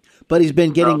since. But he's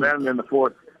been getting. Then in the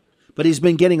fourth. But he's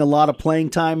been getting a lot of playing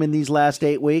time in these last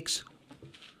 8 weeks.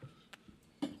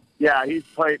 Yeah, he's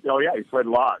played. Oh yeah, he's played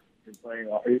a lot. He's playing.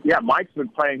 Yeah, Mike's been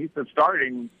playing. He's been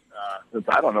starting since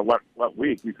I don't know what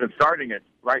week. He's been starting at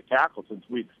right tackle since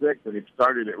week 6, and he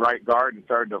started at right guard and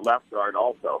started at left guard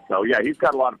also. So, yeah, he's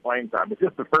got a lot of playing time. It's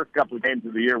just the first couple of games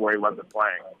of the year where he wasn't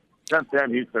playing. Since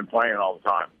then, he's been playing all the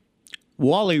time.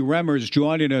 Wally Remmers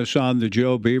joining us on the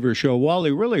Joe Beaver Show.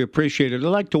 Wally, really appreciate it. I'd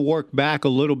like to work back a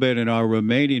little bit in our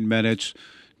remaining minutes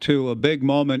to a big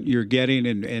moment you're getting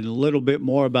and a little bit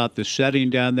more about the setting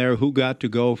down there. Who got to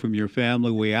go from your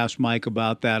family? We asked Mike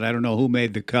about that. I don't know who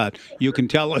made the cut. You can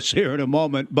tell us here in a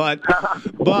moment. But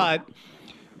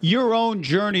your own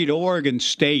journey to Oregon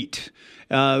State.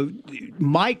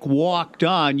 Mike walked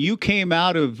on. You came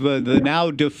out of the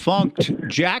now defunct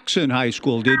Jackson High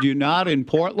School, did you not, in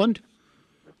Portland?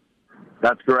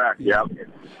 That's correct, yeah.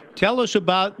 Tell us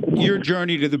about your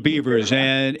journey to the Beavers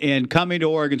and coming to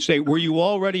Oregon State. Were you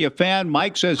already a fan?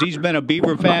 Mike says he's been a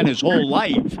Beaver fan his whole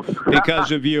life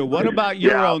because of you. What about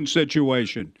your own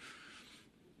situation?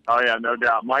 Oh, yeah, no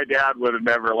doubt. My dad would have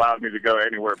never allowed me to go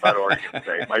anywhere but Oregon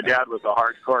State. My dad was a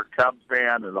hardcore Cubs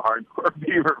fan and a hardcore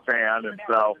Beaver fan, and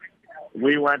so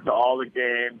we went to all the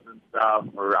games and stuff.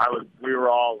 We were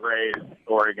all raised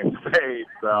Oregon State,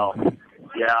 so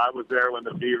yeah, I was there when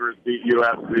the Beavers beat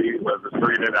USC with a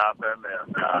 3-0,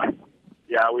 and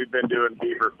we've been doing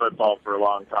Beaver football for a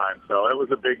long time. So it was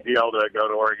a big deal to go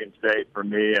to Oregon State for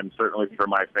me and certainly for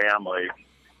my family.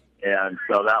 And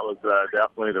so that was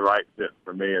definitely the right fit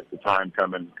for me at the time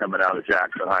coming out of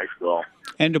Jackson High School.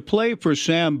 And to play for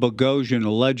Sam Bogosian,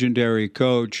 a legendary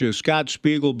coach, Scott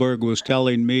Spiegelberg was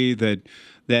telling me that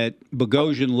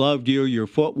Bogosian loved you, your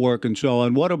footwork, and so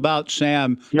on. What about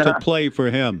Sam to play for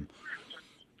him?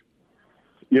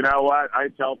 You know what? I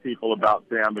tell people about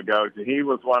Sam Bogosian. He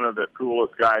was one of the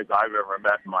coolest guys I've ever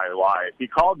met in my life. He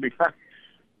called me...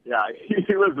 Yeah,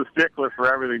 he was a stickler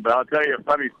for everything. But I'll tell you a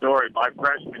funny story. My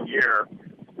freshman year,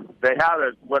 they had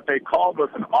what they called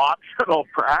was an optional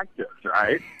practice,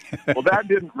 right? Well, that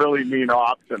didn't really mean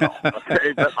optional,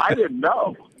 okay? But I didn't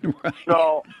know. Right.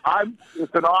 So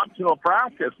it's an optional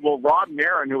practice. Well, Rod and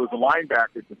Aaron, who was a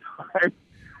linebacker at the time,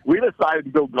 we decided to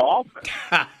go golfing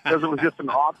because it was just an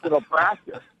optional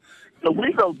practice. So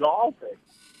we go golfing.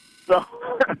 So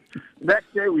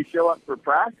next day we show up for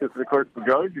practice, and of course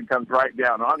Bogosian comes right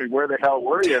down on me. Where the hell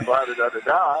were you? And blah, da, da, da,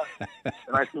 da.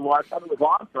 And I said, well, I thought it was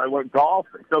awesome. I went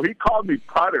golfing. So he called me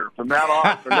Putter from that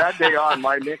on. From that day on,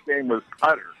 my nickname was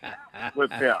Putter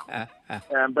with him.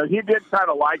 But he did kind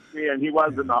of like me, and he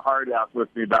wasn't a hard ass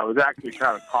with me. But it was actually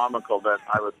kind of comical that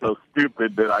I was so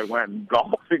stupid that I went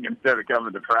golfing instead of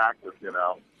coming to practice, you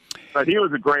know. But he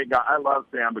was a great guy. I love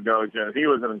Sam Bogosian. He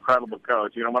was an incredible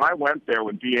coach. You know, when I went there,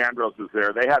 when Dee Andros was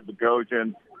there, they had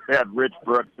Bogosian, they had Rich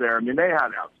Brooks there. I mean, they had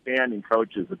outstanding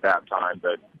coaches at that time.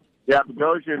 But, yeah,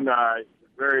 Bogosian,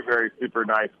 very, very super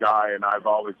nice guy, and I've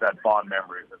always had fond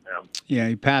memories of him. Yeah,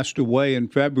 he passed away in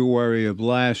February of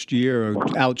last year.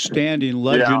 An outstanding,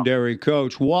 legendary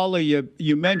coach. Wally,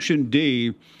 you mentioned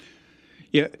Dee.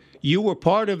 Yeah. You were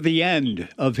part of the end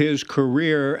of his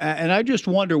career, and I just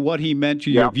wonder what he meant to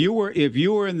you. Yep. If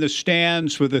you were in the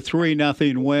stands for the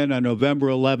 3-0 win on November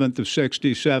 11th of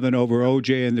 '67 over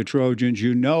OJ and the Trojans,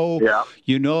 you know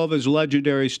of his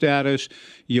legendary status.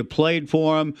 You played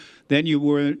for him. Then you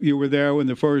were there in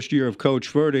the first year of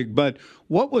Coach Verdig. But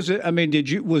what was it? I mean,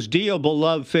 was Dee a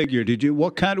beloved figure?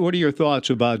 What are your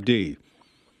thoughts about Dee?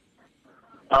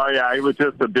 Oh yeah, he was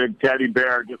just a big teddy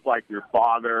bear, just like your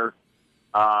father.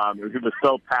 He was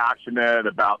so passionate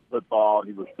about football.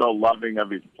 He was so loving of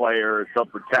his players, so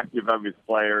protective of his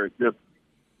players. Just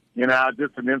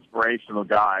an inspirational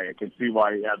guy. I can see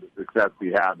why he had the success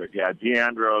he had. But yeah, Dee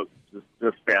Andros is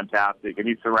just fantastic, and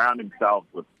he surrounded himself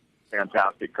with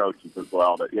fantastic coaches as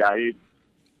well. But yeah,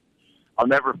 I'll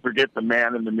never forget the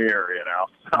man in the mirror. You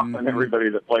know, and everybody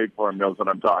that played for him knows what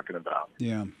I'm talking about.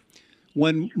 Yeah,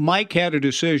 when Mike had a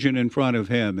decision in front of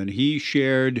him, and he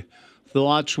shared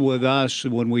thoughts with us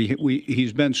when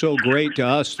he's been so great to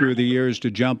us through the years to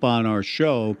jump on our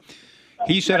show.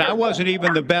 He said, I wasn't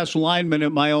even the best lineman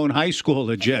at my own high school,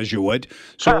 a Jesuit.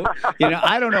 So,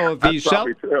 I don't know if he's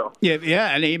probably true.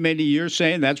 Yeah, and you're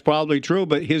saying that's probably true,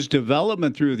 but his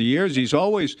development through the years,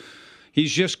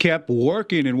 he's just kept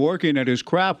working and working at his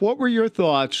craft. What were your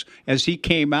thoughts as he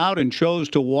came out and chose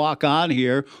to walk on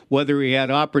here, whether he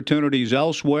had opportunities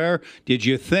elsewhere? Did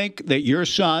you think that your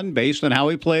son, based on how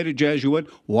he played at Jesuit,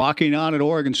 walking on at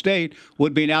Oregon State,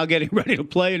 would be now getting ready to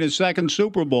play in his second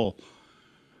Super Bowl?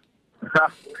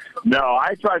 No,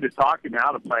 I tried to talk him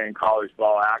out of playing college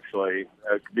ball, actually,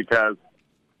 because,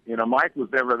 Mike was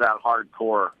never that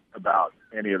hardcore about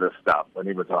any of this stuff when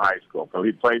he was in high school. So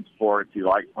he played sports. He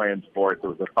liked playing sports. It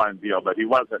was a fun deal, but he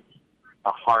wasn't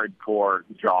a hardcore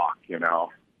jock,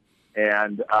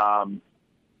 And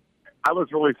I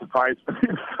was really surprised when he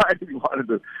decided he wanted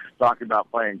to talk about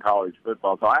playing college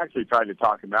football. So I actually tried to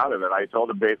talk him out of it. I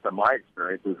told him, based on my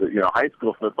experiences, that, high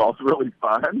school football is really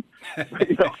fun.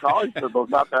 But, college football is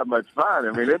not that much fun.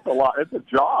 I mean, it's a lot. It's a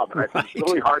job. And I said, it's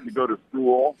really hard to go to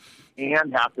school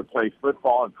and have to play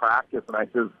football and practice. And I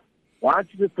said, why don't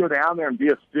you just go down there and be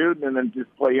a student and then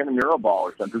just play intramural ball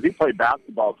or something? Because he played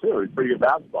basketball, too. He's a pretty good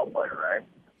basketball player, right?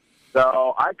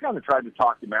 So I kind of tried to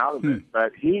talk him out of it.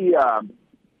 But he,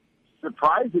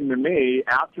 surprising to me,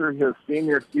 after his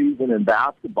senior season in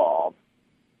basketball,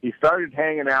 he started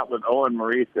hanging out with Owen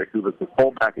Marisic, who was the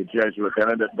fullback at Jesuit, then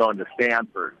ended up going to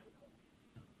Stanford.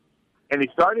 And he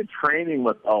started training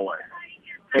with Owen.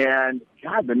 And,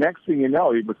 God, the next thing you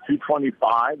know, he was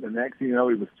 225. The next thing you know,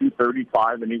 he was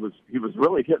 235, and he was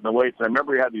really hitting the weights. And I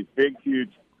remember he had these big,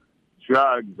 huge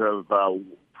jugs of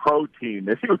protein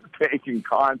that he was taking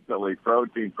constantly,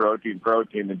 protein,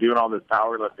 and doing all this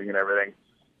powerlifting and everything.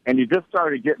 And he just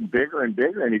started getting bigger and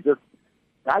bigger, and he just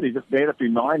made up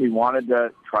his mind he wanted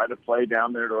to try to play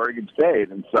down there at Oregon State.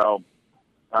 And so,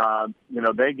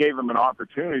 they gave him an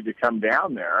opportunity to come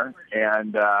down there,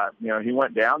 and, he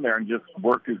went down there and just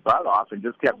worked his butt off and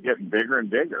just kept getting bigger and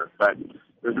bigger. But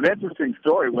there's an interesting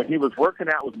story. When he was working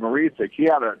out with Marisic, he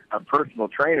had a personal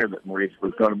trainer that Marisic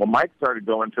was going to. Well, Mike started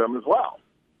going to him as well.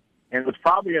 And it was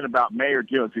probably in about May or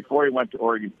June, before he went to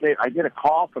Oregon State. I get a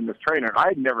call from this trainer, and I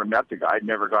had never met the guy. I'd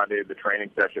never gone to any of the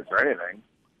training sessions or anything.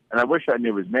 And I wish I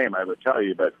knew his name, I would tell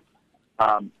you. But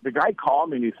the guy called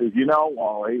me, and he says,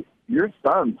 Wally, your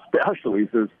son's special. He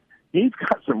says, he's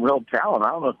got some real talent. I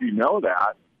don't know if you know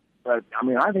that. But,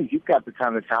 I think he's got the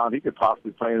kind of talent he could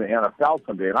possibly play in the NFL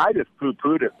someday. And I just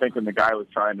poo-pooed it, thinking the guy was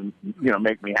trying to,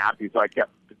 make me happy. So I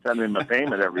kept sending him a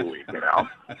payment every week,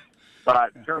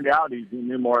 But it turned out he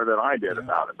knew more than I did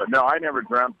about it. But, no, I never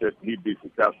dreamt that he'd be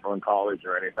successful in college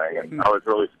or anything. And I was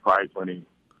really surprised when he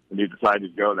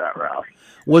decided to go that route.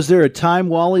 Was there a time,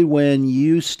 Wally, when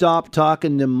you stopped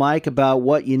talking to Mike about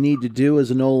what you need to do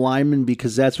as an old lineman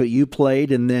because that's what you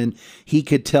played, and then he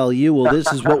could tell you, well,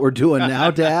 this is what we're doing now,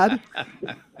 Dad?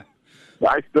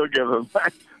 I still give him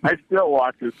 – I still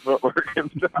watch his footwork and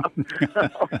stuff.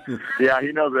 Yeah,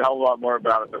 he knows a hell of a lot more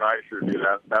about it than I sure do.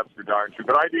 That's for darn sure.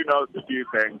 But I do notice a few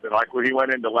things. And like when he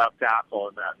went into left tackle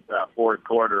in that fourth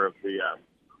quarter of the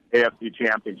AFC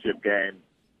Championship game,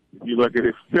 if you look at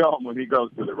his film, when he goes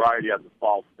to the right, he has a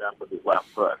false step with his left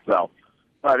foot. So,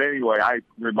 but anyway, I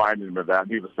reminded him of that.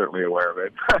 He was certainly aware of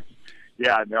it.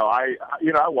 Yeah, no, I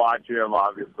watch him,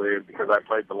 obviously, because I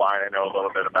played the line. I know a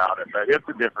little bit about it. But it's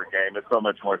a different game. It's so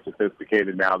much more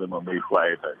sophisticated now than when we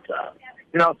played. But,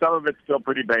 some of it's still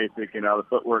pretty basic, the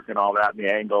footwork and all that and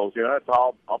the angles. It's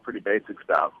all pretty basic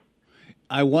stuff.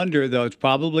 I wonder, though, it's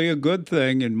probably a good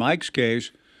thing in Mike's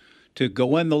case to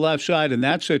go in the left side in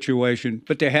that situation,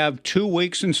 but to have 2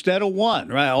 weeks instead of one,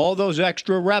 right? All those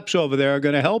extra reps over there are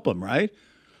going to help him, right?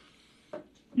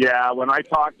 Yeah, when I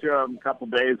talked to him a couple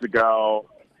days ago,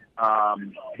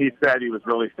 he said he was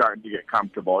really starting to get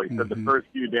comfortable. He said the first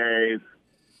few days,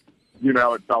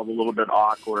 it felt a little bit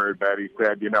awkward, but he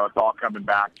said, it's all coming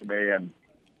back to me, and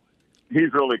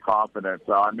he's really confident.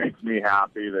 So it makes me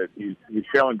happy that he's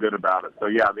feeling good about it. So,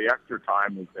 yeah, the extra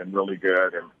time has been really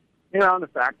good, and and the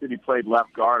fact that he played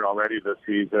left guard already this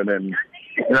season, and,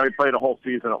 he played a whole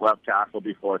season at left tackle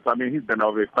before. So, he's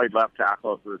played left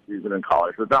tackle for a season in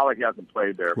college. So it's not like he hasn't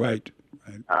played there. Right.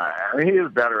 He is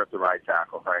better at the right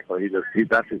tackle, frankly.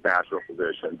 That's his natural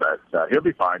position, but he'll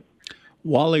be fine.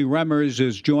 Wally Remmers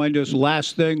has joined us.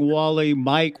 Last thing, Wally,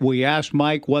 Mike, we asked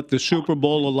Mike what the Super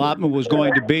Bowl allotment was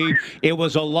going to be. It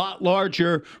was a lot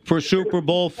larger for Super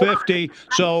Bowl 50.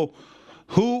 So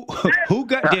Who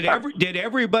did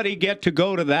everybody get to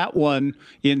go to that one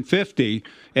in 50?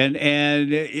 And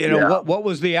what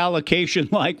was the allocation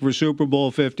like for Super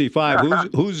Bowl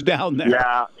 55? Who's down there?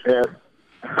 Yeah,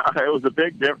 it was a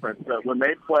big difference. When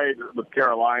they played with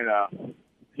Carolina,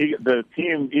 the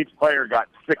team, each player got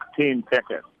 16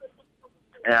 tickets,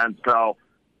 and so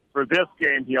for this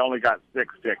game he only got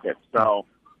 6 tickets. So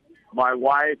my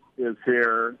wife is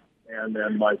here, and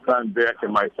then my son Vic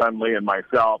and my son Lee and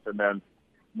myself, and then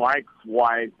Mike's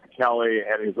wife, Kelly,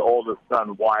 and his oldest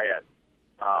son, Wyatt,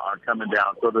 are coming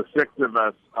down. So the 6 of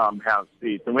us have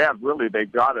seats. And they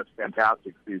got us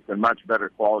fantastic seats and much better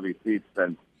quality seats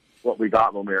than what we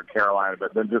got when we were at Carolina.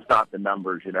 But then just not the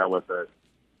numbers, with the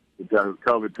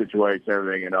COVID situation,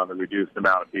 everything, the reduced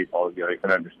amount of people, you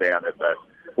can understand it. But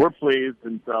we're pleased.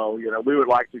 And so, we would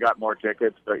like to got more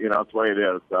tickets, but, it's the way it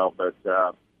is. So, but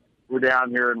we're down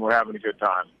here and we're having a good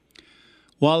time.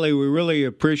 Wally, we really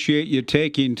appreciate you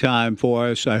taking time for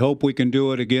us. I hope we can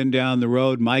do it again down the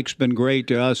road. Mike's been great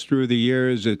to us through the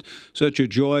years. It's such a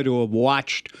joy to have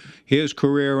watched his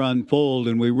career unfold,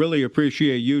 and we really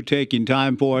appreciate you taking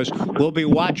time for us. We'll be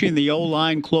watching the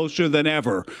O-line closer than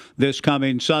ever this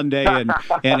coming Sunday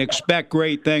and expect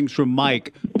great things from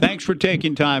Mike. Thanks for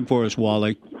taking time for us,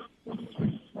 Wally.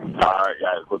 All right,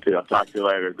 guys. I'll talk to you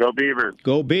later. Go Beavers.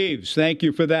 Go Beavs. Thank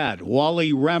you for that.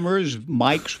 Wally Remmers,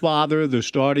 Mike's father, the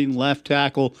starting left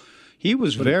tackle. He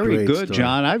was very good, story.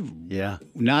 John. I've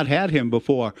not had him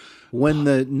before. When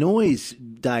the noise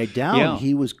died down,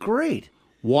 he was great.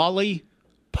 Wally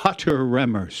Putter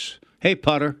Remmers. Hey,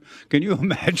 Putter, can you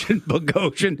imagine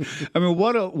Bogosian? I mean,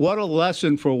 what a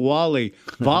lesson for Wally.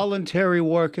 Voluntary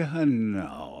work?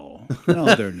 No,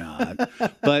 they're not.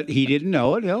 But he didn't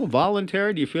know it.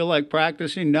 Voluntary, do you feel like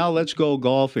practicing? No, let's go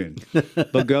golfing.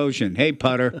 Bogosian. Hey,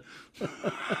 Putter.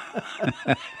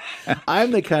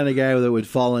 I'm the kind of guy that would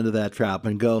fall into that trap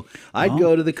and go, I'd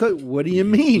go to the coach. What do you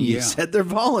mean? You said they're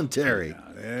voluntary.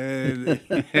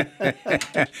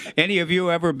 Any of you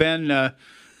ever been...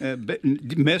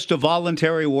 missed a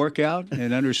voluntary workout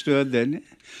and understood that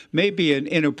maybe an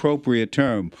inappropriate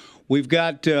term. We've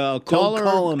got a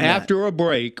caller after a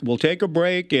break. We'll take a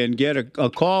break and get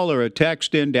a call or a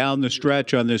text in down the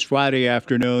stretch on this Friday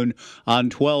afternoon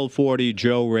on 1240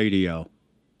 Joe Radio.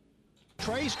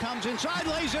 Trace comes inside,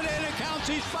 lays it in, and counts,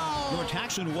 he's fouled. Your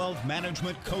tax and wealth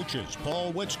management coaches,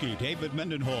 Paul Witzke, David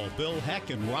Mendenhall, Bill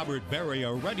Heck, and Robert Berry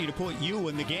are ready to put you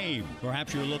in the game.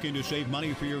 Perhaps you're looking to save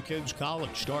money for your kids'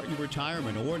 college, start your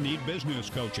retirement, or need business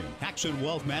coaching. Tax and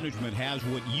wealth management has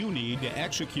what you need to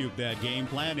execute that game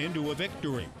plan into a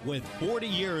victory. With 40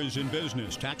 years in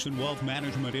business, Tax and Wealth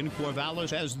Management in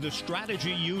Corvallis has the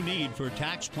strategy you need for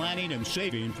tax planning and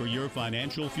saving for your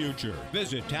financial future.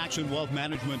 Visit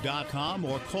taxandwealthmanagement.com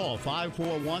or call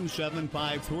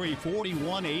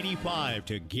 541-753-4185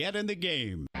 to get in the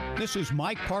game. This is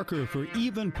Mike Parker for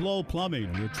Even Flow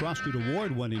Plumbing, your trusted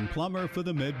award-winning plumber for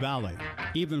the Mid-Valley.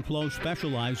 Even Flow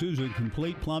specializes in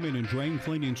complete plumbing and drain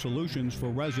cleaning solutions for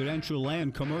residential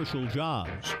and commercial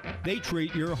jobs. They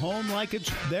treat your home like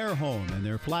it's their home, and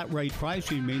their flat rate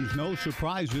pricing means no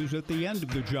surprises at the end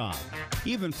of the job.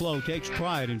 Even Flow takes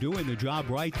pride in doing the job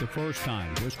right the first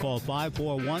time. Just call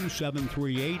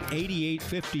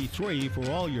 541-738-8853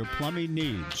 for all your plumbing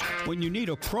needs. When you need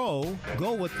a pro,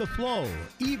 go with the Flow.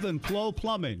 Even Flow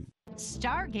Plumbing.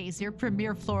 Stargazer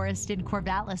Premier Florist in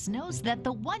Corvallis knows that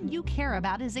the one you care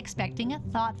about is expecting a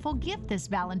thoughtful gift this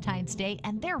Valentine's Day,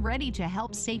 and they're ready to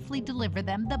help safely deliver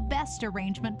them the best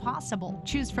arrangement possible.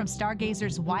 Choose from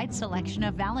Stargazer's wide selection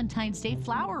of Valentine's Day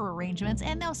flower arrangements,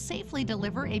 and they'll safely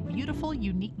deliver a beautiful,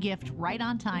 unique gift right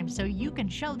on time so you can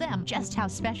show them just how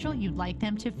special you'd like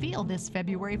them to feel this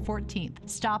February 14th.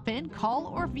 Stop in,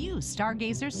 call, or view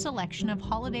Stargazer's selection of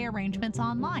holiday arrangements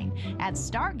online at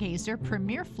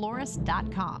StargazerPremierFlorist.com.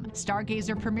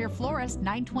 Stargazer Premier Florist,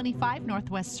 925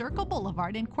 Northwest Circle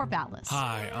Boulevard in Corvallis.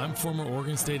 Hi, I'm former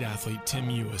Oregon State athlete Tim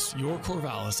Euhus, your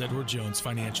Corvallis Edward Jones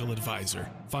financial advisor.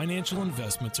 Financial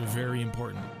investments are very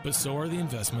important, but so are the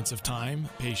investments of time,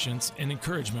 patience, and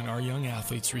encouragement our young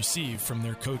athletes receive from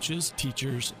their coaches,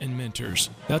 teachers, and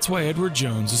mentors. That's why Edward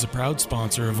Jones is a proud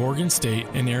sponsor of Oregon State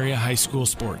and area high school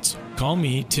sports. Call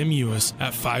me, Tim Euhus,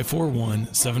 at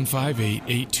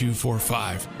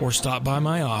 541-758-8245 or stop by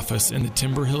my office in the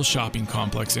Timber Hill Shopping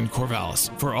Complex in Corvallis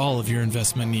for all of your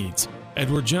investment needs.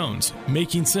 Edward Jones,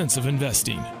 making sense of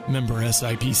investing. Member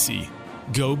SIPC.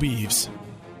 Go Beavs.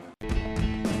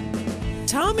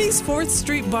 Tommy's 4th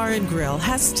Street Bar and Grill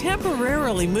has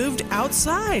temporarily moved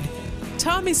outside.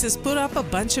 Tommy's has put up a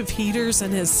bunch of heaters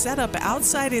and has set up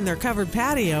outside in their covered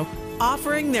patio,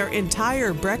 offering their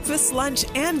entire breakfast, lunch,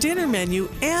 and dinner menu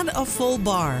and a full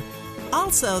bar.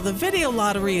 Also, the video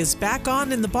lottery is back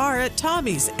on in the bar at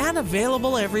Tommy's and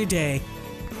available every day.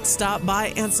 Stop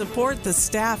by and support the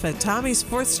staff at Tommy's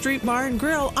 4th Street Bar and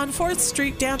Grill on 4th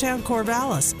Street, downtown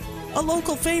Corvallis, a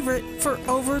local favorite for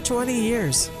over 20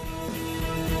 years.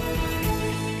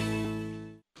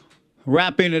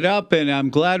 Wrapping it up, and I'm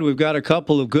glad we've got a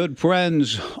couple of good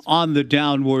friends on the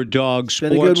Downward Dog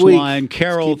Sports Line.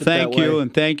 Carol, thank you,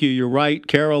 and thank you. You're right,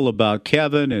 Carol, about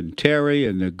Kevin and Terry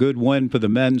and the good win for the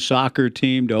men's soccer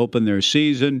team to open their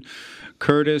season.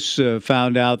 Curtis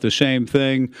found out the same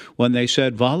thing when they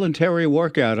said voluntary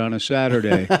workout on a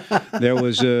Saturday. There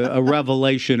was a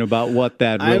revelation about what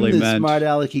that really meant. I'm the smart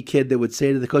alecky kid that would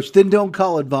say to the coach, then don't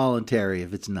call it voluntary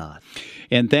if it's not.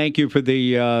 And thank you for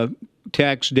the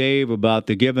text, Dave, about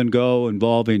the give and go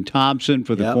involving Thompson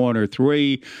for the corner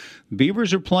three.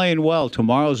 Beavers are playing well.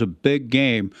 Tomorrow's a big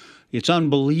game. It's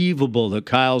unbelievable that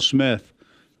Kyle Smith,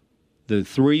 the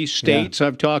 3 states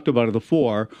I've talked about are the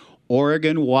 4,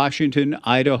 Oregon, Washington,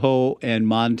 Idaho, and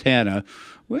Montana.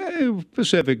 Well,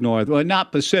 Pacific North. Well,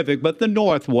 not Pacific, but the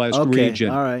Northwest region.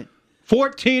 All right.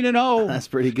 14-0. That's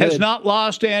pretty good. Has not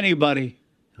lost to anybody.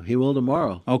 He will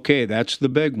tomorrow. Okay, that's the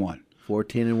big one.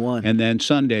 14-1. And then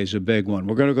Sunday's a big one.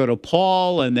 We're going to go to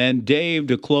Paul and then Dave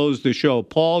to close the show.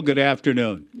 Paul, good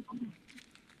afternoon.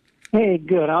 Hey,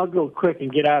 good. I'll go quick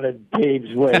and get out of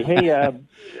Dave's way. Hey, as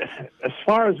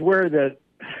far as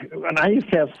when I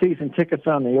used to have season tickets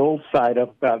on the old side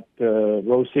up about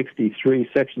row 63,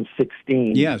 section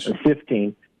 16, yes, or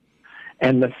 15,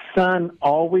 and the sun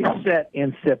always set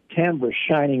in September,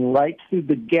 shining right through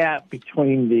the gap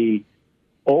between the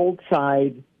old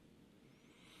side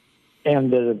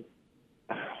and the,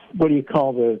 what do you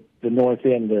call the north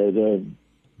end, the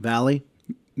Valley?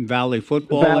 Valley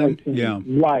football. Valley, yeah.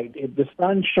 Right. The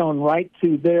sun shone right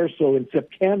through there, so in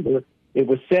September it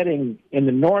was setting in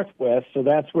the northwest, so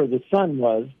that's where the sun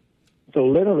was. So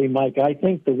literally, Mike, I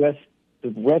think the west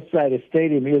side of the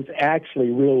stadium is actually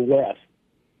real west.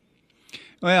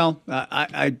 Well,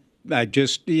 I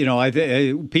just,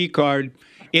 P-card,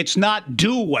 it's not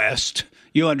due west.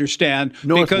 You understand?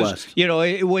 Northwest.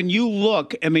 Because, when you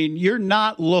look, I mean, you're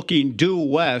not looking due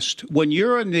west. When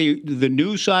you're in the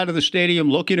new side of the stadium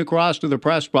looking across to the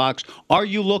press box, are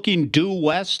you looking due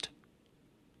west?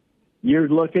 You're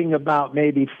looking about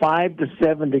maybe 5 to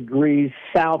 7 degrees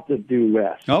south of due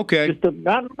west. Okay. Just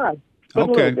not much, but a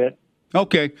little bit.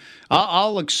 Okay.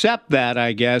 I'll accept that,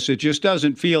 I guess. It just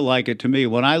doesn't feel like it to me.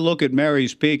 When I look at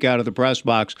Mary's Peak out of the press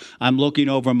box, I'm looking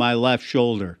over my left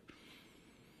shoulder.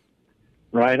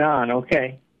 Right on.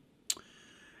 Okay.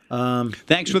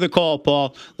 Thanks for the call,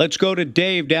 Paul. Let's go to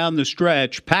Dave down the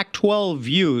stretch. Pac-12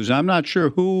 views. I'm not sure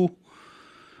who.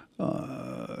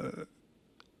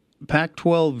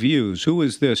 Pac-12 views. Who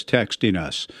is this texting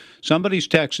us? Somebody's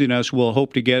texting us. We'll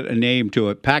hope to get a name to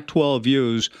it. Pac-12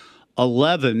 views.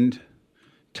 11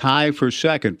 tie for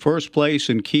second. First place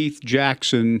in Keith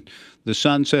Jackson. The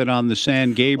sunset on the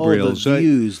San Gabriels. Oh, the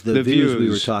views. The views we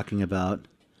were talking about.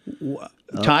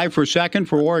 Tie for second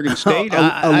for Oregon State.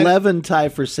 11 tie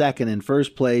for second in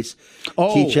first place.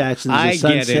 Keith Jackson's the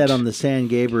sunset on the San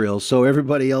Gabriel, so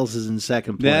everybody else is in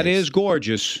second place. That is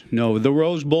gorgeous. No, the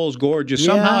Rose Bowl's gorgeous. Yeah.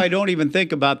 Somehow I don't even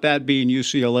think about that being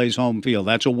UCLA's home field.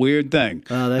 That's a weird thing.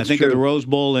 That's I think true. of the Rose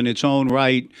Bowl in its own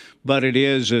right, but it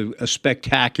is a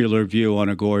spectacular view on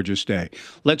a gorgeous day.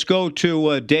 Let's go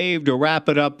to Dave to wrap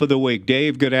it up for the week.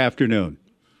 Dave, good afternoon.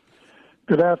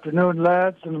 Good afternoon,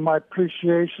 lads, and my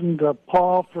appreciation to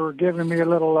Paul for giving me a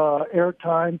little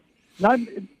airtime.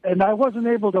 And I wasn't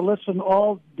able to listen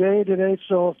all day today,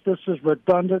 so if this is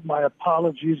redundant, my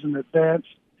apologies in advance.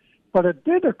 But it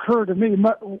did occur to me,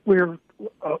 Mike,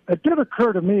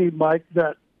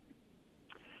 that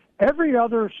every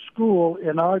other school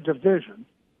in our division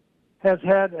has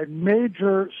had a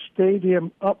major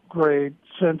stadium upgrade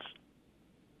since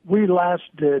we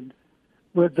last did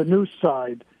with the new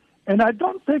side. And I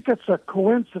don't think it's a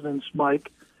coincidence,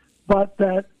 Mike, but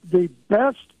that the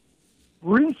best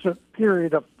recent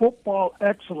period of football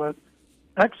excellence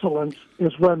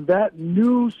is when that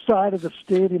new side of the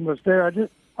stadium was there. I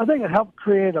think it helped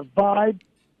create a vibe.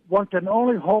 One can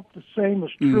only hope the same is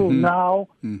true now.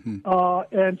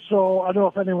 And so I don't know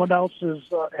if anyone else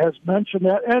has mentioned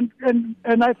that.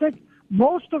 And I think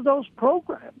most of those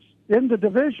programs in the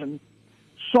division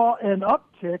saw an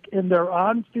uptick in their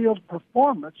on-field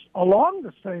performance along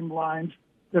the same lines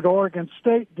that Oregon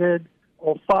State did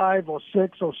 05,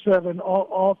 06, 07,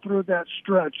 all through that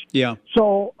stretch. Yeah.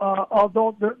 So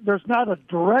although there's not a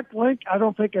direct link, I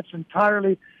don't think it's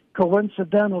entirely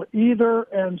coincidental either.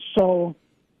 And so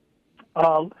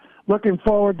looking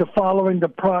forward to following the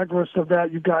progress of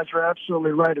that. You guys are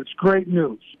absolutely right. It's great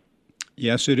news.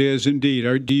 Yes, it is indeed.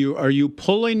 Are you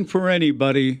pulling for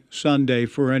anybody Sunday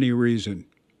for any reason?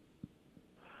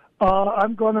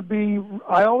 I'm going to be.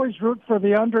 I always root for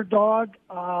the underdog,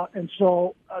 and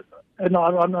so, and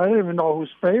I don't even know who's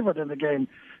favorite in the game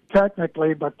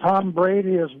technically, but Tom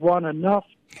Brady has won enough.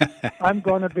 I'm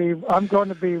going to be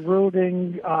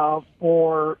rooting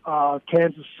for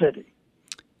Kansas City.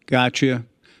 Gotcha.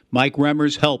 Mike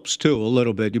Remmers helps, too, a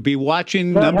little bit. You'll be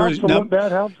watching that numbers.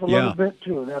 That helps a little bit,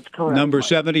 too. That's correct. Number Mike.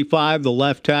 75, the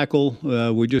left tackle.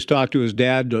 We just talked to his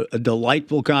dad. A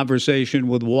delightful conversation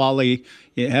with Wally,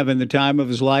 having the time of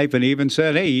his life, and even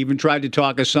said, hey, he even tried to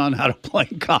talk his son how to play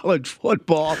college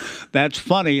football. That's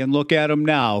funny, and look at him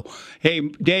now. Hey,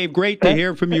 Dave, great to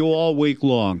hear from you all week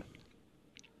long.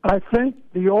 I think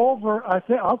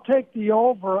I'll take the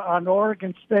over on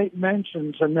Oregon State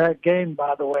mentions in that game,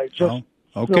 by the way.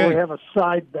 Okay. So we have a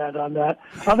side bet on that.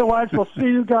 Otherwise, we'll see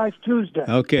you guys Tuesday.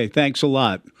 Okay, thanks a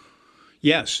lot.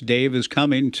 Yes, Dave is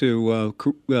coming to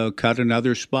cut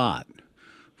another spot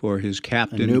for his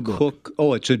Captain Cook. Book.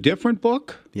 Oh, it's a different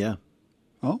book? Yeah.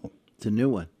 Oh. It's a new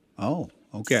one. Oh,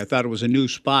 okay. I thought it was a new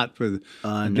spot for a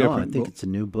different No, I think book. it's a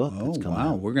new book that's coming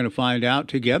wow. out. We're going to find out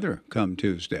together come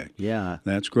Tuesday. Yeah.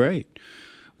 That's great.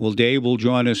 Well, Dave will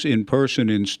join us in person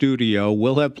in studio.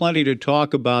 We'll have plenty to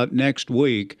talk about next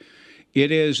week.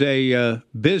 it is a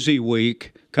busy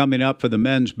week coming up for the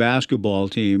men's basketball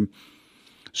team.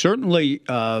 Certainly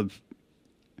a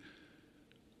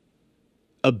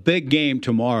big game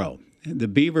tomorrow. The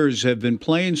Beavers have been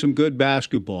playing some good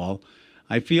basketball.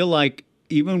 I feel like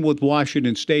even with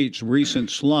Washington State's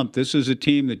recent slump, this is a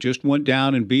team that just went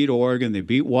down and beat Oregon. They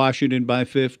beat Washington by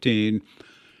 15.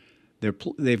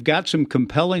 They've got some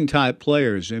compelling type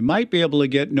players. They might be able to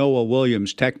get Noah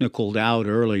Williams technicaled out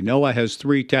early. Noah has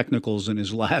 3 technicals in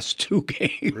his last 2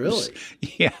 games. Really?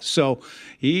 Yeah, so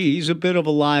he's a bit of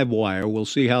a live wire. We'll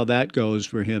see how that goes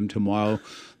for him tomorrow.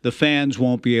 The fans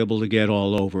won't be able to get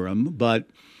all over him, but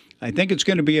I think it's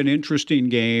going to be an interesting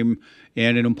game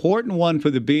and an important one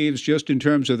for the Beavs just in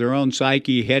terms of their own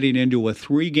psyche heading into a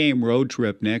 3-game road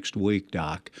trip next week,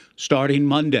 Doc, starting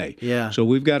Monday. Yeah. So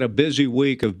we've got a busy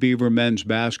week of Beaver men's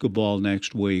basketball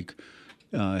next week,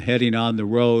 heading on the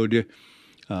road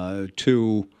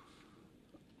to,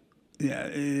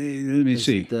 let me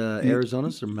see.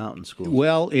 Arizona's or Mountain School?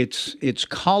 Well, it's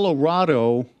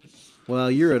Colorado.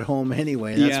 Well, you're at home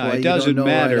anyway. That's why it doesn't don't know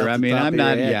matter. Right off I the mean, top I'm of your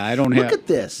not. head. Yeah, I don't have. Look at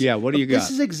this. Yeah, what do you got? This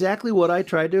is exactly what I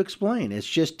tried to explain. It's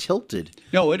just tilted.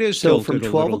 No, it is so tilted. from a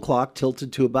 12 little. o'clock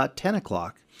tilted to about 10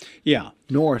 o'clock. Yeah.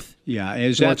 North. Yeah.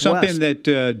 Is that Northwest. something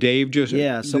that Dave just?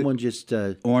 Yeah, someone just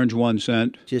Orange One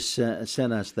sent. Just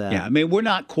sent us that. Yeah, I mean we're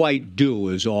not quite due,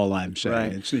 is all I'm saying.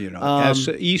 Right. It's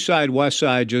east side, west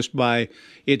side, just by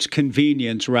its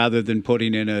convenience rather than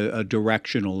putting in a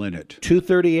directional in it.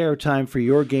 2:30 airtime for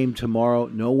your game tomorrow.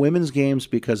 No women's games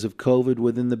because of COVID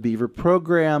within the Beaver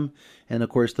program, and of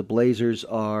course the Blazers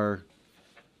are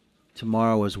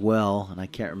tomorrow as well, and I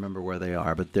can't remember where they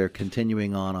are, but they're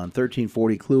continuing on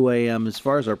 1340 Clue AM. As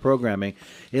far as our programming,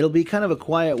 it'll be kind of a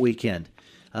quiet weekend,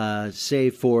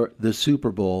 save for the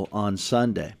Super Bowl on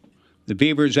Sunday. The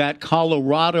Beavers at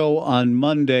Colorado on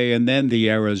Monday, and then the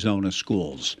Arizona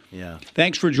schools. Yeah.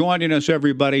 Thanks for joining us,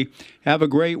 everybody. Have a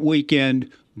great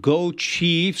weekend. Go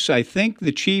Chiefs. I think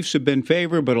the Chiefs have been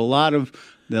favored, but a lot of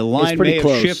the line may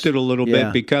have shifted a little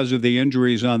bit because of the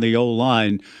injuries on the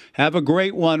O-line. Have a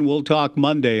great one. We'll talk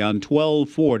Monday on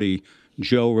 1240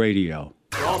 Joe Radio.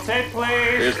 Roll tape, please.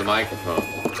 Here's the microphone.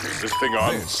 Is this thing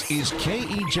on? This is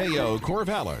KEJO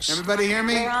Corvallis. Everybody hear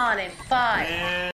me? We're on in 5.